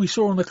stuff we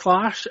saw on the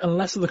Clash and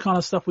less of the kind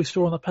of stuff we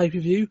saw on the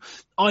pay-per-view,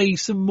 i.e.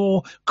 some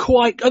more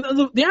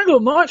the angle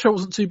of Nitro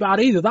wasn't too bad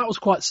either. That was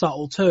quite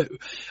subtle too.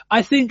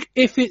 I think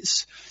if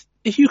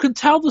you can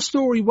tell the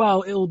story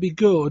well, it'll be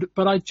good,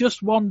 but I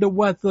just wonder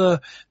whether,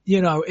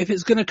 if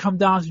it's going to come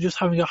down to just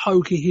having a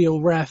hokey heel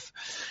ref,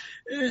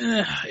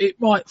 it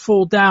might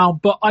fall down.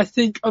 But I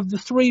think of the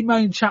three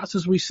main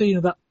chapters we've seen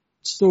of that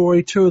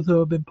story, two of them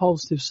have been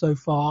positive so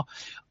far.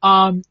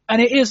 And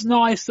it is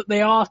nice that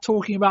they are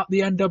talking about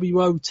the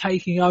NWO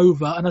taking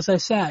over. And as I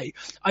say,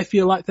 I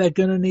feel like they're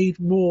going to need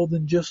more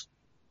than just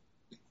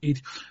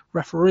need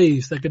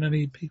referees. They're going to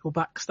need people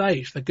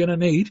backstage. They're going to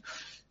need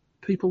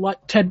people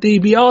like Ted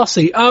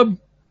DiBiase.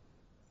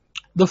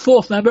 The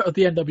fourth member of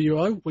the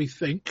NWO, we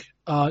think,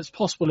 It's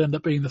possible to end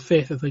up being the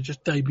 5th if they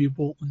just debut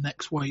Waltman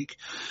next week.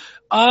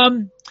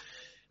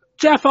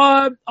 Jeff,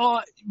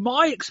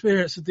 my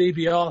experience of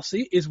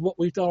DiBiase is what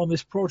we've done on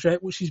this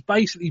project, which is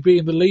basically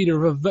being the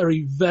leader of a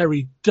very,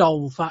 very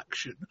dull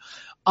faction.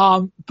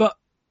 But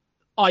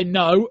I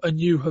know, and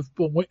you have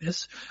borne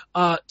witness,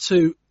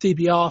 to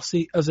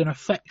DiBiase as an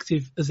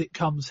effective as it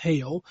comes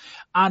heel.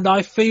 And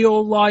I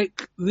feel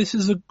like this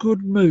is a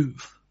good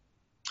move.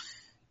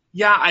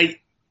 Yeah,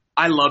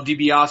 I love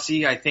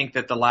DiBiase. I think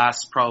that the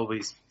last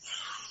probably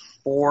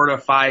 4 to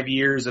 5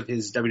 years of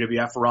his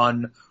WWF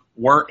run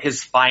weren't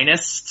his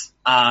finest.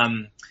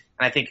 And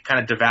I think it kind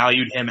of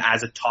devalued him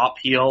as a top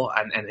heel.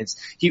 And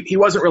he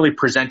wasn't really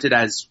presented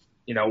as,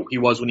 he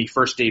was when he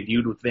first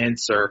debuted with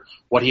Vince or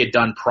what he had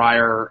done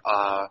prior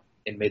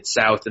in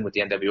Mid-South and with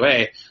the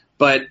NWA.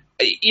 But,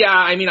 yeah,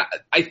 I mean,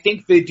 I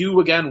think they do,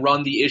 again,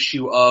 run the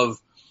issue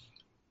of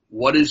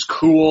what is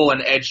cool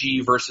and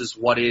edgy versus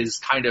what is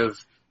kind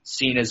of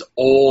seen as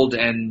old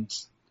and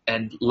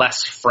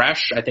less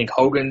fresh. I think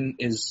Hogan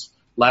is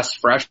less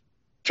fresh.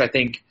 I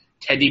think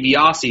Ted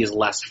DiBiase is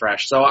less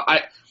fresh. So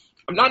I'm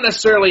not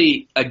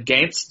necessarily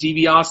against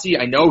DiBiase.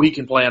 I know he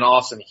can play an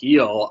awesome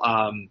heel.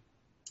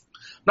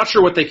 Not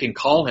sure what they can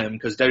call him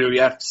because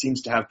WWF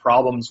seems to have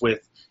problems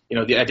with,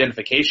 the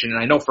identification.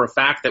 And I know for a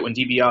fact that when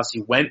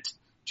DiBiase went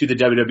to the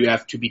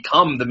WWF to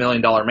become the $1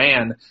 Million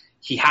Man,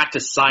 he had to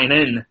sign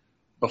in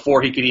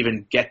before he could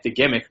even get the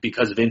gimmick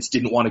because Vince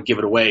didn't want to give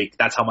it away.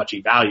 That's how much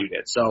he valued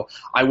it. So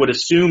I would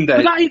assume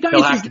that that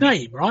is his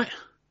name, right?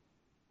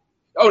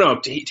 Oh no,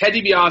 Ted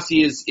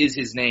DiBiase is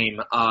his name,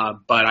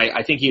 but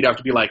I think he'd have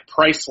to be like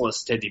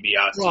priceless Ted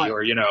DiBiase, right.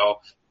 Or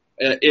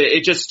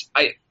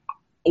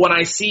when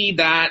I see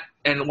that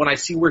and when I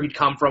see where he'd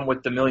come from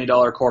with the $1 Million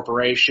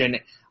Corporation,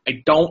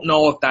 I don't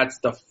know if that's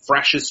the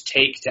freshest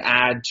take to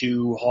add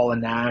to Hall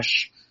and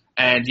Nash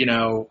and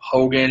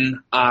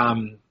Hogan. I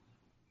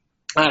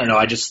don't know.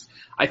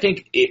 I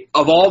think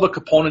of all the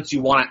components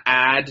you want to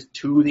add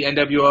to the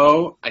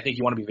NWO, I think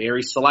you want to be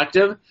very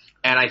selective,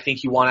 and I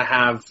think you want to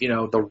have,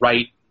 the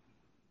right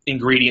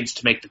ingredients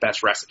to make the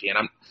best recipe. And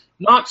I'm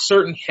not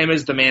certain him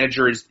as the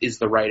manager is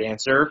the right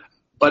answer,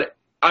 but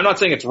I'm not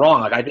saying it's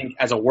wrong. Like, I think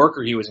as a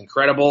worker, he was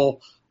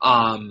incredible.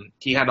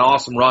 He had an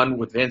awesome run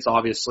with Vince,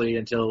 obviously,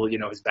 until,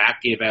 his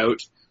back gave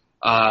out.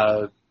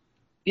 I'm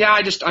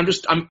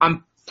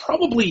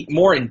probably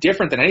more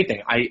indifferent than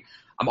anything.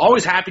 I'm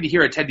always happy to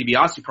hear a Ted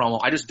DiBiase promo.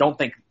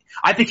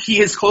 I think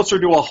he is closer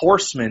to a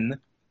horseman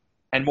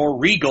and more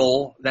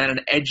regal than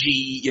an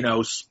edgy,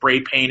 spray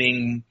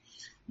painting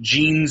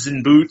jeans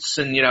and boots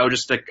and,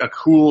 just a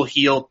cool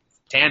heel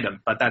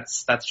tandem. But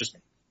that's just me.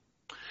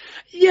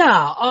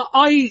 Yeah,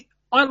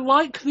 I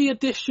like the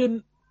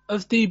addition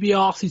of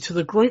DiBiase to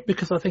the group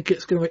because I think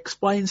it's going to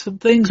explain some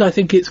things. I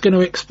think it's going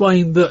to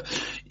explain that,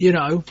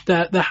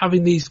 they're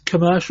having these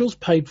commercials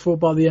paid for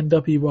by the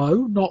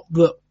NWO. Not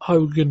that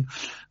Hogan,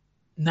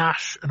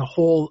 Nash and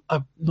Hall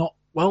are not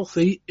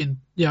wealthy in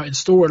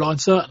storyline,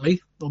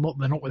 certainly. Well,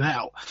 they're not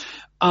without.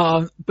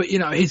 But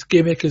his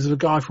gimmick is a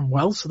guy from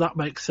Wells, so that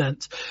makes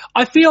sense.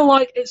 I feel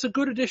like it's a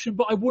good addition,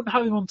 but I wouldn't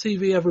have him on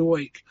TV every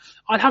week.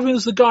 I'd have him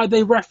as the guy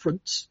they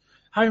reference.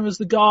 Have him as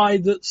the guy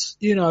that's,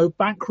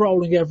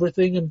 bankrolling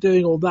everything and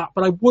doing all that,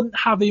 but I wouldn't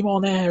have him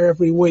on air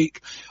every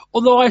week.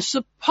 Although I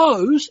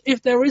suppose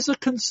if there is a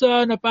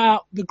concern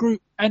about the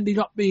group ending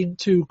up being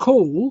too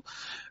cool,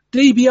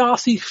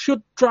 DiBiase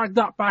should drag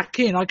that back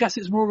in. I guess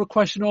it's more of a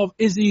question of,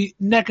 is he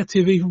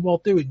negative even while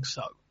doing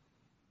so?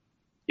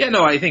 Yeah,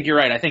 no, I think you're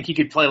right. I think he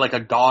could play like a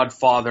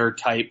Godfather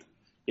type,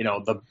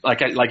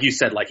 like you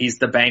said, like he's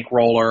the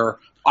bankroller.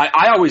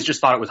 I always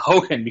just thought it was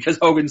Hogan because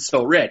Hogan's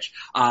so rich.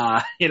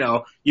 You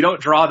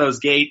don't draw those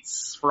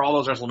gates for all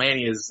those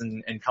WrestleManias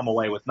and come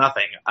away with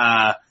nothing.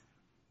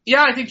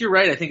 Yeah, I think you're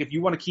right. I think if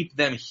you want to keep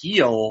them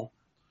heel,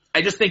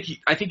 I think you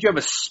have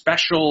a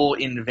special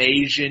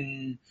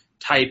invasion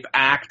type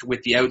act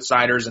with the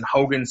Outsiders, and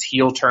Hogan's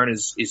heel turn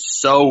is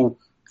so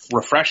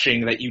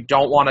refreshing that you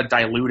don't want to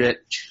dilute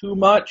it too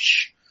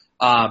much.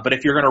 But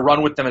if you're going to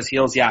run with them as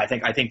heels, yeah, I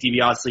think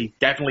DiBiase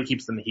definitely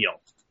keeps them heel.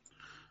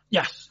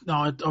 Yes, no,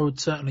 I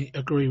would certainly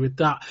agree with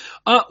that.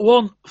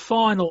 One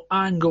final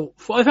angle.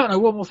 I don't know,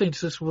 one more thing to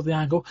discuss with the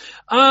angle.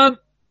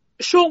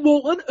 Sean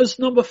Waltman as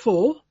number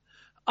 4.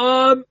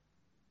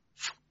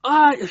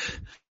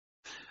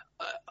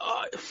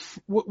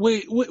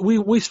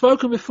 We've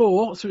spoken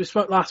before, so we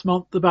spoke last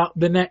month about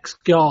the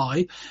next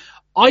guy.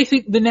 I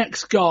think the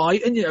next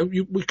guy, and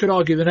we could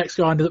argue the next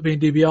guy ended up being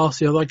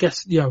DiBiase, although I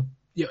guess,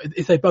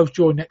 if they both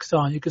join next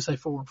time, you could say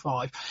 4 and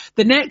 5.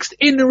 The next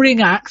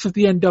in-the-ring act of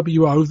the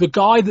NWO, the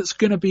guy that's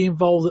going to be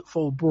involved at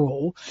Full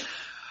Brawl.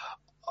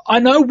 I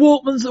know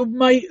Waltman's a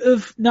mate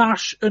of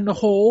Nash and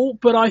Hall,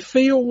 but I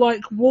feel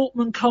like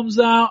Waltman comes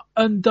out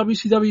and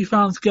WCW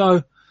fans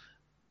go,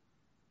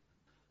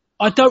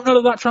 I don't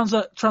know that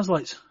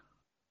translates.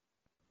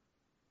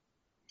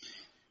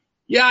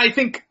 Yeah, I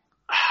think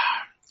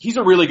he's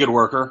a really good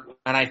worker,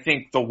 and I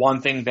think the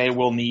one thing they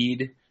will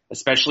need,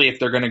 especially if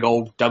they're going to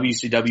go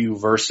WCW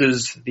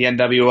versus the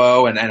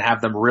NWO and have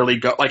them really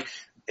go, like,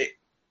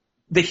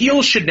 the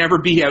heels should never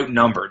be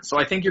outnumbered. So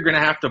I think you're going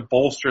to have to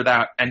bolster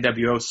that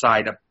NWO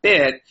side a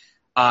bit.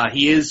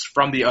 He is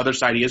from the other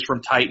side. He is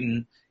from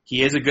Titan.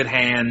 He is a good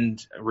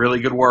hand, a really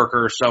good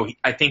worker. So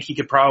I think he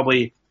could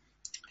probably,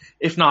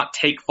 if not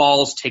take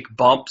falls, take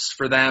bumps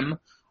for them.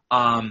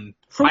 I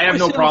have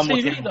no problem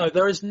with him. Though,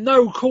 there is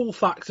no cool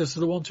factors to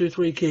the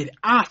 1-2-3 Kid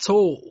at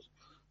all.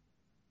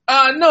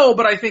 No,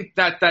 but I think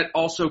that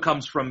also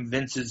comes from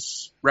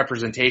Vince's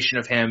representation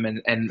of him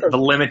and the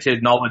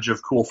limited knowledge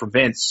of cool from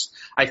Vince.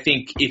 I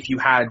think if you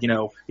had,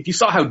 if you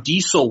saw how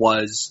Diesel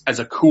was as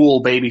a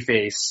cool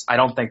babyface, I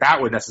don't think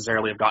that would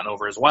necessarily have gotten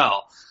over as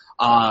well.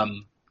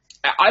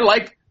 I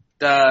like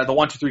the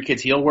 1-2-3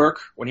 Kid's heel work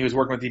when he was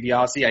working with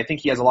DiBiase. I think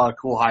he has a lot of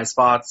cool high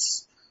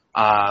spots.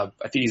 I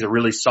think he's a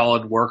really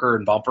solid worker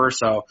and bumper,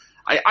 so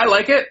I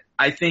like it.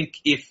 I think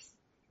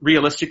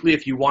realistically,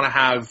 if you want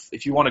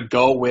to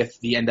go with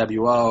the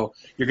NWO,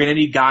 you're going to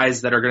need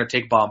guys that are going to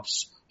take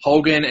bumps.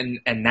 Hogan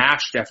and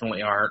Nash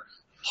definitely aren't.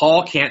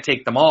 Hall can't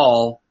take them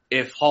all.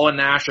 If Hall and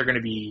Nash are going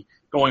to be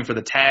going for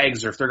the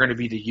tags, or if they're going to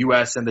be the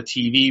US and the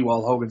TV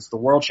while Hogan's the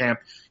world champ,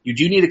 you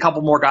do need a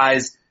couple more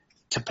guys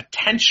to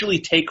potentially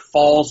take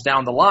falls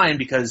down the line,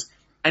 because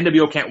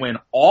NWO can't win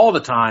all the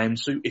time.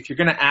 So if you're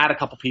going to add a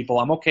couple people,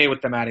 I'm okay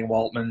with them adding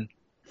Waltman.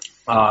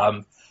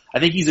 I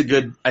think he's a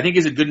good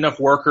enough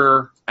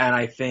worker, and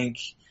I think,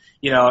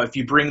 if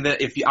you bring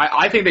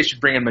I think they should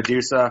bring in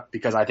Medusa,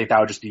 because I think that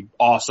would just be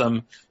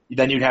awesome.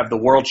 Then you'd have the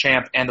world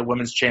champ and the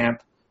women's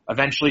champ.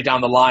 Eventually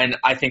down the line,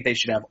 I think they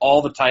should have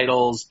all the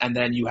titles, and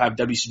then you have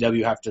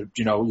WCW have to,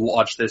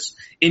 launch this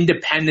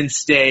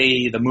Independence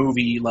Day, the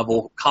movie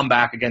level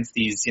comeback against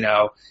these,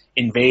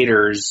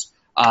 invaders.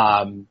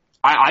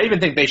 I even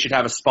think they should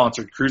have a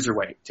sponsored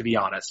cruiserweight, to be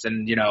honest.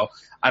 And,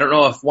 I don't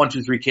know if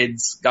 1-2-3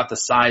 Kids got the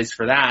size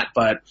for that,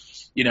 but,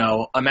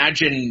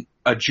 imagine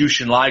a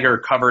Jushin Liger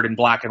covered in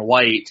black and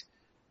white,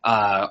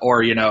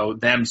 or,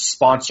 them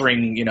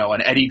sponsoring,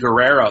 an Eddie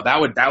Guerrero.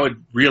 That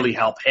would really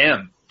help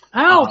him.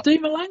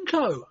 Dean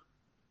Malenko.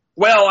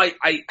 Well,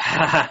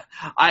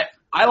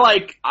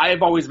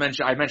 I've always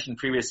mentioned, I mentioned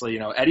previously,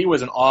 Eddie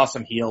was an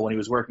awesome heel when he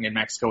was working in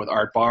Mexico with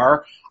Art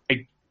Barr.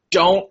 I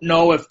don't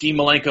know if Dean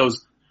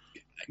Malenko's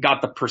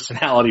got the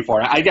personality for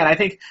it. Again, I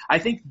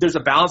think there's a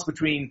balance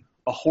between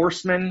a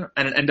Horseman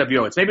and an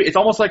NWO. It's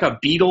almost like a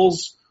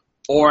Beatles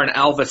or an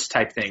Elvis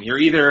type thing. You're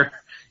either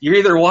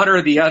one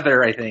or the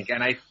other, I think.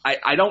 And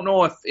I don't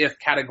know if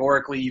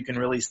categorically you can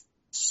really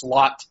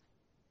slot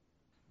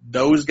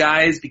those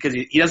guys, because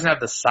he doesn't have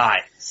the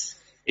size.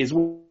 I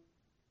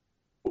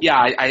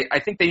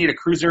think they need a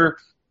cruiser.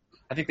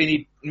 I think they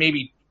need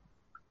maybe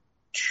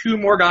 2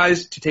 more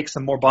guys to take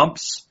some more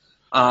bumps.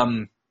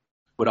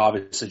 Would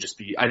obviously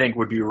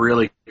would be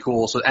really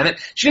cool. So, and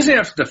she doesn't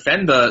have to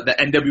defend the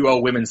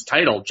NWO women's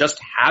title, just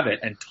have it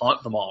and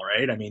taunt them all,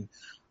 right? I mean,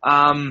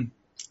 I'm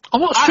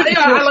not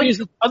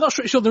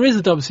sure there is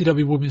a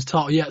WCW women's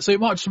title yet, so it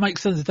might just make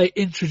sense if they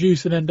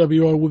introduce an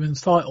NWO women's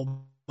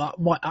title. That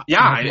might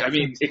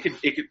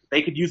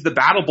they could use the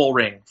Battle Bowl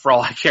ring for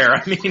all I care.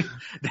 I mean,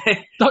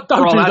 don't do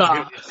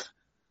that.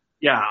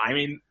 Yeah, I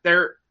mean,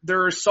 there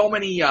are so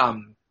many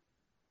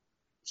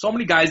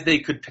guys they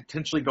could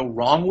potentially go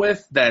wrong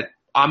with that.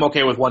 I'm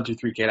okay with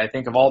 1-2-3 Kid. I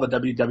think of all the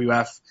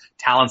WWF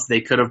talents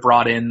they could have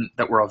brought in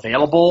that were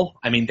available,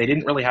 I mean, they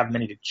didn't really have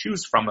many to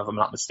choose from, if I'm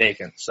not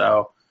mistaken.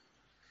 So,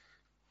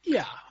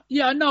 no,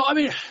 I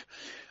mean,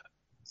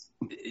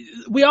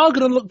 we are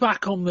going to look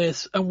back on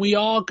this and we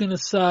are going to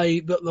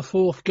say that the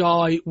fourth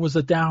guy was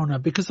a downer,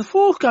 because the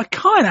fourth guy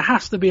kind of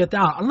has to be a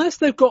downer unless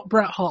they've got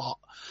Bret Hart,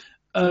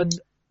 and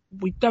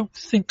we don't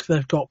think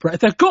they've got Bret. If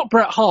they've got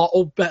Bret Hart,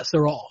 all bets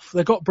are off.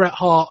 They've got Bret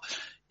Hart,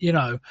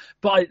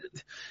 but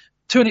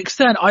to an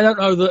extent, I don't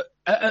know that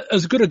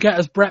as good a get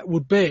as Bret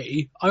would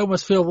be. I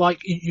almost feel like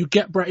you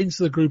get Bret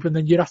into the group and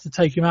then you'd have to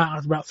take him out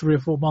after about 3 or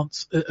 4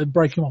 months and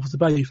break him off as a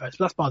babyface. But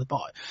that's by the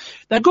by.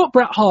 They've got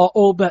Bret Hart,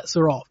 all bets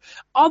are off.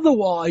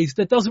 Otherwise,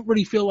 there doesn't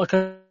really feel like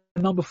a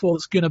number 4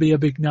 that's going to be a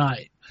big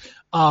name,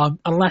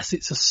 unless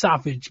it's a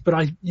Savage.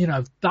 But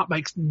that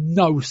makes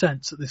no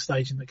sense at this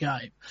stage in the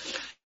game.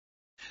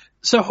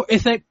 So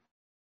if it's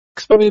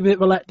probably a bit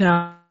of a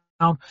letdown,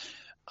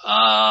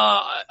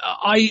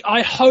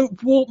 I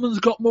hope Waltman's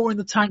got more in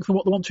the tank than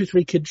what the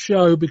 1-2-3 Kid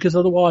show, because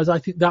otherwise I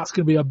think that's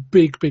going to be a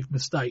big, big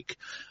mistake.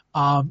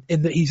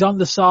 In that he's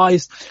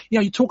undersized.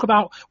 You talk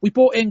about, we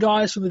brought in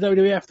guys from the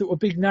WWF that were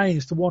big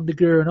names to one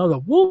degree or another.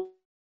 Waltman,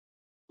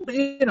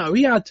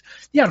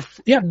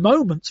 he had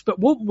moments, but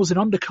Waltman was an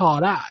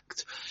undercard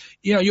act.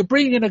 You're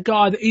bringing in a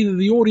guy that either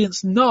the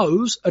audience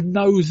knows and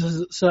knows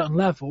is at a certain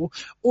level,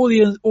 or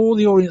the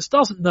audience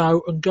doesn't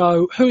know and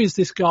go, who is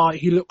this guy?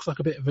 He looks like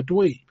a bit of a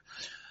dweeb.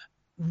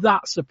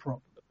 That's a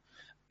problem.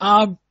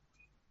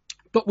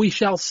 But we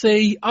shall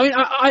see. I mean,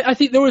 I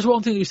think there is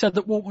one thing you said,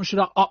 that Waltman should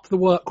up the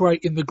work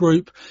rate in the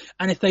group.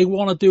 And if they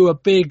want to do a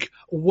big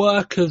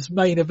workers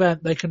main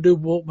event, they can do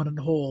Waltman and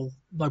Hall.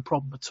 No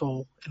problem at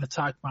all in a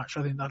tag match.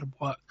 I think that'll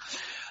work.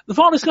 The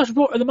final discussion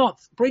report of the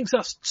month brings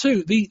us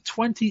to the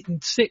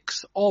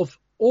 26th of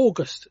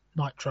August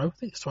Nitro, I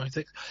think it's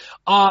 26.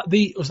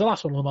 It was the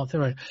last one of the month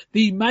anyway.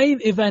 The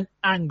main event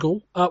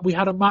angle, we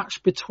had a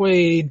match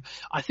between,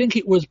 I think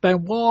it was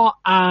Benoit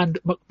and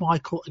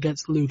McMichael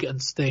against Luger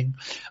and Sting.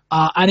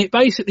 And it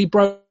basically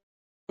broke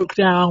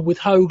down with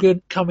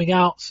Hogan coming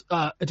out,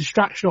 a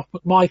distraction off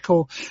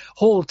McMichael.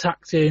 Hall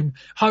attacked him.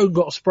 Hogan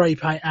got a spray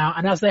paint out,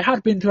 and as they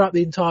had been throughout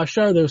the entire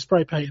show, they were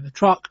spray painting the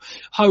truck.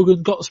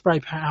 Hogan got the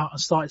spray paint out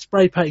and started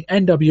spray painting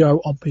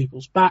NWO on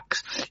people's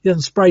backs. He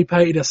then spray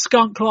painted a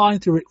skunk line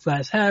through Ric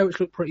Flair's hair,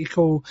 which looked pretty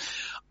cool.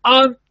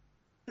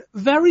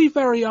 Very,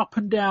 very up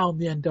and down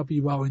the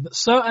NWO in that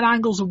certain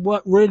angles have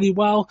worked really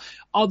well,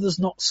 others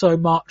not so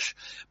much.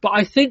 But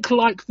I think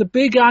like the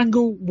big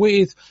angle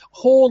with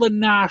Hall and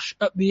Nash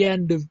at the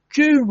end of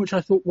June, which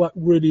I thought worked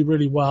really,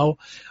 really well,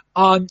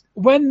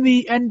 when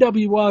the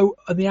NWO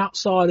and the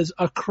Outsiders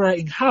are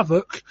creating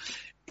havoc,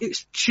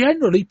 it's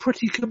generally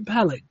pretty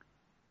compelling.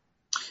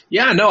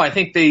 Yeah, no, I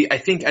think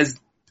as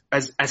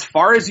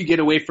far as you get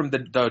away from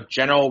the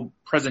general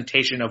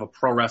presentation of a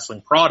pro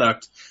wrestling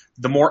product,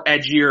 the more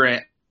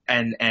edgier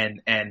and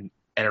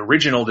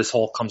original this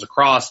whole comes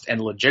across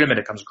and legitimate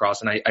it comes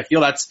across. And I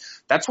feel that's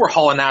where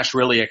Hall and Nash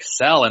really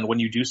excel. And when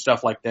you do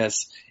stuff like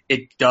this,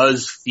 it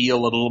does feel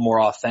a little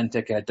more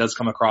authentic and it does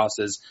come across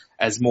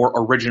as more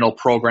original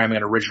programming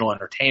and original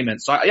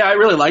entertainment. So yeah, I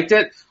really liked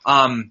it.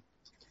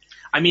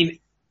 I mean,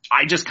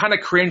 I just kind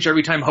of cringe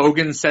every time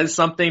Hogan says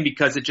something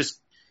because it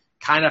just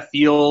kind of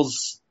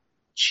feels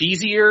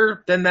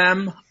cheesier than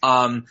them.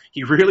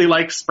 He really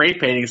likes spray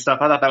painting stuff.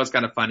 I thought that was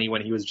kind of funny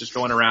when he was just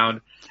going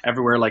around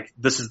everywhere like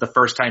this is the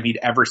first time he'd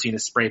ever seen a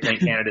spray paint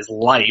can in his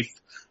life.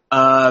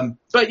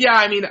 But yeah,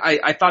 I mean,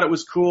 I thought it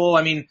was cool.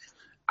 I mean,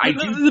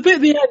 the bit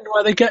at the end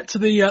where they get to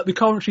the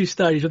commentary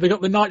stage and they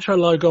got the Nitro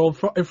logo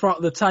in front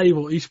of the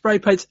table, he spray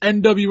paints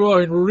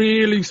NWO in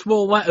really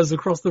small letters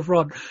across the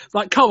front. It's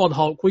like, come on,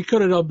 Hulk, we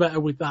could have done better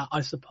with that,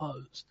 I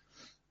suppose.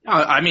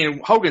 I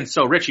mean, Hogan's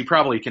so rich he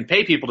probably can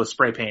pay people to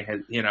spray paint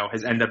his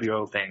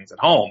NWO things at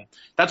home.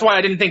 That's why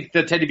I didn't think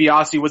that Ted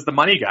DiBiase was the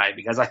money guy,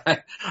 because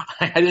I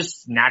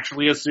just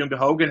naturally assumed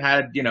Hogan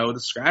had, the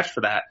scratch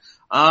for that.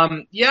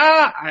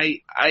 Yeah,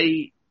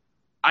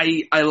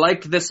 I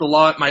liked this a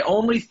lot. My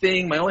only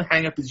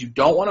hang up is you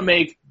don't want to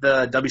make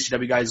the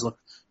WCW guys look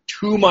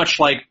too much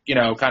like,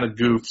 kind of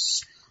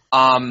goofs.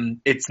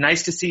 It's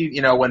nice to see,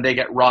 when they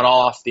get run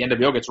off, the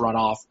NWO gets run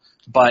off,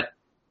 but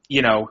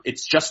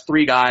it's just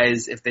three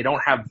guys. If they don't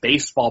have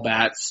baseball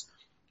bats,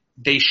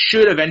 they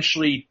should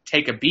eventually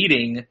take a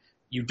beating.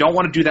 You don't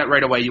want to do that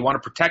right away. You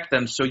want to protect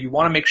them. So you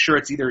want to make sure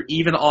it's either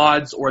even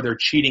odds or they're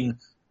cheating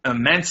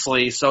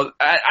immensely. So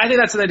I think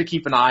that's something to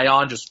keep an eye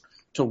on, just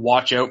to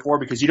watch out for,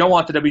 because you don't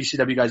want the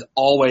WCW guys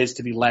always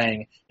to be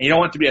laying, and you don't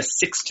want it to be a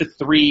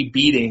 6-3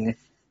 beating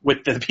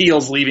with the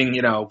heels leaving,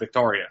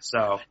 victorious.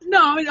 So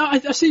no, I mean,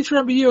 I seem to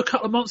remember you a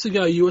couple of months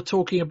ago, you were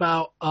talking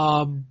about,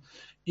 I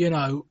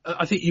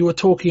think you were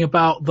talking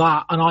about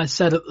that, and I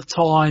said at the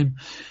time,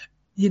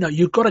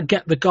 you've got to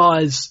get the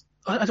guys,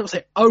 I don't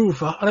say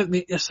over, I don't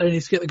think necessarily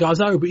need to get the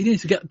guys over, but you need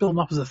to build them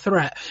up as a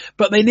threat.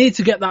 But they need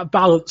to get that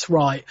balance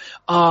right.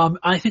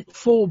 I think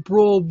Fall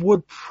Brawl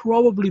would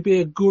probably be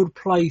a good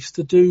place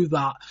to do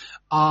that.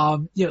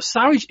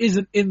 Savage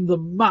isn't in the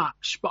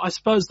match, but I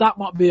suppose that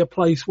might be a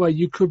place where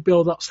you could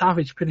build up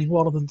Savage, pinning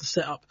one of them to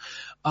set up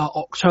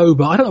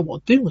October. I don't know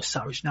what to do with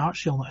Savage now,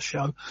 actually, on that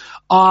show.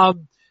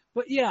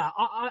 But yeah,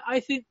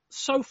 I think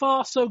so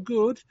far so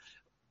good,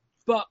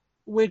 but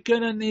we're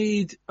going to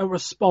need a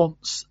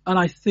response, and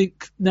I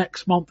think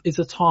next month is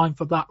a time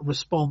for that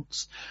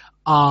response.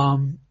 I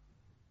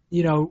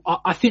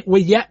think we're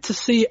yet to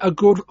see a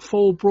good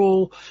Fall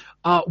Brawl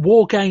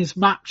War Games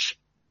match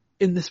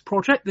in this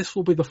project. This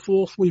will be the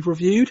fourth we've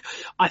reviewed.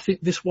 I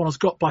think this one has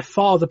got by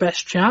far the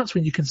best chance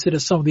when you consider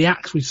some of the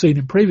acts we've seen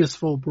in previous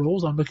Fall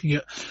Brawls. I'm looking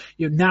at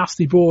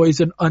Nasty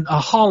Boys and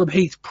Harlem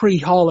Heat,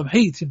 pre-Harlem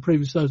Heat in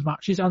previous those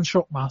matches, and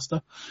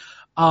Shockmaster.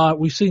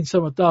 We've seen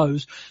some of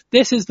those.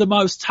 This is the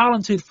most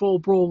talented Fall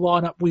Brawl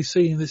lineup we've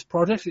seen in this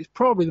project. It's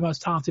probably the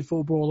most talented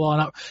Fall Brawl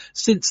lineup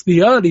since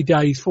the early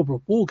days, Fall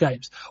Brawl War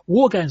Games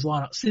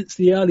lineup since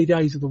the early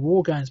days of the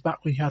War Games,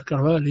 back when you had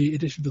kind of early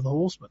editions of the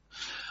Horsemen.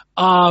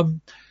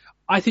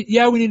 I think,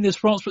 yeah, we need a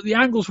response, but the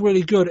angle's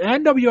really good.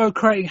 NWO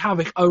creating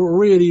havoc are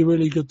really,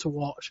 really good to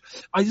watch.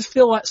 I just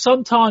feel like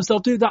sometimes they'll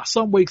do that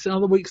some weeks, and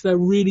other weeks they're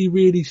really,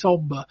 really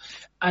somber.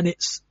 And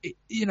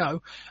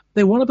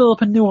they want to build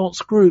up a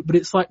nuanced group, but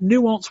it's like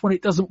nuance when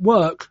it doesn't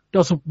work.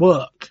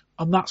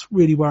 And that's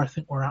really where I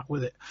think we're at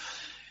with it.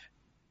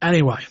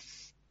 Anyway.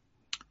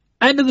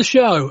 End of the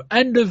show,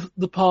 end of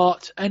the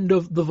part, end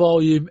of the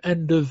volume,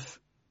 end of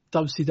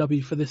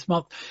WCW for this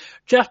month.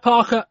 Jeff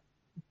Parker,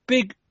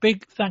 big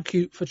thank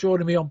you for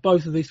joining me on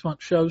both of these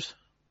month's shows.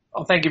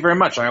 Oh, thank you very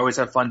much. I always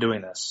have fun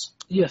doing this.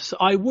 Yes,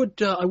 I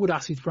would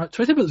ask you to promote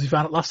Twitter, but as you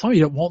found out last time,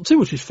 you don't want to,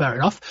 which is fair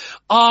enough.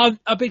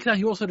 A big thank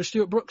you also to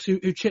Stuart Brooks,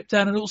 who chipped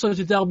in, and also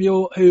to Del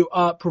Muir, who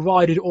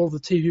provided all the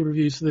TV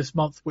reviews for this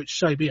month, which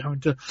saved me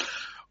having to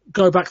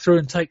go back through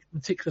and take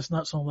meticulous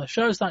notes on all their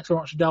shows. Thanks very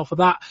much, Adele, for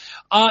that.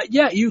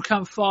 You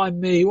can find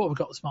me. What have we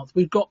got this month?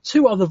 We've got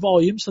 2 other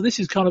volumes. So this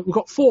is we've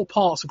got 4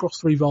 parts across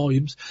 3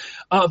 volumes.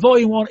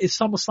 Volume 1 is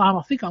SummerSlam.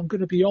 I think I'm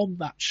going to be on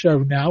that show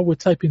now. We're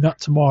taping that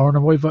tomorrow,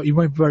 and you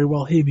won't very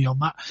well hear me on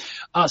that.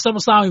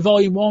 SummerSlam in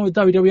Volume 1 with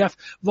WWF.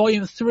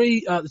 Volume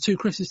 3, the 2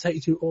 Chris's take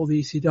you through all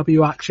the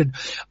ECW action.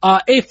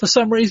 If for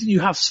some reason you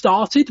have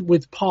started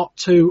with part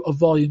 2 of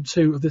Volume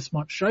 2 of this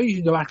month's show, you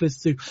can go back and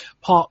listen to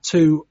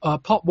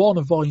part 1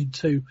 of Volume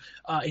 2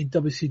 in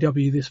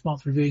WCW this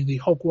month, reviewing the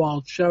Hog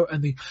Wild show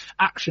and the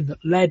action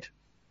that led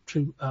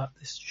to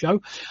this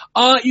show.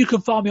 You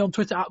can find me on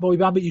Twitter at Bobby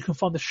Bambit. You can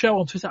find the show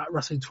on Twitter at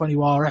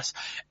Wrestling20YRS.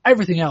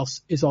 Everything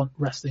else is on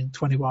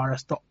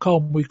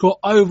Wrestling20YRS.com. We've got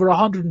over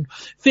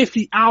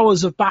 150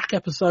 hours of back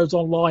episodes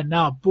online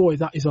now. Boy,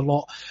 that is a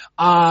lot.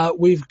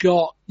 We've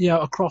got,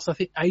 across, I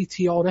think,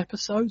 80 odd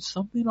episodes,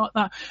 something like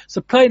that.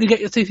 So plenty to get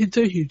your teeth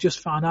into. You just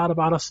found out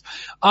about us.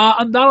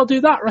 And that'll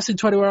do that.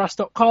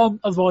 Wrestling20YRS.com,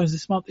 other volumes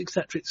this month,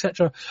 etc.,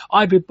 etc.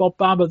 I've been Bob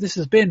Bamber. This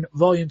has been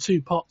Volume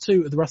 2, Part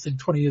 2 of the Wrestling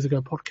 20 Years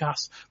Ago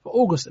podcast for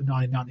August of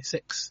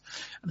 1996.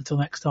 And until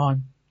next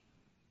time,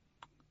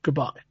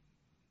 goodbye.